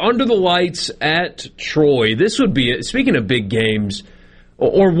road, under the lights at Troy. This would be, speaking of big games,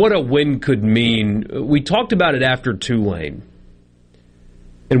 or what a win could mean. We talked about it after Tulane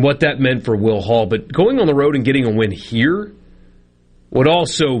and what that meant for Will Hall. But going on the road and getting a win here would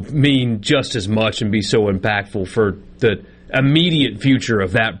also mean just as much and be so impactful for the immediate future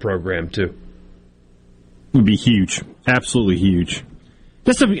of that program, too. It would be huge. Absolutely huge.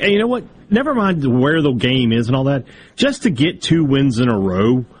 You know what? Never mind where the game is and all that. Just to get 2 wins in a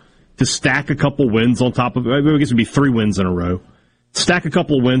row, to stack a couple wins on top of it, I guess it would be 3 wins in a row. Stack a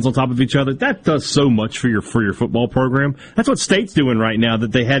couple of wins on top of each other. That does so much for your football program. That's what State's doing right now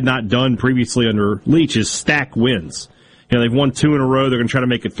that they had not done previously under Leach, is stack wins. You know, they've won 2 in a row. They're going to try to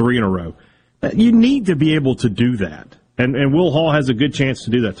make it 3 in a row. You need to be able to do that. And Will Hall has a good chance to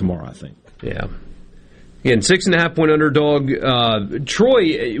do that tomorrow, I think. Yeah. Again, 6.5-point underdog.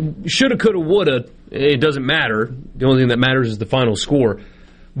 Troy shoulda, coulda, woulda. It doesn't matter. The only thing that matters is the final score.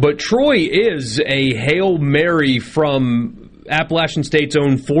 But Troy is a Hail Mary from Appalachian State's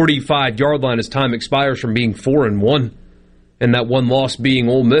own 45-yard line as time expires from being 4-1, and that one loss being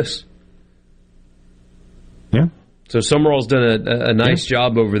Ole Miss. Yeah. So Summerall's done a nice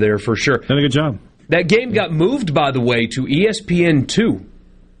job over there for sure. Done a good job. That game got moved, by the way, to ESPN2.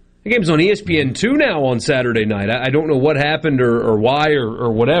 The game's on ESPN2 now on Saturday night. I don't know what happened or why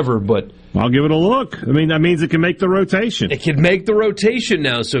or whatever, but I'll give it a look. I mean, that means it can make the rotation. It can make the rotation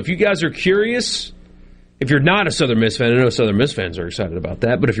now. So if you guys are curious, if you're not a Southern Miss fan, I know Southern Miss fans are excited about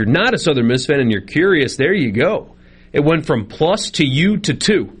that, but if you're not a Southern Miss fan and you're curious, there you go. It went from plus to U to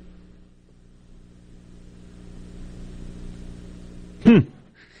 2.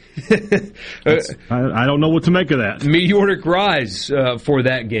 I don't know what to make of that. Meteoric rise for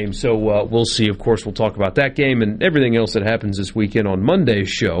that game. So we'll see. Of course, we'll talk about that game and everything else that happens this weekend on Monday's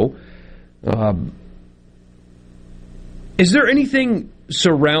show. Is there anything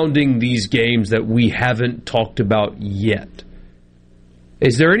surrounding these games that we haven't talked about yet?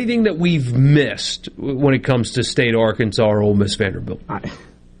 Is there anything that we've missed when it comes to State Arkansas or Ole Miss Vanderbilt?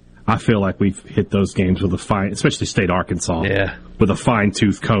 I feel like we've hit those games with a fine, especially State Arkansas, with a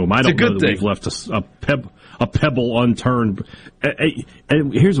fine-tooth comb. I don't know that we've left a pebble unturned.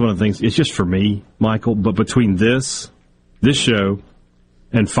 And here's one of the things. It's just for me, Michael, but between this show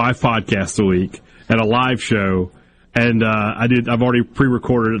and 5 podcasts a week and a live show And I've already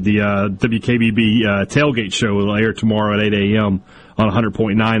pre-recorded the WKBB tailgate show. It'll air tomorrow at 8 a.m. on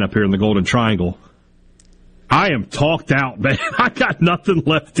 100.9 up here in the Golden Triangle. I am talked out, man. I got nothing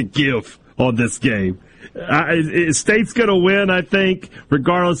left to give on this game. State's going to win, I think,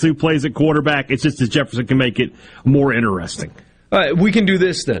 regardless who plays at quarterback. It's just that Jefferson can make it more interesting. All right, we can do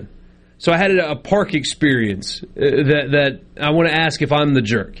this then. So I had a park experience that I want to ask if I'm the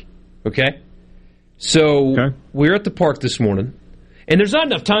jerk, okay? So we're at the park this morning, and there's not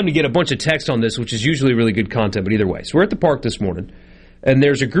enough time to get a bunch of text on this, which is usually really good content, but either way. So we're at the park this morning, and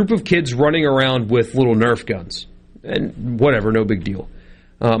there's a group of kids running around with little Nerf guns. And whatever, no big deal.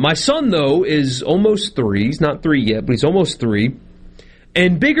 My son, though, is almost 3. He's not 3 yet, but he's almost 3.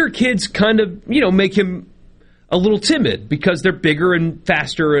 And bigger kids kind of, make him a little timid because they're bigger and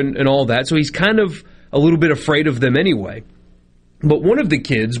faster and all that. So he's kind of a little bit afraid of them anyway. But one of the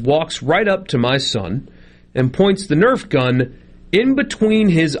kids walks right up to my son and points the Nerf gun in between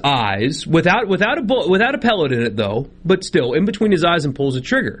his eyes, without a pellet in it, though, but still, in between his eyes, and pulls a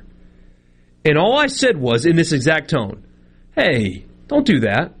trigger. And all I said was, in this exact tone, "Hey, don't do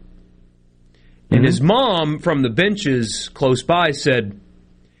that." And his mom from the benches close by said,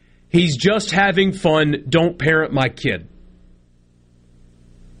 "He's just having fun. Don't parent my kid."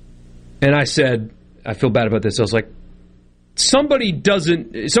 And I said, I feel bad about this. I was like, somebody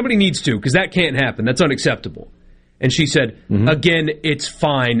needs to, because that can't happen. That's unacceptable. And she said, "Again, it's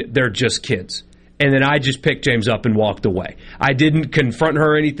fine. They're just kids." And then I just picked James up and walked away. I didn't confront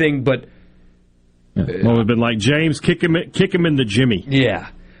her or anything, but... Well, it would have been like, "James, kick him in the Jimmy." Yeah.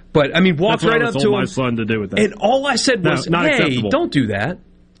 But, I mean, walked right up to him. That's what I told my son to do with that. And all I said was, not "Hey, acceptable. Don't do that."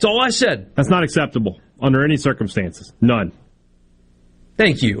 That's all I said. That's not acceptable under any circumstances. None.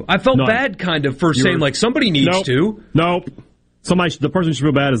 Thank you. I felt bad kind of for saying, like, somebody needs to. Nope. The person who should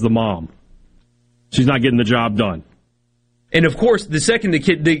feel bad is the mom. She's not getting the job done. And, of course, the second the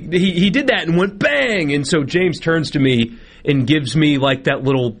kid, he did that and went bang. And so James turns to me and gives me, like, that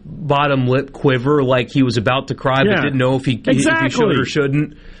little bottom lip quiver, like he was about to cry but didn't know if he should or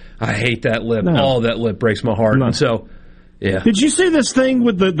shouldn't. I hate that lip. No. All that lip breaks my heart. No. And so, yeah. Did you see this thing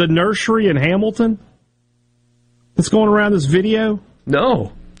with the nursery in Hamilton that's going around, this video?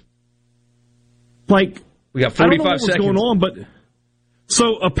 No. Like, we got 45 I don't know what's seconds going on, but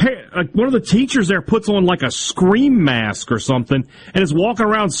so one of the teachers there puts on like a scream mask or something and is walking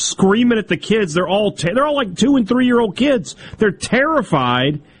around screaming at the kids. They're all like 2 and 3 year old kids. They're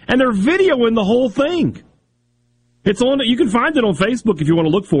terrified and they're videoing the whole thing. It's on. You can find it on Facebook if you want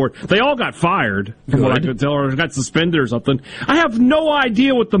to look for it. They all got fired, from what I could tell, or got suspended or something. I have no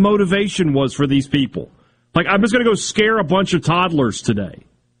idea what the motivation was for these people. Like, I'm just going to go scare a bunch of toddlers today.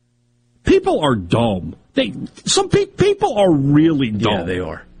 People are dumb. Some people are really dumb. Yeah, they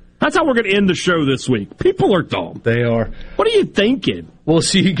are. That's how we're going to end the show this week. People are dumb. They are. What are you thinking? We'll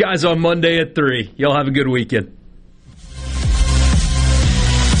see you guys on Monday at 3. Y'all have a good weekend.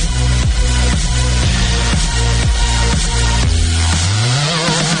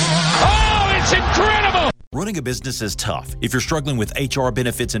 Running a business is tough. If you're struggling with HR,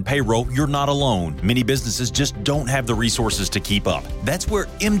 benefits, and payroll, you're not alone. Many businesses just don't have the resources to keep up. That's where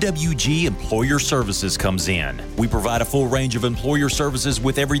MWG Employer Services comes in. We provide a full range of employer services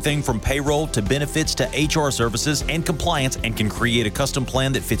with everything from payroll to benefits to HR services and compliance, and can create a custom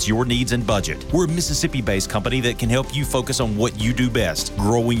plan that fits your needs and budget. We're a Mississippi-based company that can help you focus on what you do best,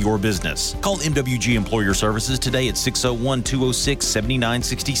 growing your business. Call MWG Employer Services today at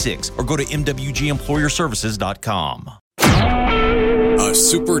 601-206-7966 or go to MWGEmployerServices.com. A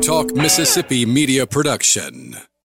SuperTalk Mississippi media production.